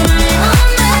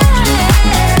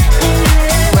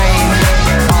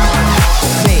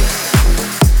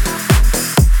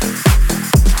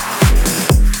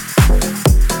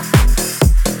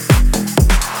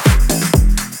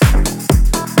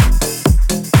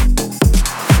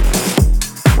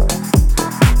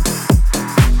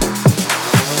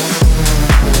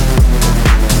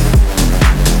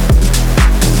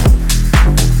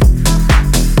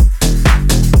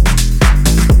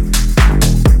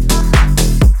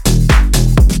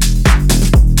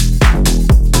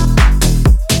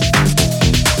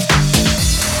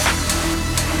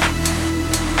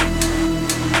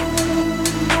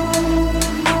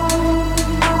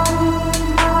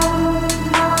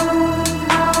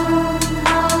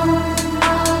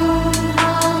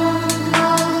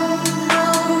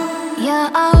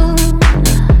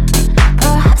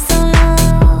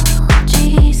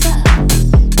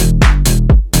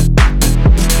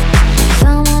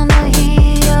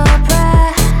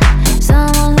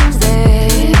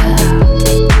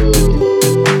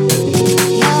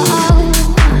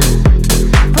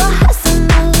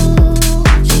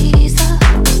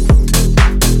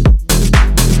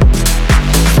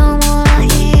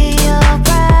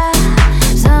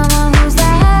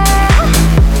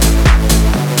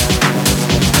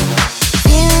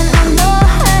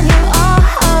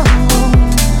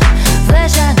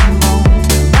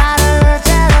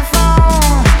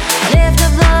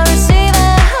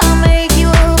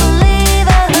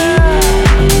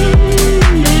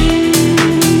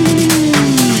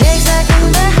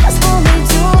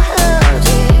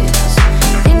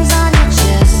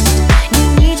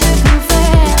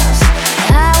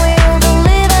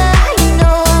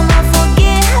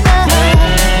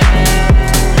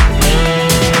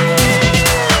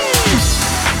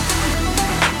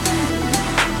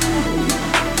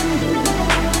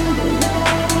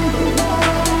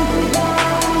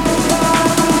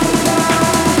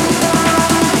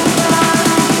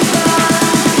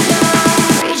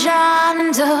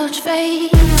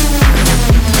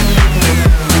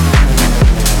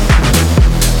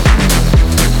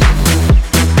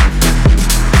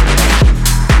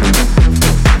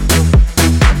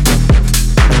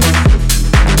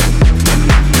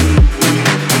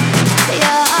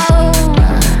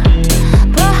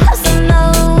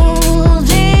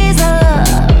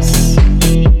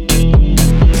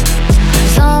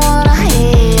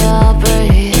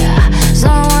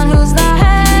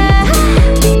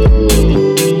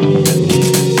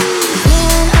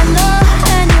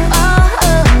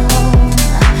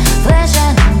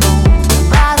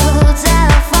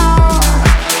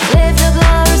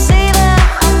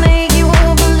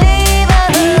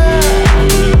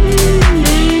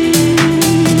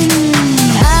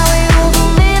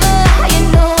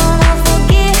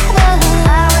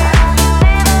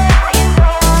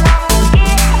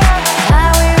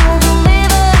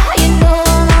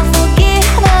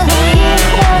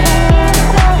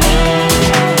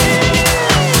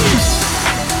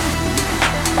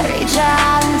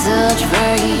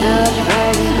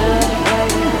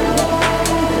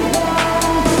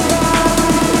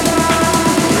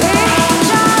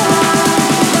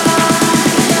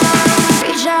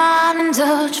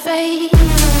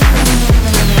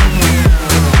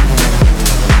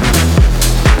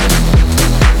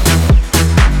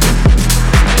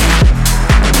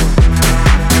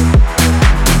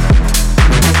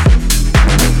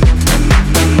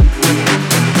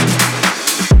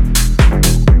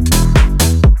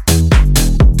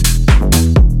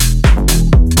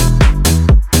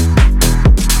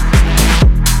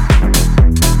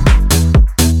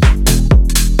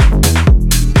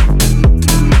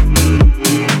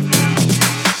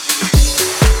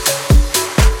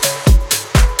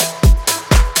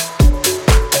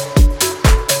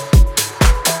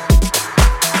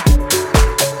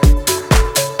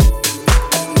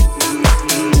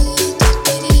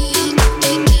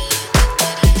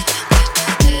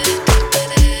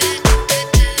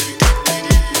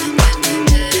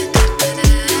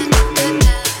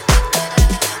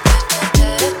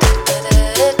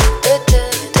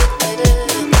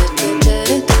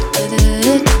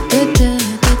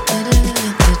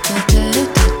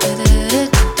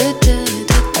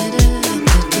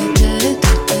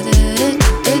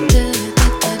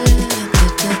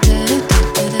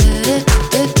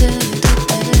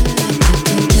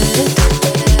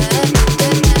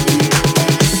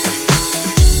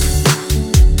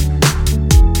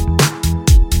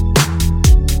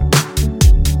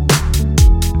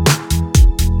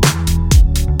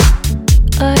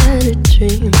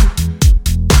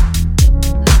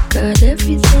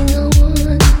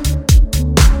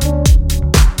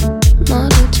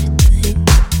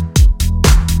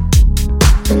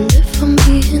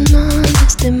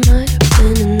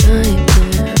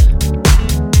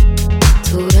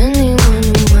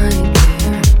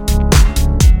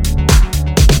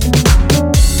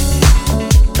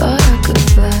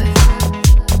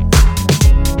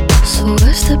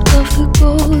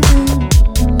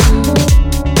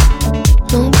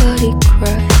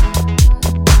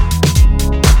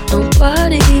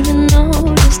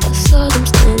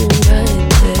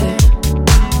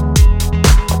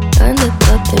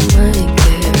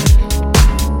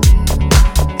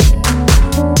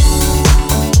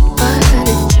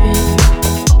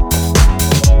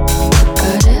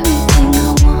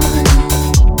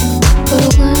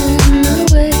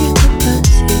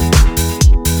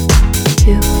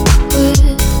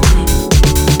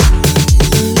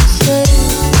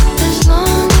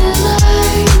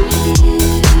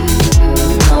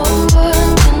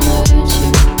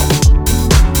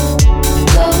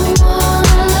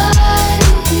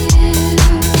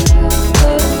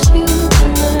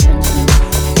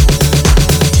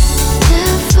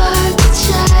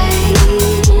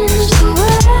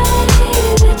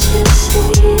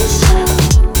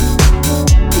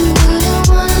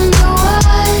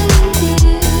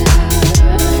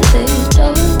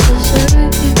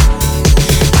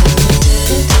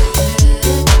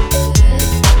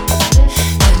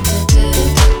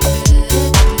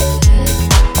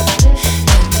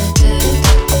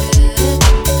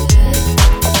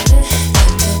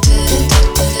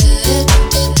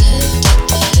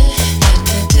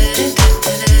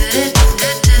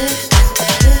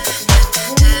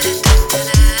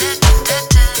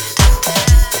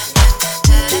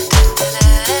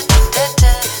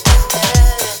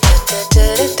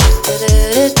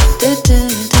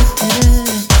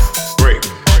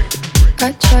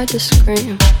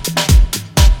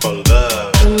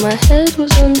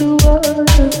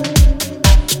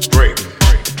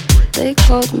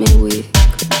 called me weak.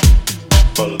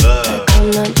 Like I'm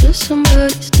not just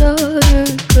somebody's daughter.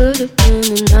 It could have been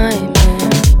a nightmare,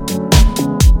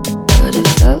 but it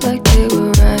felt like they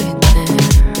were right there.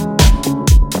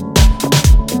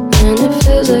 And it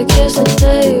feels like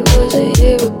yesterday was a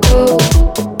year ago,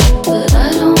 but I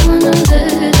don't wanna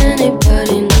let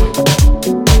anybody know,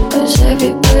 'cause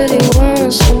everybody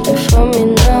wants something from me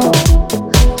now,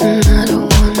 and I don't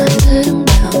wanna let them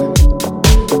down.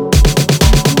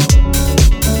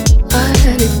 I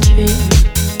had a dream,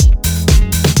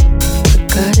 I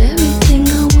got everything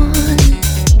I wanted,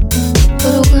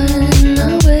 but when I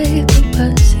wake up I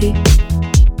see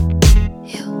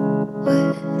you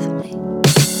with me.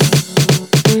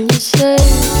 And you say,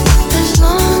 as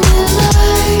long as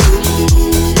I'm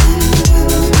here,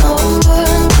 no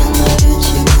one can hurt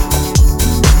you.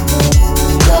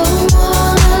 Don't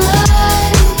wanna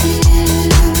lie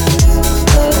here,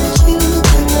 hurt you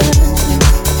and hurt you.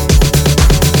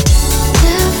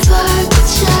 If I could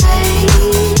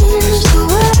change the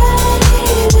way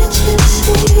that you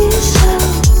see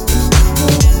yourself,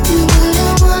 you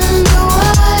wouldn't wonder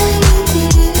why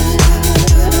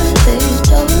they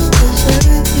don't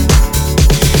deserve you.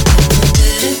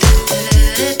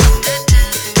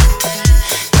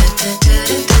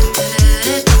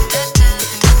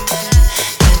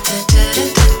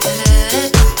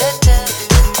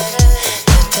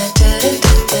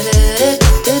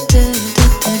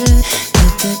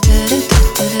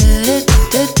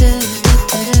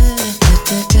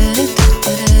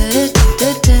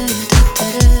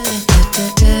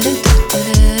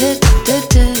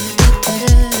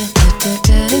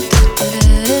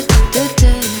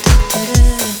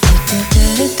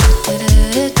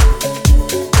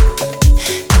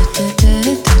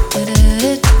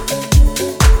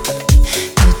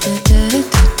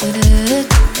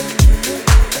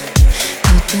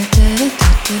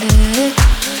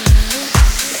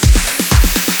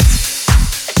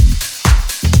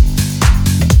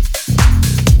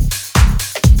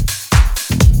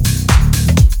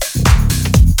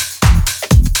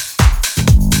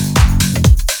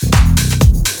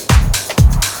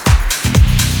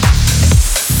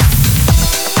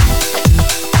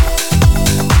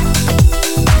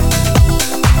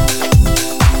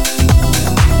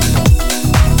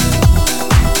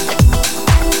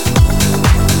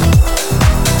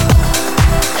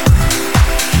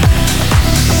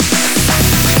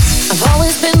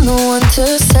 To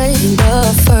say the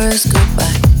first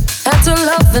goodbye, had to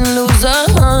love and lose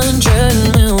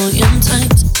 100,000,000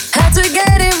 times, had to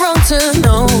get it wrong to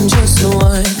know just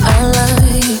what I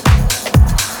like.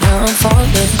 Now I'm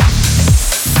falling.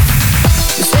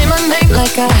 You say my name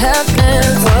like I have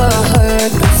never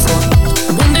heard before.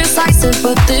 I'm indecisive,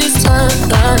 but this time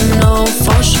I know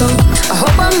for sure. I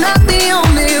hope I'm not the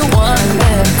only one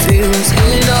that feels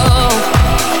it all.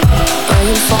 Are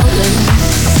you falling?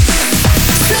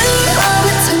 Center of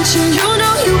attention, you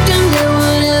know you can get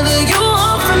whatever you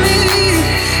want from me,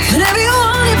 whenever you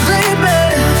want it, baby.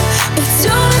 It's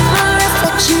you and my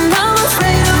reflection. I'm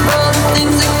afraid of all the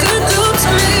things it could do to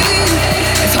me.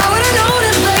 If I would've known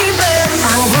it, baby,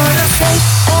 I would've stayed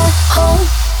at home,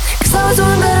 'cause I was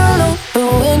doing better alone. But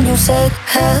when you said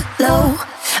hello,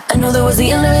 I know that was the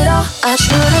end of it all. I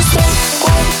should've stayed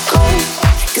at home,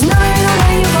 'cause now I know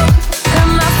where you go.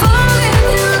 Am I falling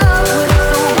in love with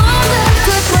the one that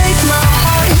could break my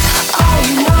heart? Oh,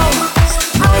 you know,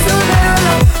 I was doing better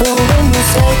alone. But when you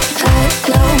said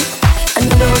hello, I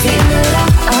knew that was the end of it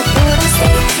all. I should've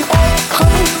stayed at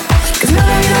home, 'cause now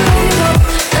I know where you go.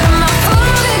 Am I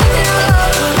falling in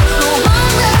love with the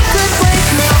one that could break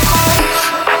my heart?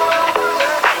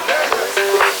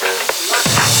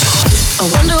 I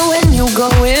wonder when you go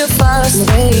if I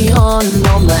stay on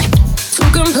all night. Who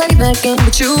can play that game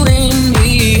but you and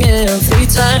me every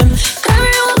time?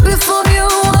 Everyone before you,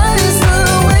 what is the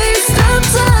waste of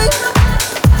time?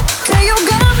 Okay, you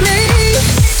got me.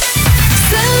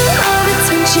 Center of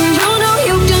attention, you know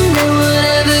you can get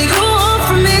whatever you want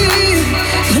from me,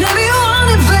 whenever you want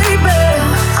it, baby.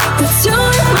 It's you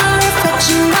and my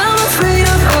reflection. I'm afraid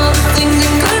of all the things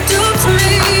it could do to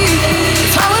me.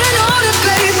 If I would've known it,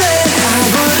 baby, I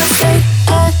would've stayed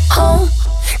at home,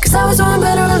 'cause I was doing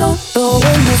better alone. But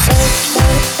when you said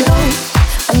hello,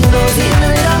 I knew that was the end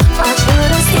of it all. I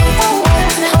should've stayed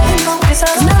at home,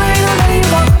 'cause now I know where you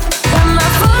go. Am I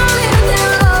falling in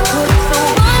love with the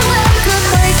one that could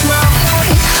break my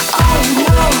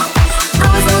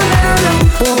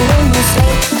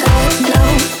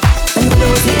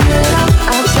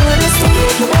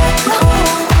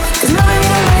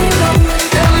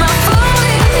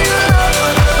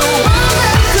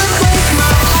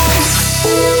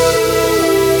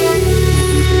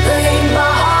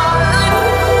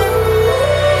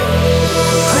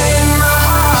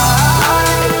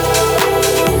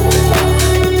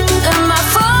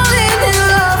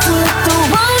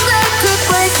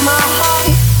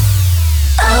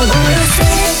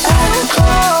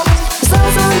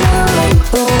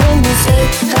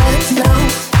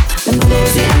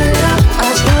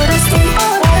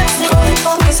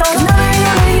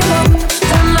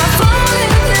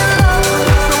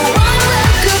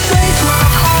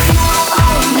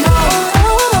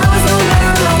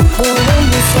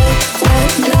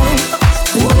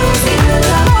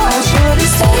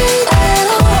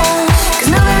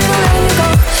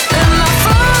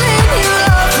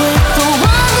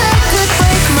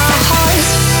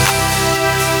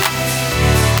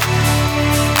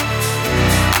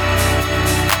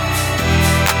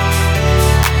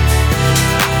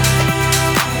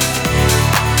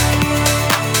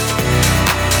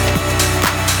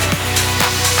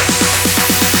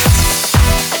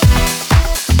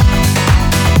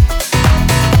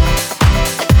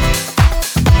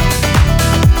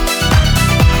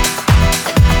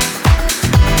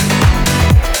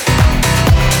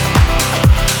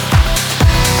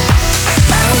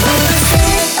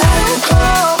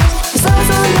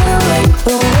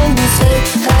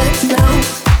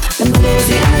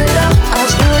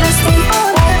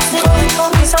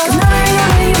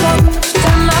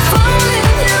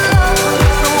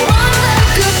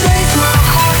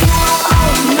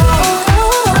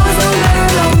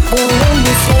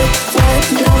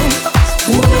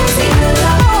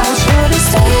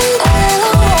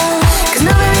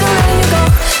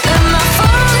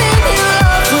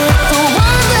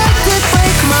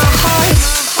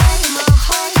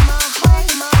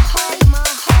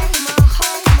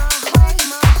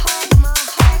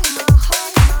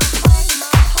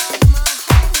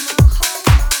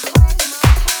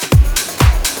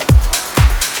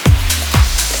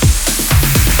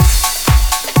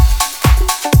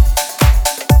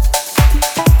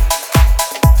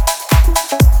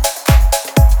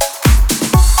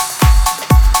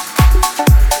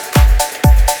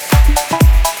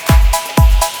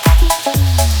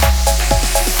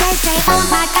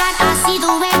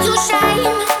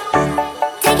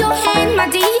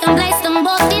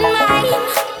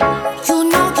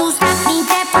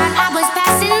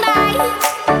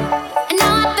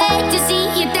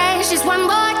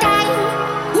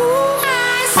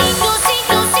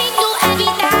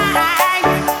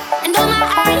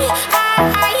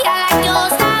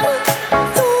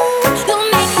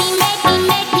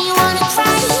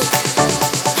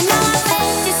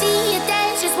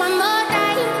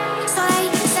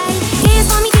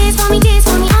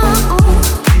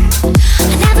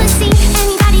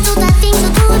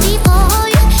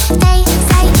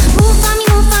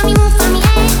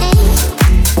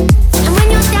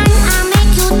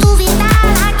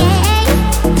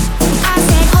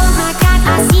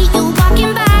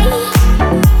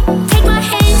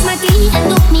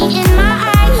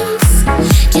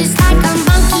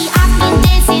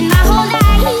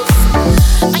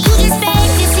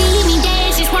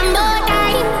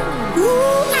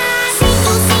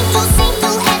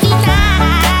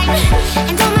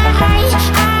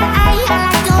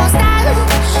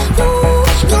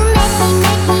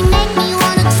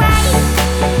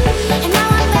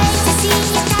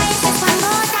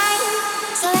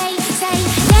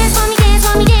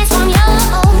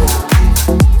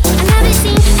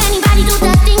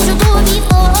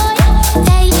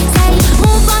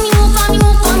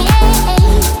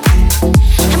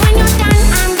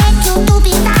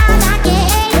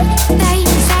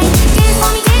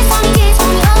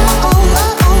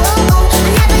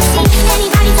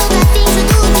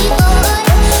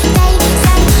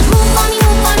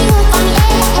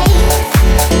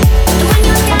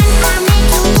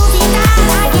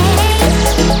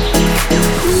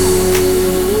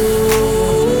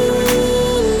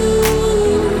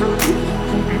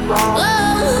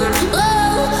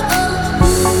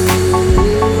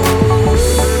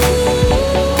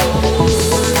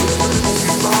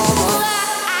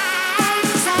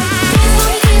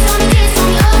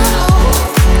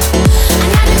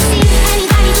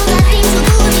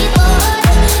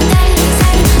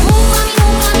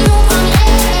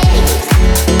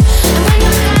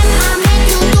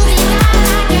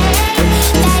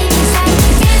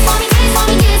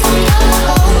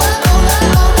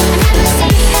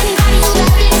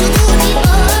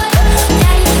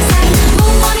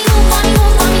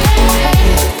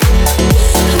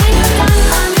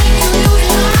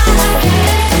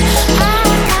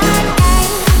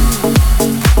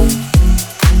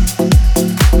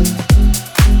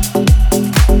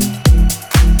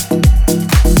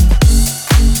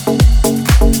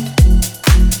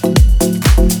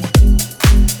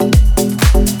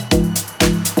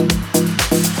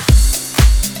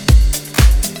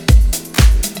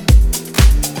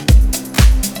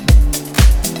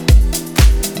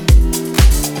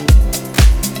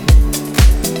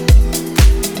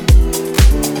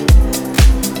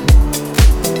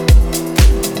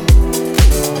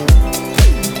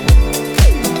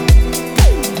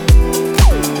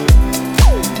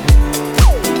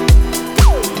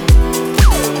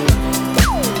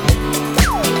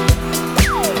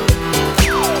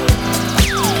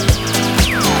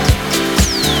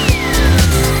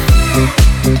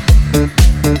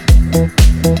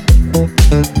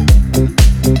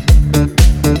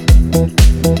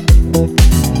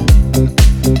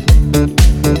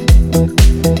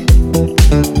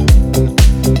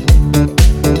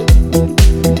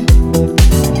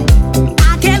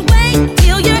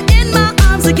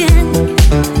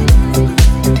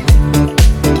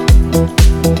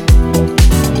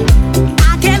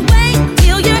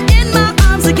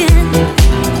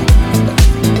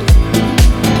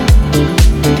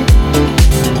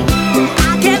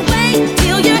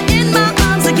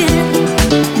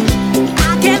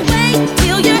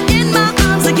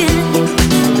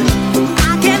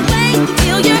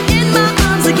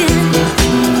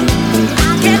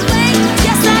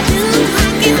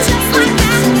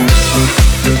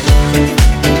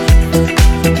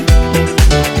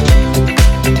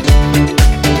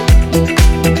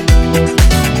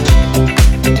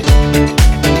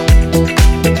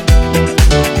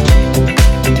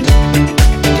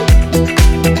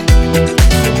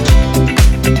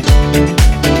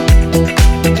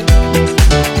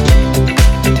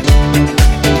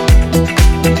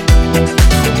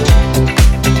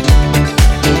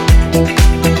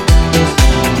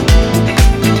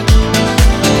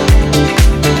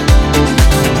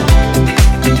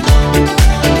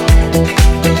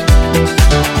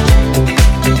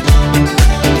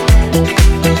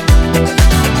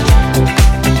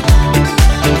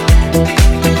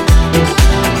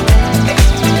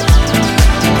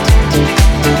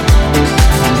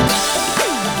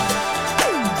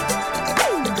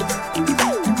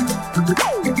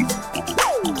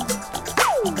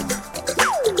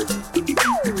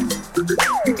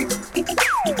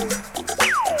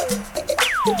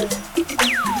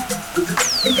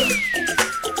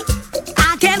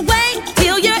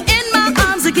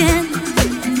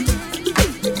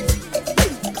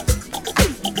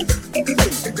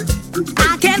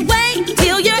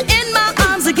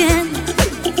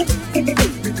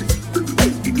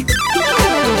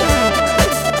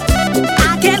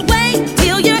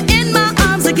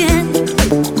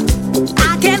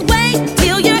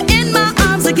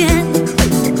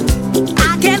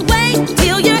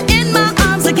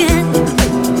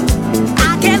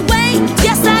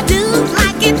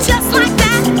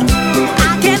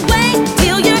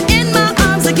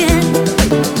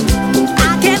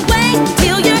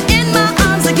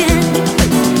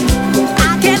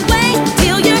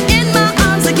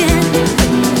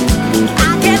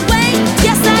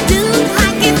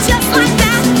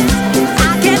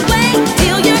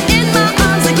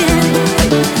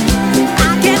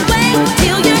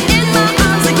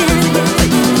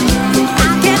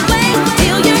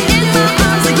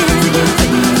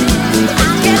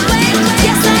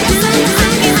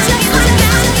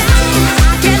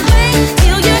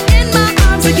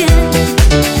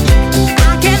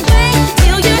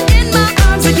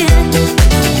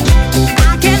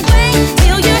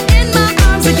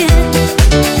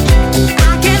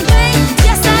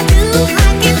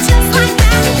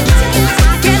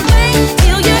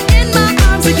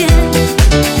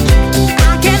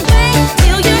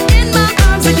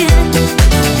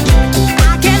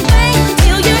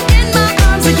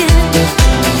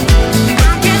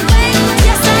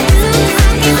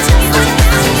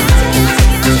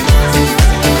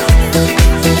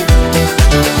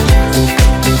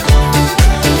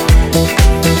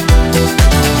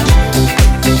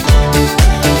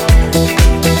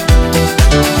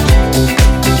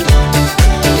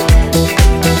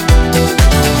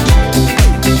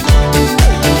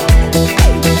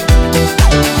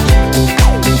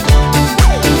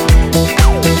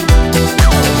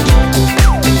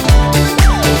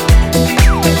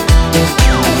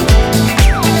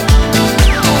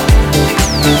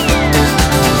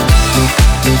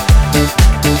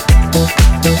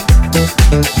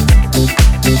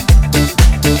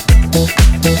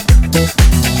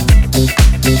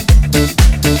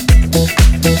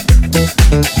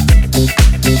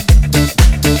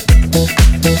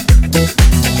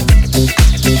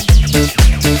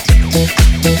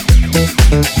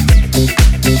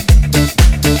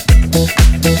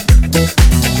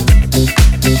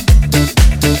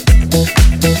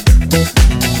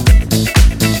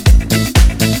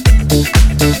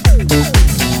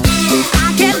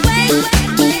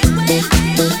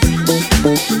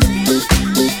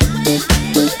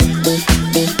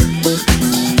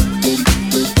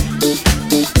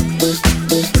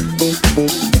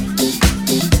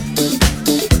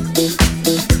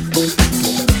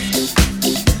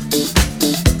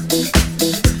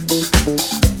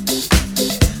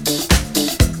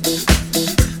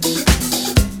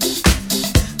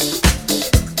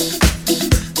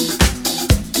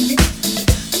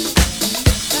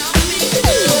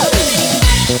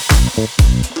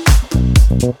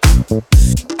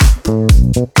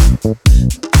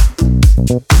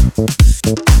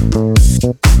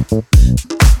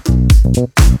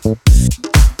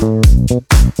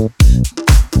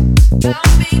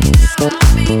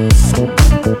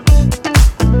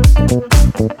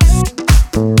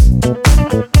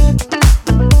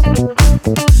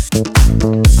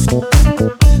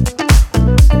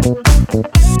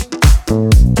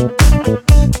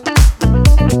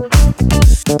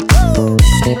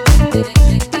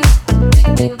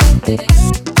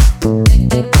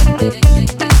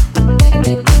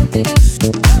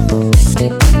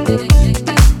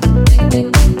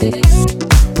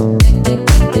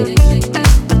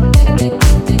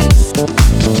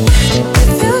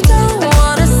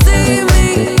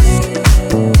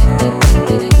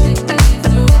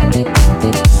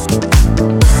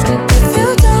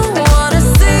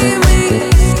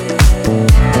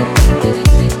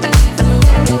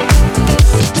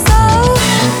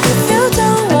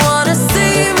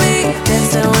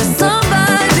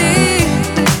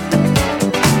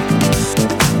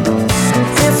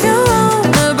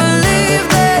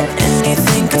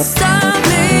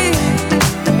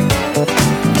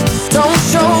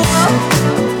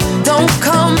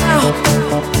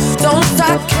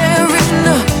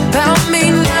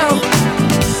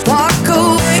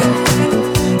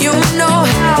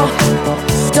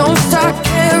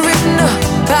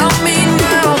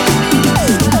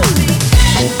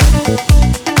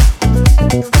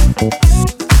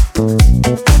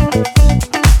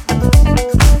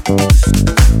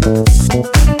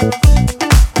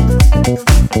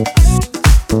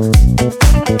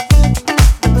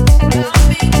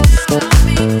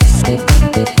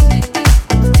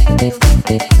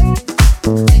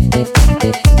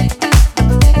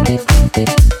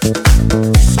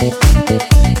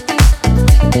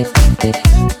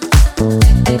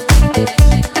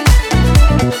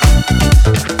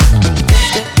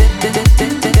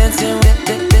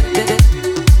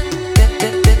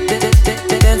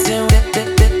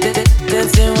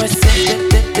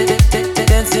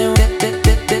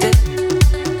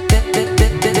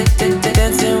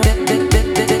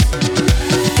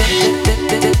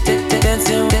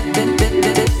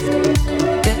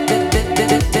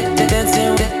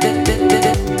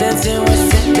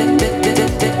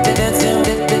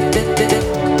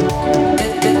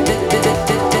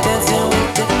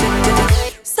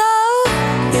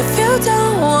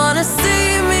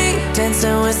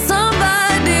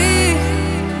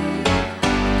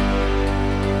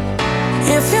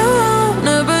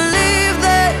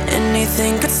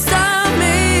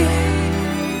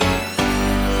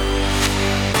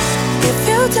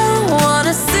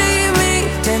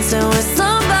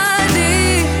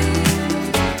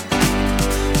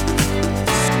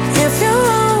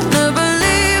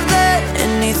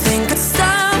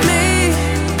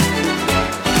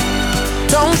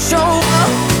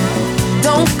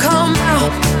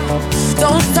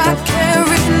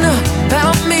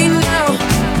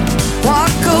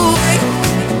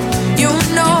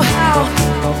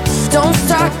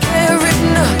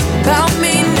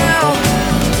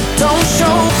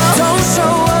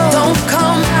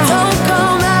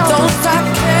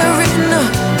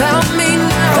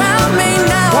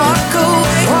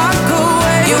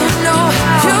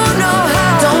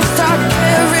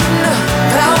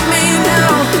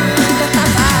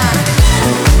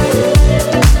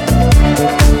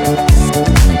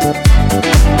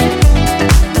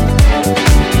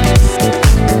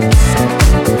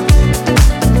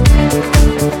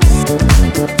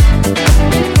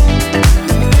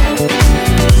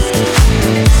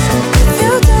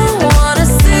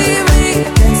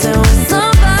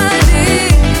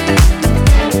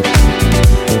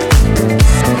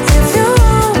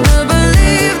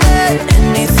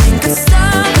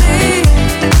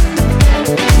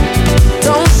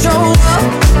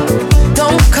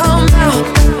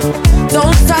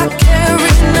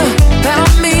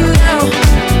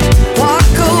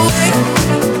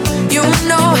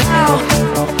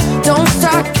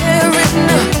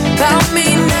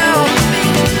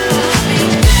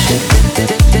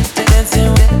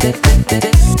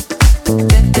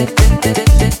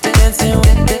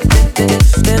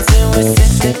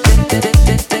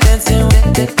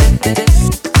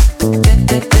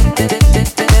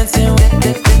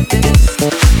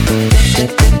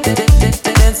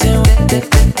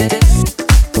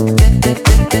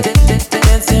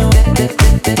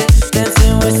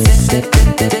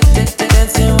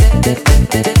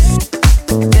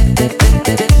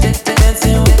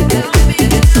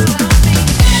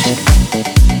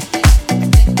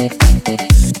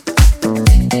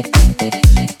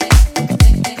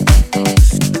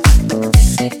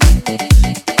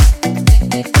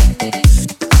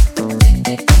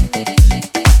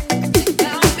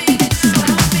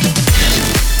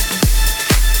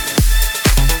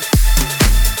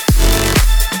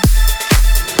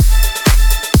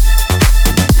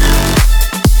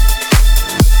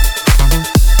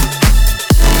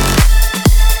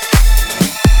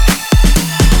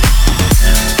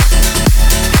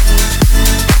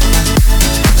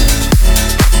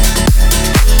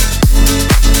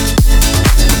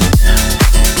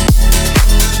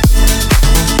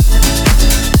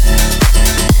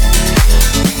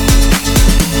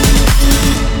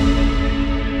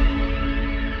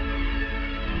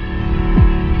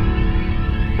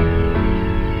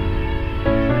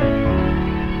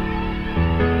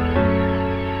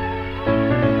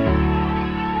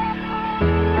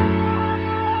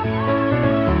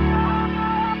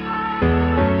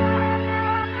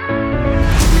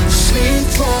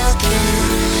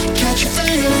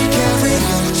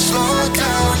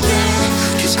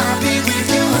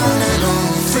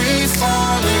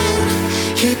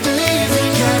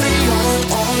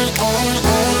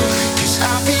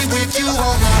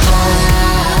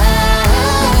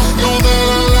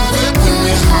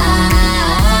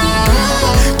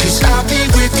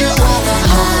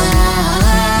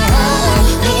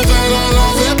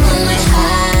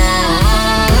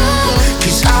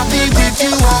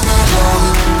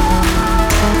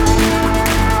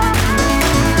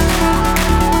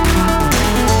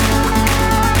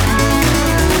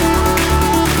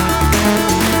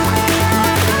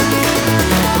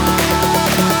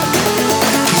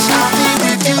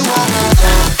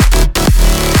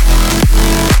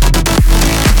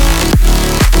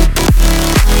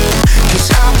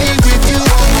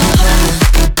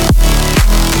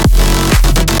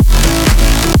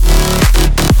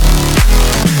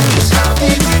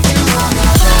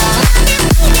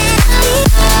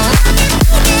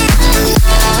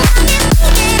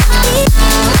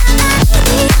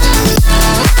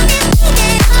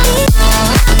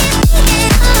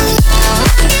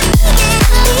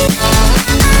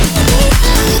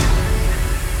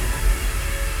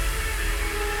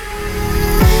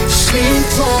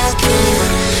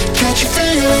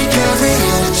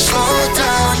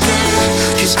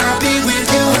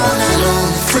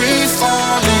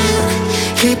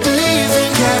keep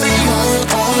believing, carry on,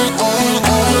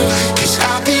 'cause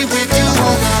I'll be with you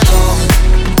all night long.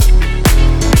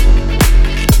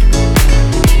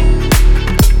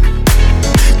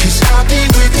 I'll be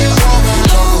with you all night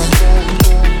long.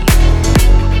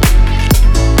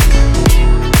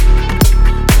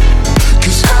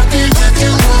 'Cause I'll be with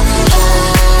you all night long.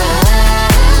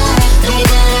 No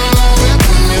matter how it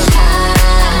feels.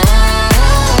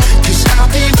 'Cause I'll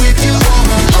be with you all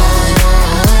night long.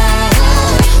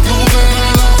 No matter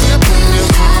how it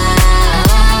feels.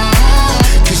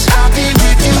 'Cause I'll be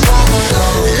with you all night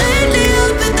long. Lately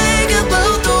I've been thinking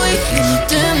about the way you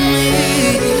looked at me.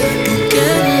 You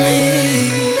get me.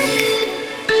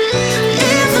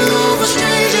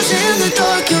 In the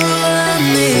dark, you're all I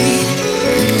need,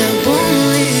 and I won't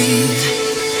leave.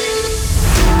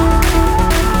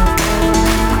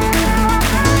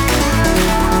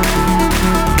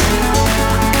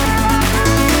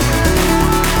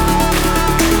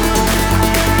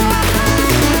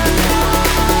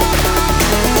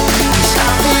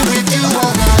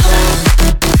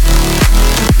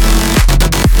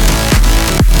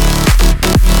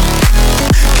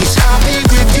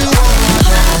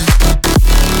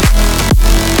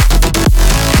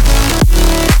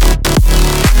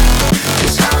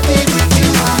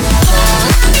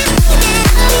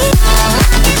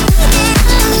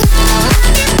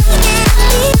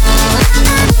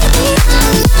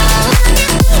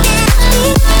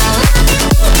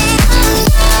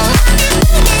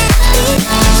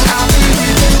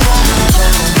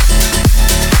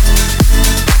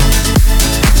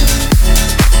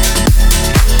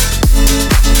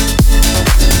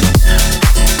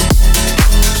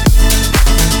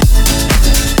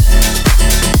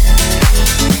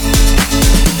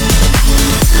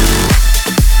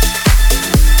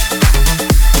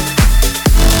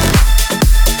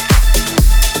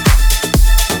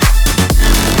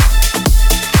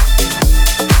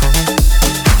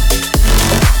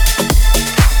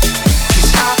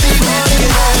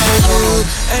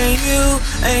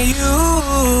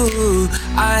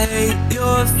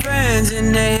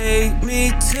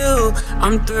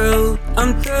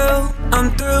 I'm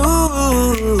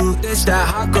through. This that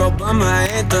hot girl by my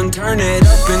anthem. Turn it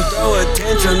up and throw a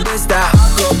tantrum. This that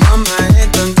hot girl by my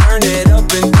anthem. Turn it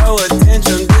up and throw a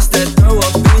tantrum. This that throw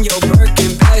up in your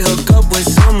Birkin bag. Hook up with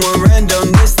someone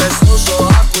random. This that social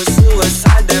awkward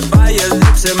suicide. That by your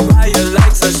lips and by your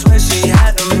likes. I swear she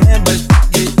had a man, but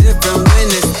get different when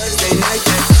it's Thursday night.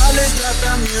 That college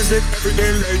dropout music. Every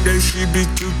day late day she be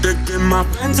too thick. And my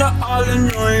friends are all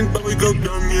annoying, but we go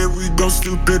dumb, yeah, we go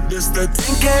stupid. This the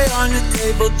 10K on the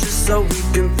table just so we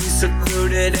can be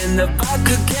secluded. And the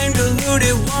vodka came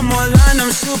diluted. One more line,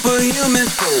 I'm superhuman.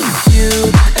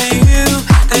 You and you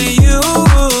and you.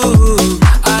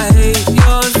 I hate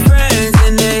your friends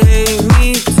and they hate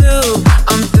me too.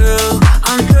 I'm through.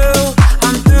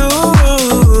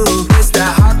 It's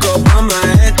that hot girl by my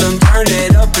anthem. Turn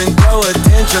it up and throw a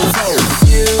tantrum.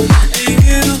 You and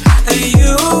you and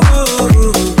you.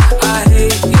 I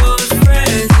hate your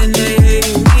friends and they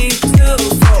hate me too.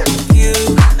 You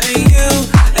and you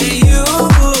and you.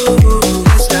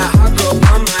 It's that hot girl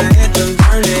by my anthem.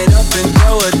 Turn it up and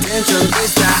throw a tantrum.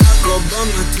 It's that hot girl by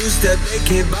my two-step. They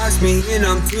can't box me in,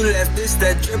 I'm too left. This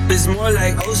that drip is more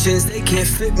like oceans. They can't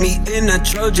fit me in a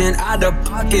Trojan. Out of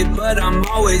pocket, but I'm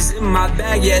always in my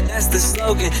bag. Yeah, that's the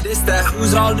slogan. This that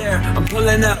who's all there. I'm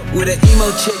pulling up with an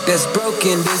emo chick that's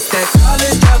broken. This that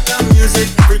college dropout music.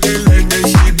 Every day late day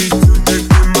she be too thick.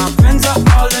 And my friends are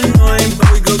all annoying, but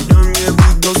we go dumb, yeah, we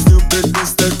go stupid.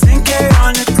 This the 10K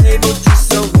on the table just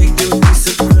so we can be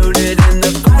secluded. And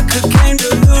the vodka came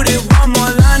diluted. One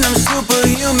more line, I'm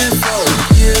superhuman. For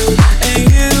you and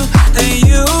you and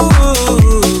you.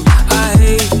 I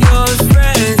hate your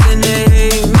friends and they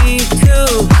hate me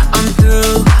too. I'm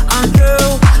through.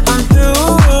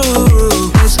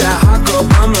 It's that hot girl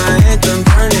by my anthem.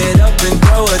 Turn it up and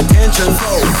throw a tantrum.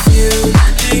 You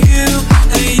and you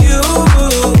and you.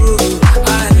 I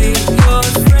hate your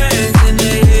friends and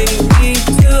they hate me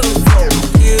too.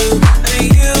 You and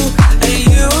you and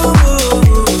you.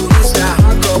 It's that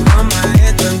hot girl by my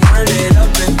anthem. Turn it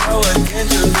up and throw a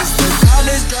tantrum. It's the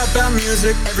college dropout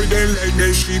music. Every day late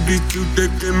day she be too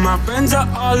thick. And my friends are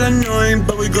all annoying,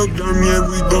 but we go dumb, yeah,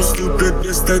 we go stupid.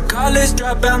 It's the college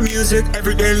dropout music.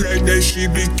 Every day late day she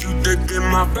be too thick. And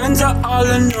my friends are all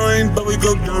annoying, but we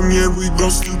go dumb, yeah, we go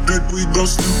stupid. We go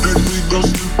stupid, we go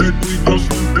stupid, we go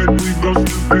stupid, we go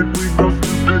stupid, we go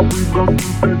stupid, we go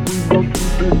stupid, we go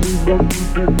stupid, we go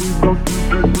stupid, we go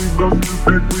stupid, we go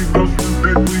stupid, we go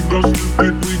stupid, we go stupid, we go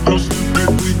stupid, we go stupid,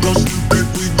 we go stupid,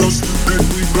 we go stupid,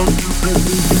 we go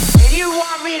stupid. You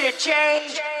want me to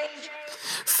change?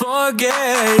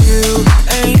 forget you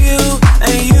and you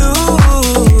and you.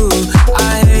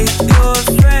 I hate your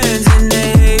friends and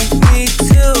they hate me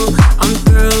too. I'm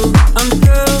through, I'm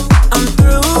through, I'm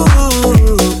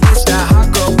through. It's that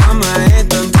hot girl by my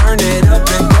anthem. Turn it up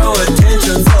and throw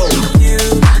attention. So you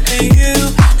and you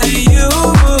and you.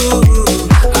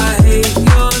 I hate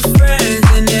your friends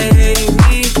and they hate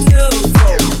me too. So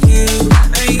you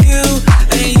and you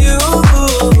and you.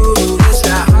 It's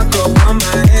that hot girl by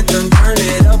my anthem. Turn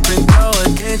it up and throw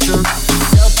attention.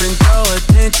 Up and throw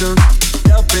attention.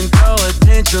 Up and throw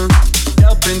attention.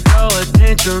 Up and throw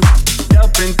attention.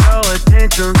 Up and throw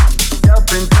attention.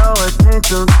 Up and throw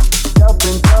attention. Up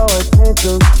and throw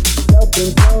attention. Up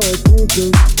and throw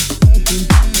attention.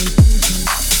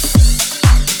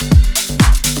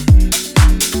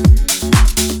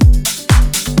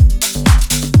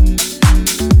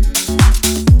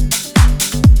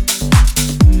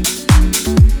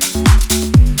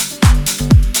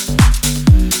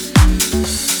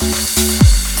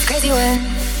 Crazy when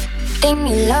thing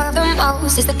you love the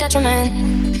most is the detriment.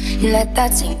 You let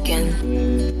that sink in.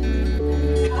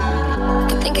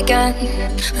 Can think again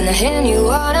when the hand you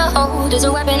wanna hold is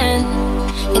a weapon and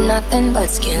you're nothing but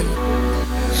skin.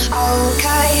 Oh,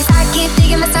 'cause I keep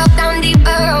digging myself down deeper.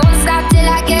 I won't stop till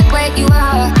I get where you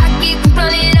are. I keep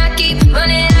running, I keep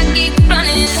running, I keep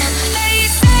running. They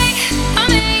say I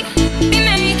may be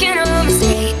making a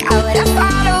mistake. I would have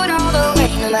followed all the way,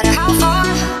 no matter how far.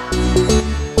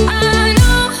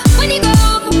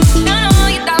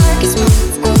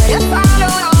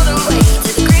 Followed all the way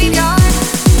to the graveyard.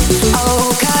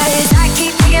 Oh, 'cause I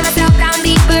keep digging myself down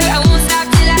deeper. I won't stop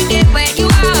till I get where you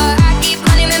are. I keep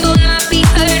running and will not be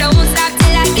hurt. I won't stop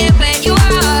till I get where you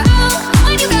are. Oh,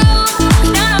 when you go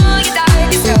down all your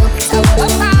darkest roads, I will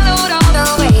have followed all the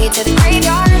way to the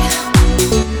graveyard.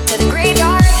 To the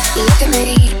graveyard. Look at me,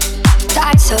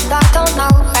 died so I don't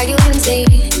know how you can see.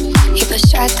 You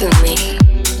push right through me.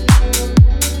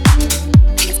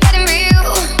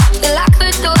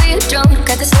 You're drunk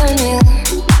at the steering wheel,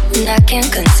 and I can't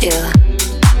conceal.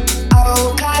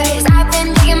 Oh, 'cause I've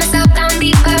been digging myself down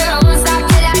deeper. I won't stop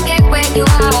till I get where you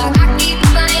are. I keep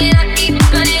running, I keep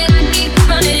running, I keep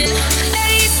running.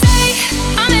 They say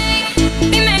I may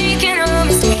be making a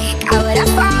mistake. I would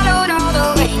have followed all the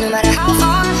way, no matter how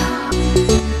far.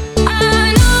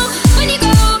 I know when you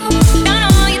go down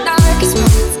all your darkest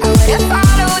roads, I would have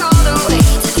followed all the way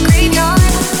to the graveyard.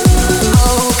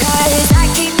 Oh, 'cause I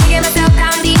keep digging myself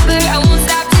down deeper. I won't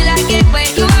stop till I get where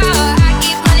you are. I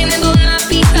keep running and will not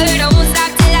be hurt. I won't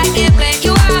stop till I get where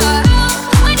you are. Oh,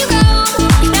 when you go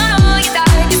down all your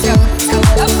darkest roads, I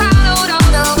would have followed all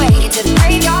the way to the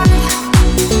graveyard.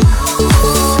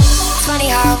 It's funny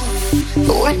how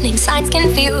the warning signs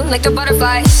can feel like the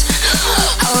butterflies.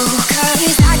 Oh,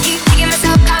 'cause I keep digging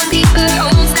myself down deeper. I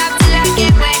won't stop till I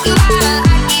get where you are.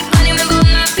 I keep running and will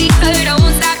not be hurt. I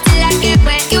won't stop till I get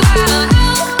where you are.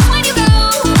 Oh, when you go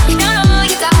down all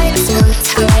your darkest roads,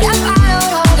 I would have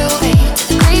followed all the way to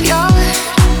the graveyard.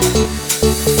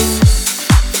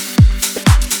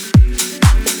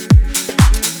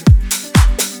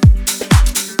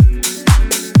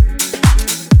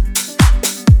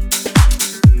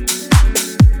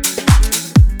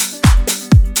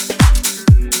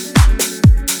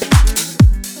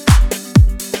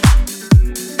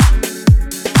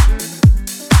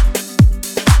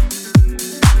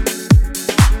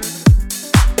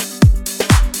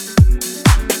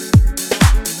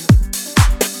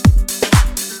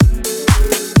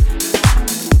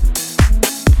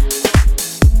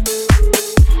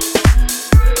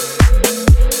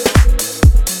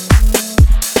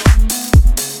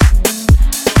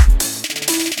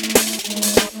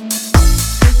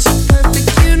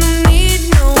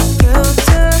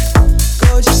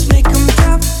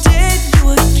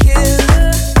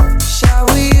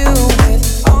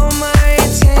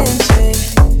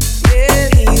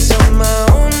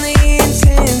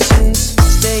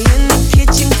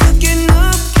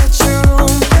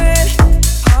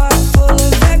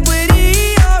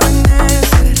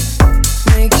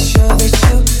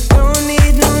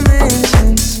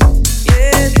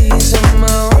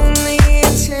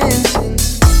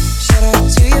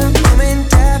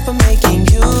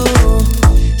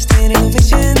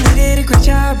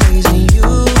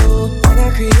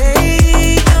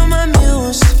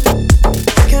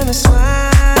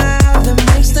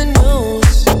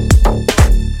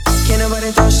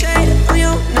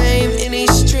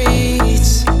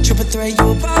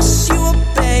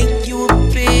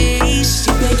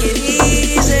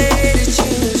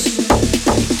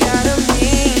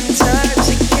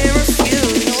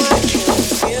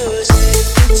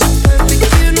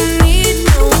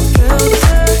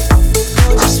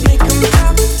 Just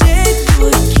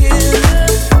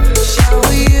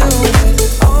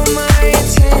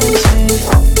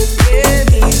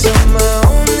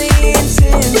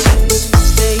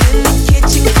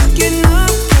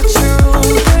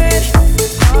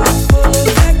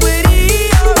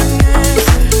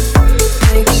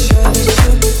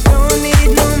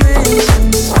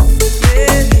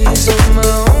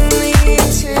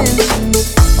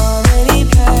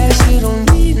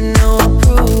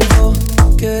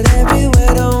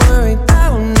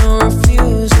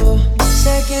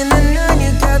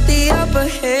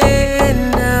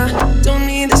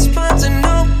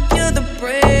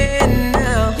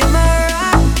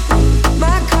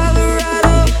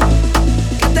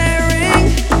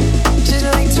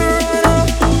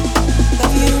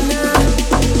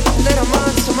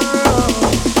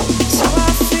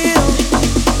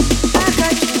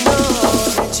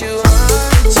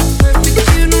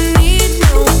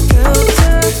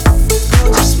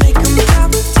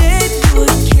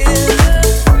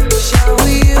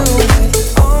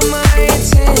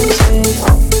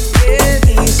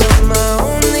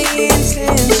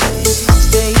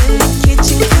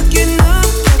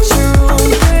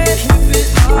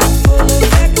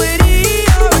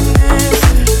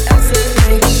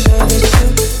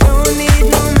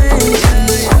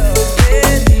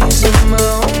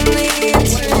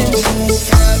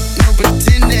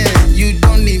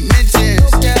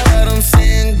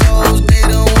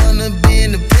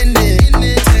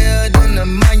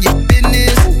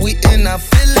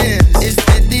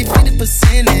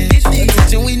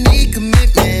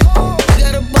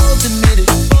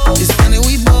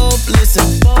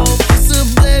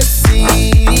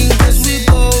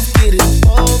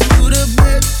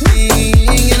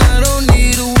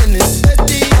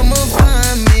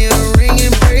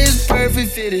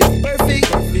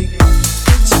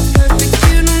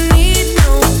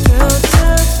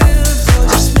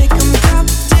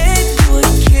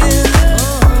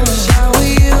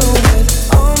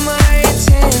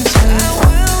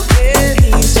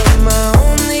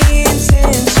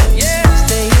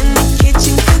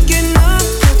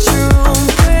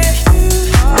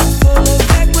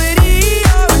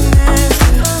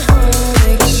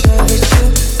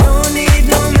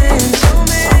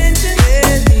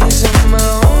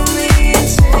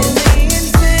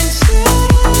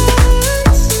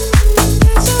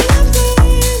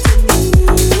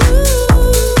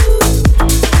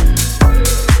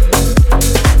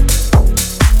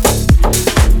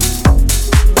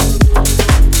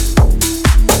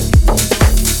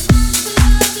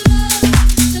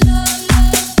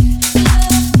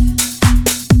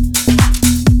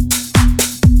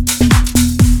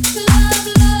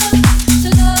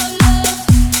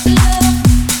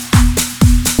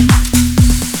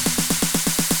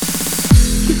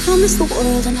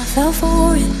I fell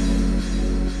for it.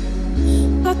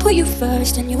 I put you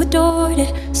first and you adored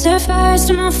it. Set fires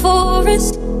to my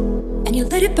forest and you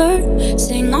let it burn.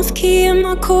 Sang off key in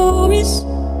my chorus,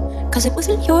 cause it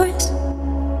wasn't yours.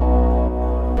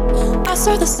 I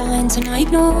saw the signs and I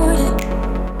ignored it.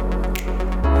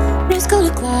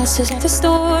 Rose-colored glasses are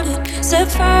distorted.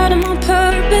 Set fire to my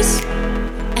purpose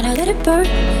and I let it burn.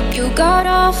 You got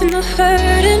off in the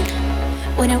hurting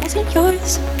when it wasn't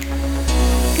yours.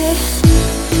 Yeah.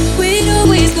 We'd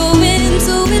always go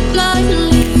into it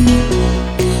blindly.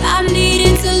 I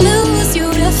needed to lose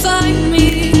you to find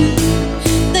me.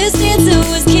 This dancer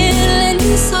was killing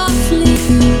me softly.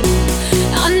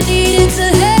 I needed to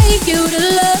hate you to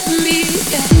love me.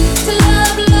 Yeah. To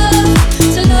love, love,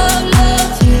 to love,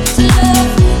 love, to love.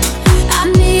 I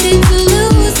needed to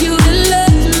lose you to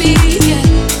love me. Yeah.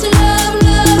 To love,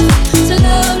 love, to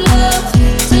love, love,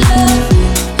 to love.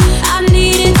 I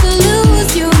needed to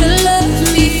lose you to love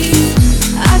me.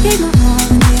 I gave my all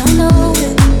and we all know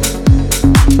it.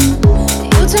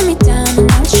 You turned me down and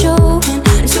now it's showing.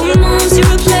 And 2 months you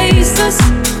replaced us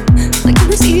like it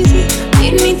was easy.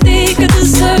 Made me think I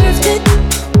deserved it.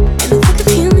 In the thick of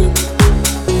healing,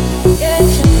 yeah.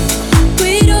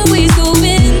 We'd always go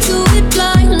into it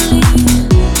blindly.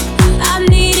 I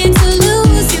needed to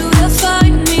lose you to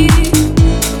find me.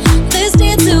 This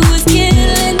dancer was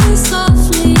killing me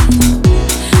softly.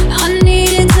 I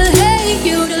needed to hate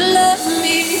you to love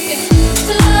me.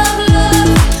 To love, love,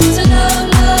 to love,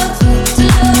 love, to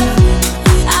love.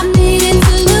 I needed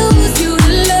to lose you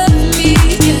to love me.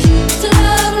 To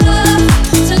love, love,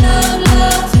 to love,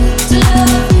 love, to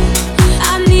love.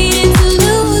 I needed to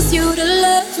lose you to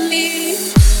love me.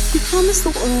 You promised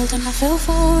the world and I fell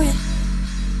for it.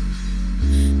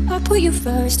 I put you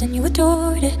first and you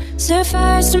adored it. Set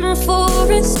fires to my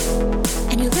forest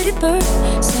and you let it burn.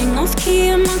 Sang off key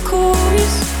in my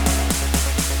chorus.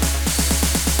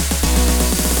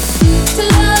 To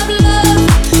love, love,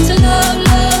 to love,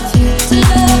 love, to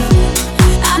love.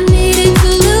 I needed to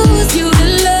lose you to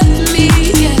love me.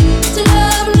 Yeah. To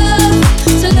love, love,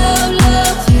 to love,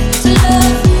 love, to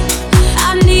love.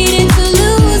 I needed to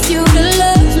lose you to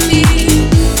love me.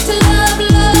 To love,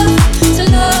 love, to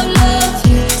love, love,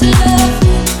 to love.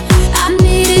 I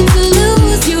needed to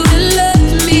lose you to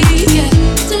love me. Yeah.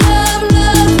 To love,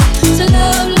 love, to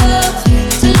love, love,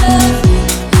 to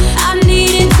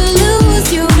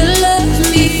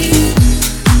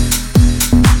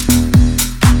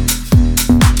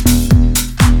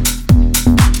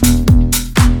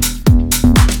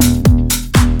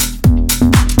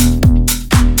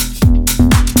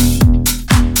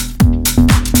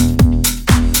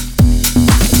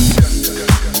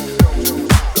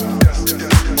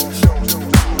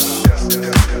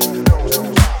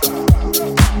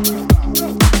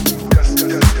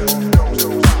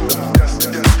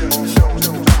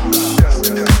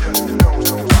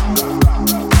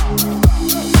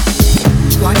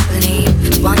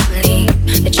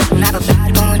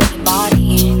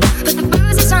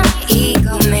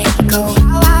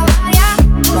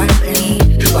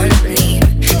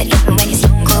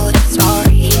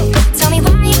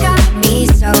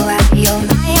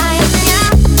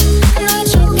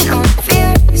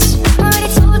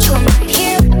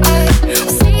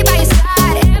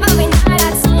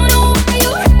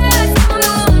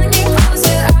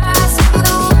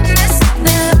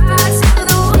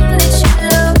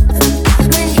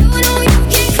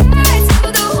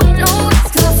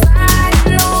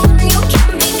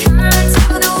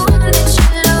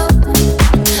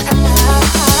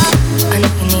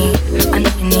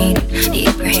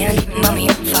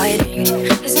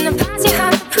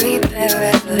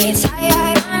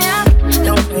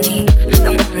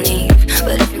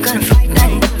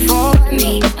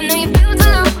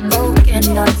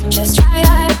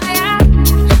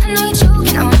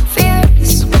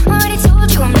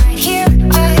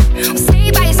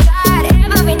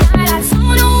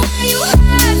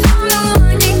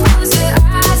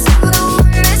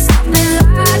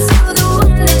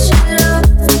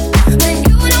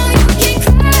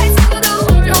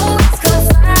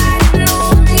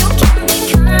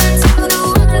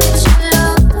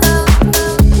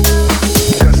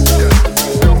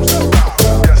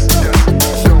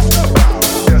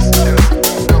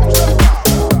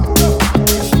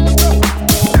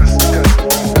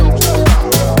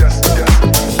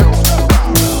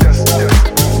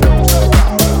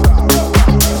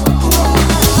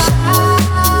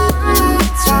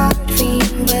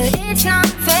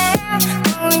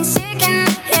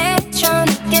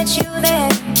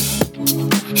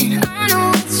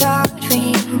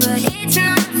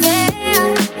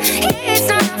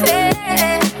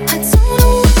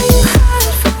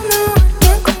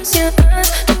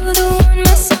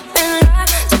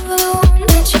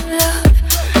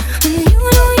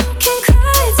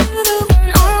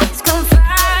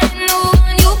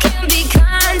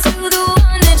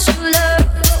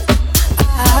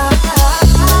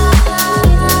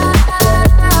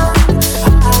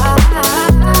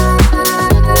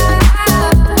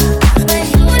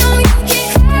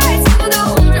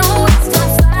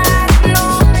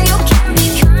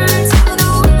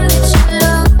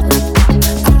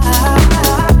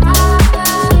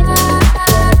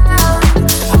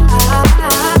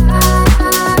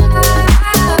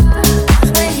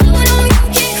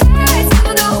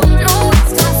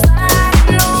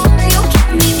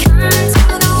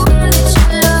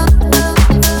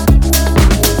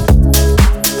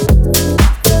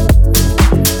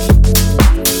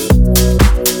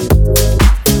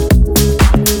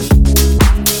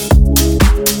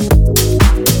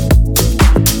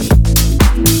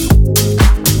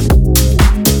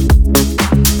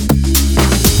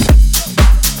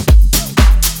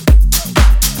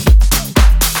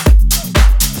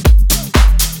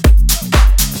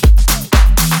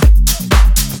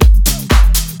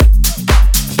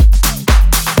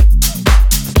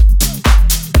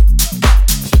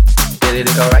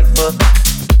Ready to go right foot.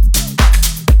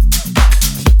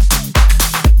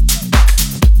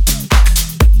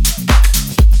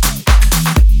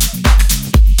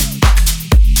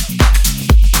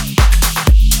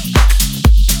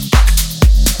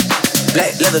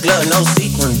 Black leather glove, no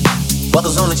sequin.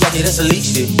 Buckles on the jacket, it's elite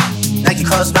shit. Nike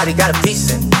crossbody got a piece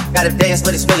in. Gotta dance,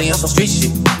 but it's really on some street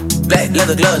shit. Black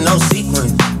leather glove, no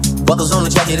sequin. Buckles on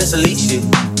the jacket, it's elite shit.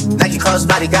 Nike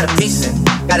crossbody got a piece in.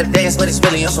 Gotta dance, but it's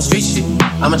really on some street shit.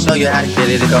 I'ma show you how to get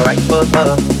it. To go right foot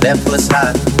up, left foot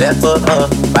slide, left foot up,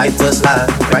 right foot slide,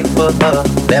 right foot up,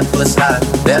 left foot slide,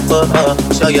 left foot up.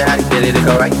 Show you how to get it. To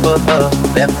go right foot up,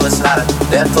 left foot slide,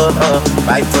 left foot up,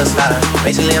 right foot slide.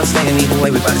 Basically, I'm saying either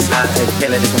way we bout to slide. Hey,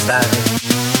 can't let this one slide.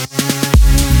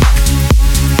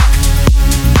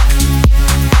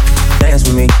 Dance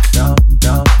with me, no,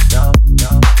 no, no,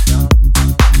 no, no.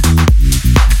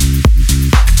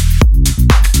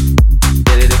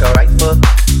 Get it to go right foot.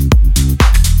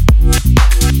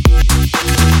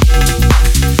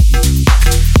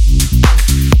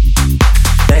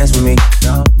 Dance with me,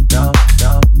 no, no,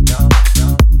 no, no, no.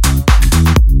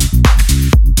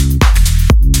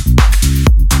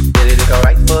 Get it to go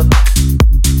right foot.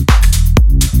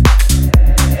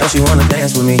 Don't you wanna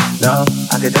dance with me? No,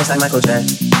 I could dance like Michael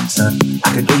Jackson.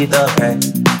 I could give you the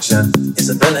passion. It's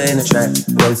a thriller in the track.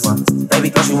 Where we from? Baby,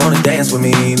 don't you wanna dance with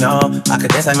me? No, I could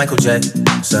dance like Michael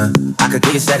Jackson. I could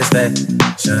give you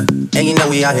satisfaction. And you know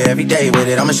we out here every day with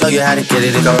it. I'ma show you how to get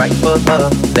it. To go right foot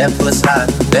up, left foot slide,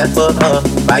 left foot up,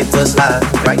 right foot slide,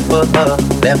 right foot up,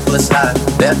 left foot slide,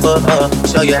 left foot up.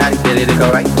 Show you how to get it. To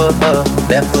go right foot up,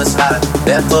 left foot slide,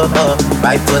 left foot up,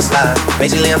 right foot slide.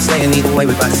 Basically, I'm saying either way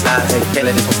we bout to slide. Hey, can't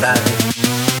let this one slide.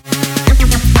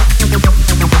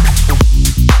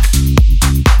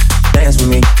 Dance with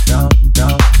me, no,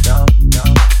 no, no, no,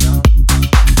 no.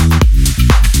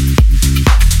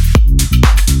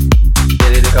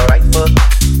 Get it to go right foot.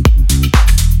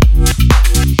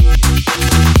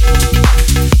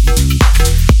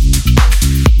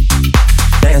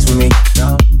 Dance with me,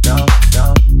 no, no, no,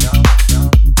 no, no.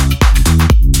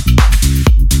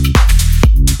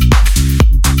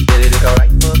 Get it to go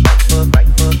right foot, right foot, right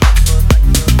foot, right foot, right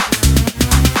foot.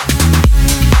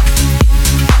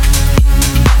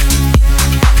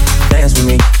 Dance with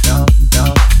me, no, no,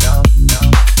 no, no,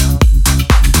 no.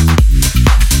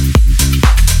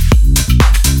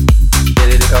 Get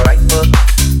it to go right foot.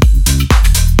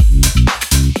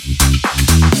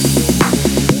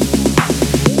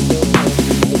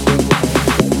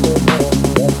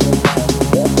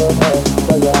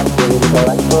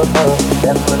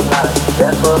 Left foot slide,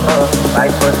 left foot up,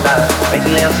 right foot slide.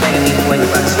 Basically, I'm saying either way you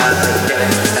bout to slide.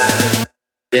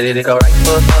 Get it to go right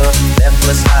foot up, left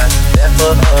foot slide, left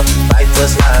foot up, right foot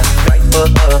slide, right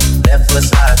foot up, left foot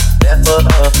slide, left foot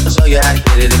up. I'll show you how to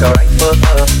get it to go right foot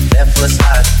up, left foot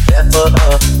slide, left foot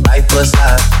up, right foot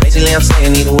slide. Basically, I'm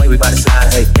saying either way we bout to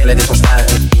slide. Hey, can't let this one slide.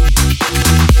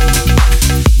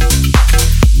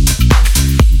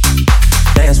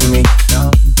 Dance with me,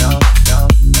 no, no, no,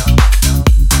 no, no.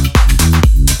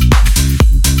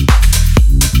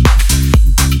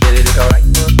 Get it to go right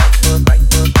foot, right foot, right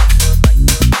foot, right foot, right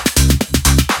foot.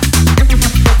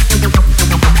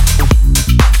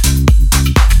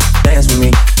 Dance with me,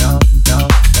 no, no,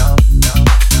 no, no,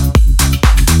 no.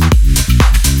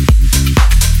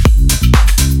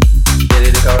 Get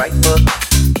it to go right foot.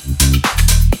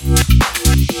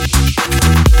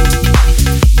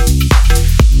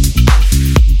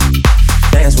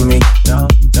 Dance with me, no,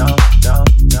 no, no,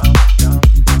 no, no.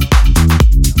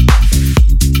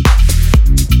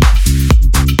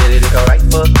 Get it to go right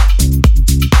foot.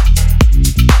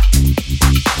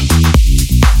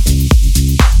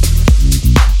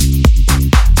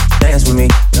 Dance with me,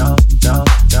 no, no,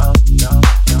 no, no,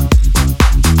 no.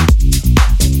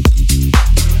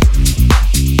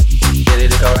 Get it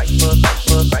to go right foot, right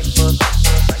foot, right foot, right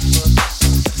foot, right foot.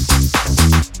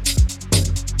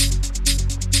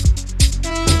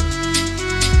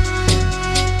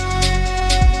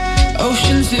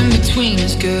 Oceans in between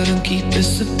us couldn't keep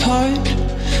us apart.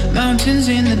 Mountains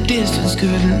in the distance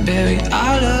couldn't bury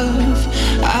our love.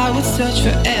 I would search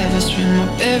forever, swim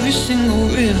up every single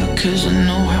river, 'cause I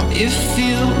know how it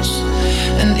feels,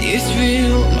 and it's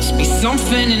real. Must be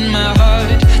something in my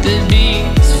heart that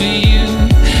beats for you.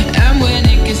 And when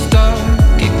it gets dark,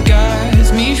 it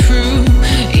guides me through.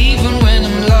 Even when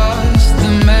I'm lost,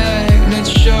 the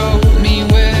magnets show me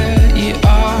where you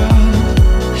are,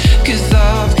 'cause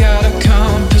I've got a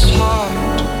compass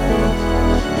heart.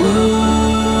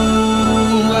 Ooh,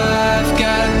 I've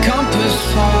got a compass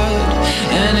heart.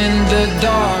 And in the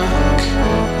dark,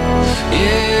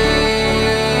 yeah,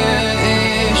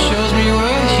 it shows me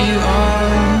where you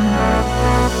are.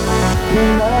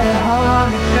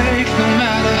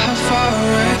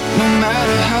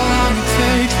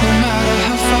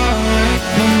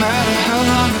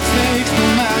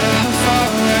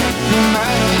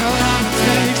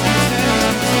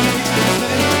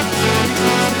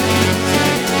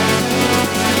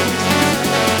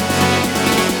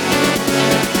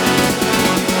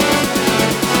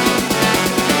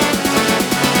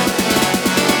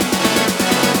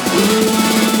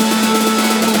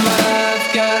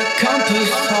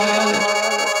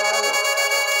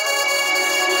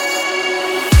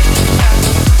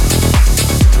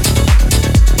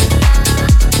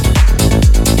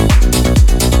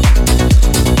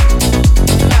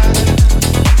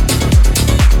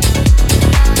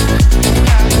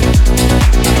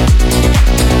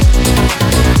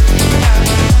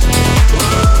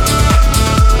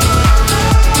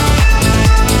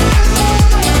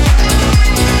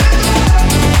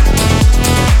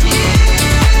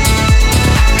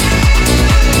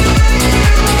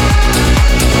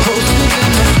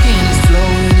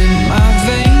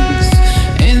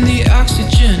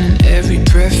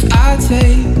 I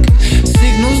take.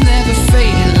 Signals never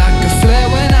fading like a flare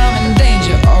when I'm in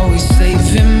danger, always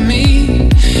saving me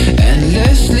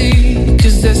endlessly.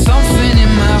 Cause there's something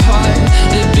in my heart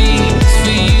that beats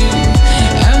for you.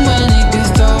 And when it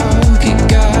gets dark, it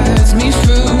guides me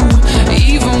through.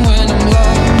 Even when I'm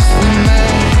lost, the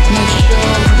magnet show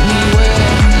me where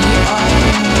you are.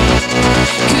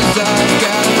 Cause I've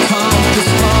got a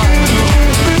compass heart.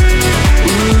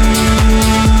 Ooh,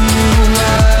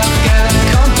 I've got a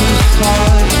compass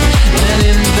heart.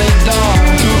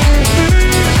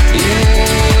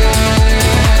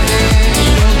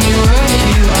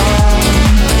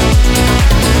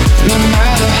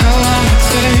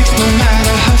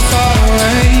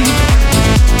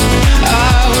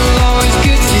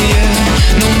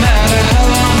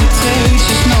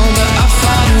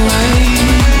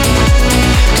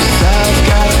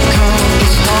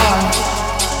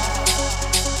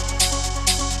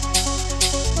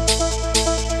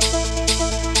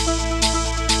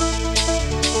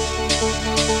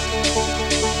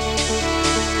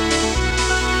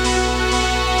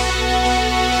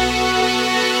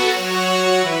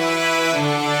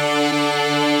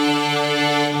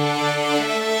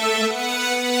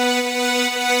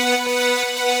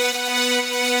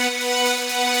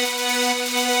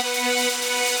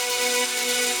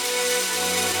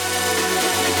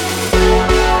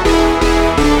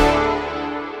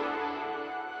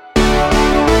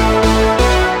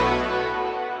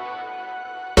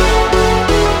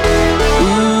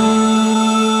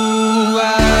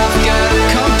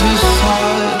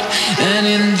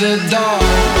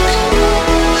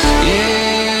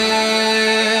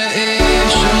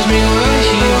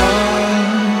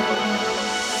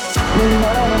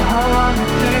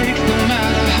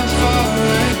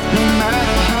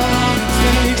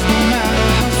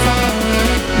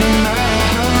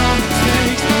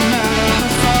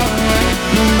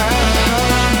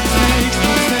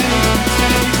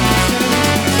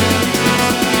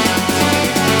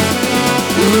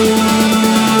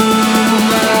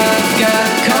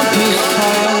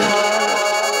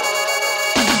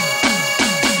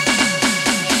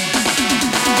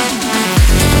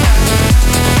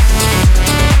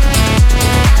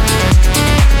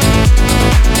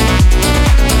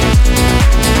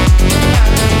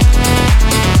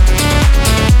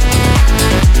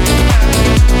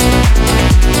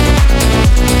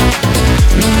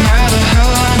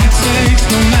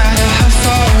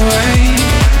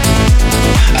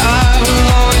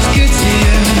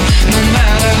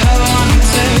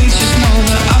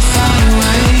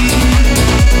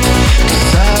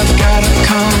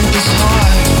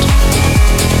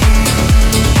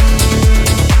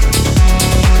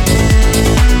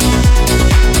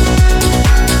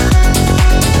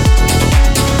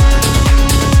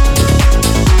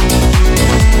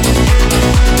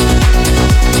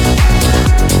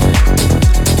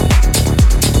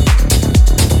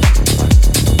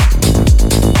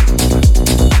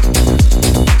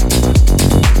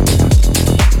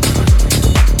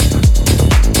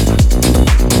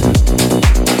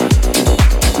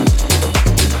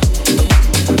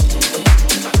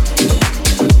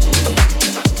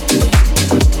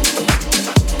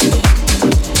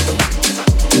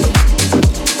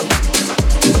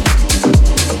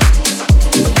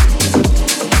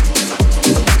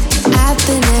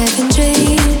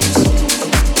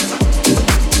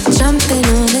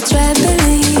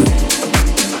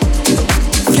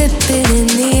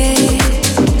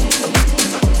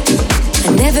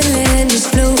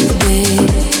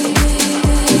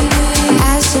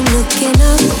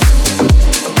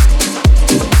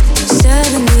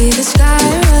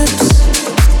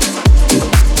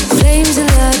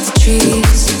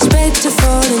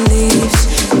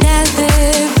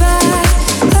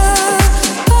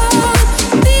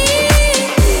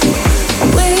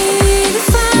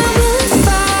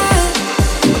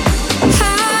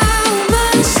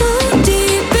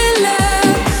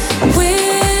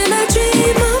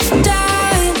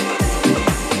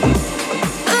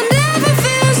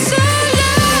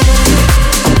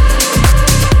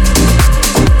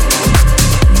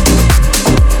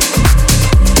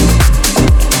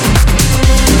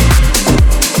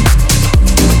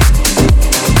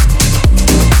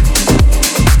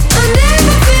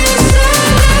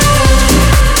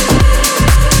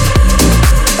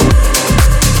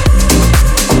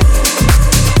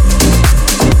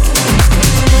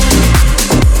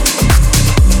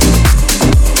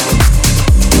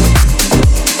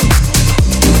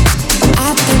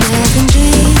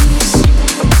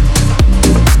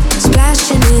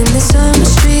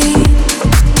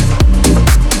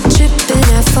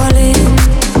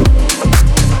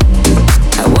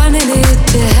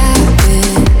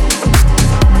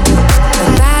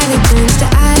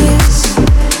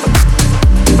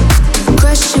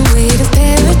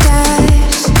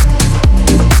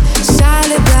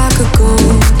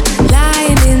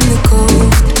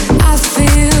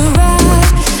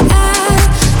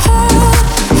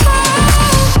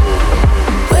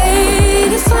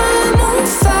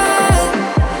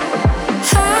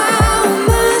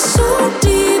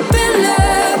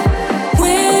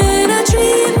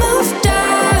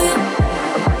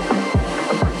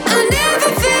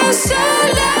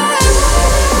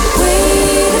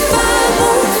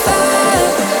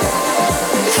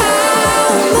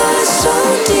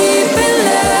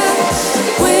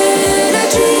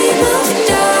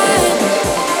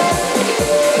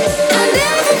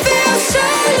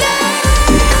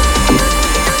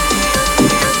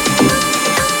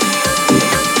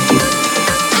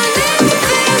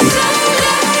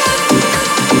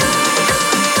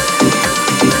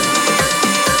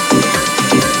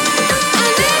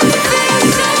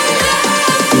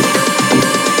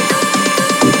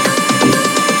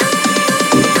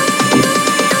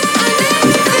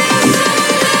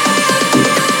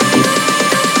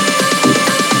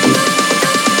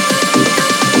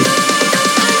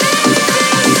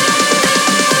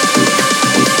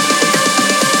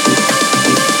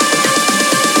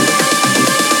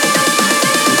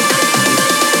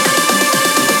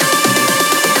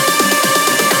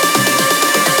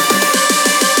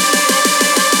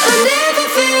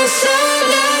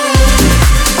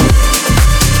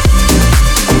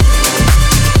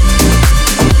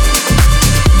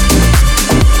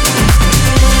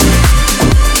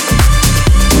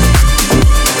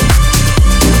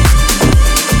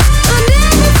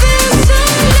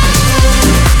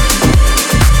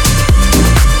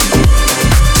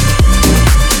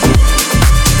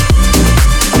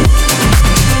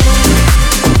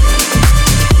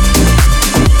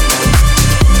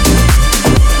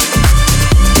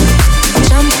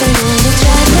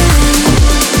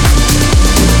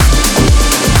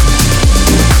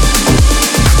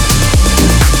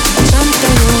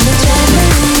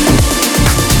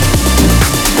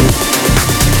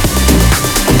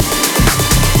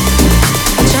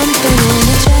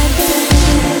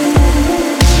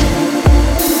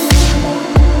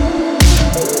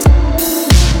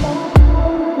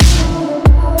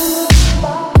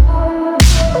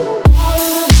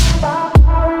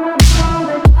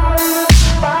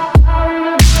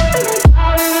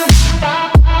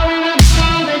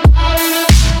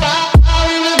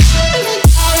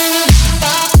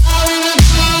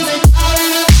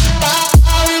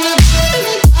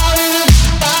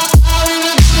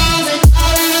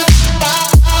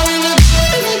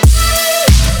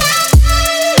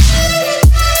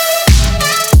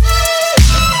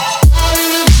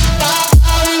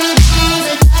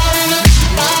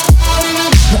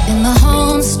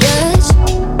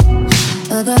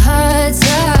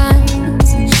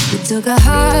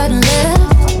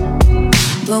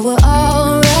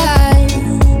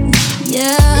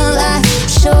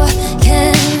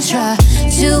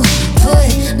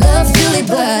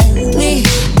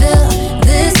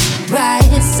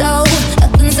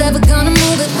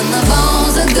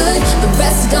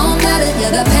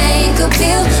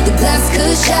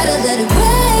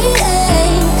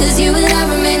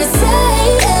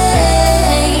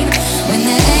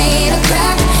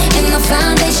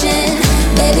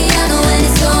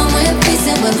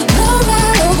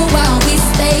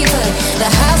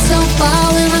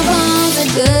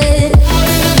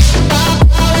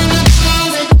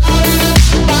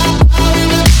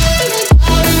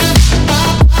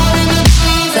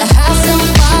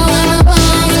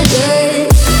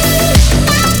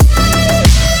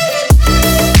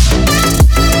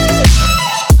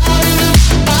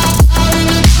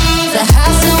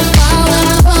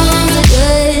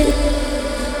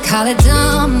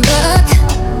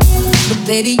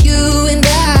 baby, you and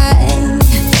I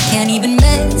can't even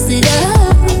mess it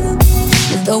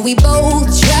up, though we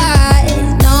both try.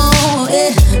 No,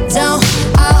 it don't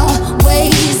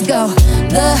always go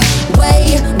the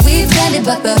way we planned it,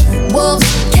 but the wolves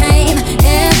came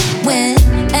and went,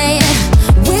 and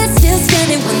we're still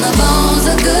standing when the bones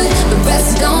are good. The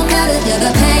rest don't matter, yeah,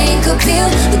 the pain could peel,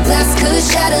 the glass could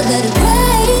shatter, let it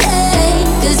rain,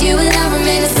 'cause you and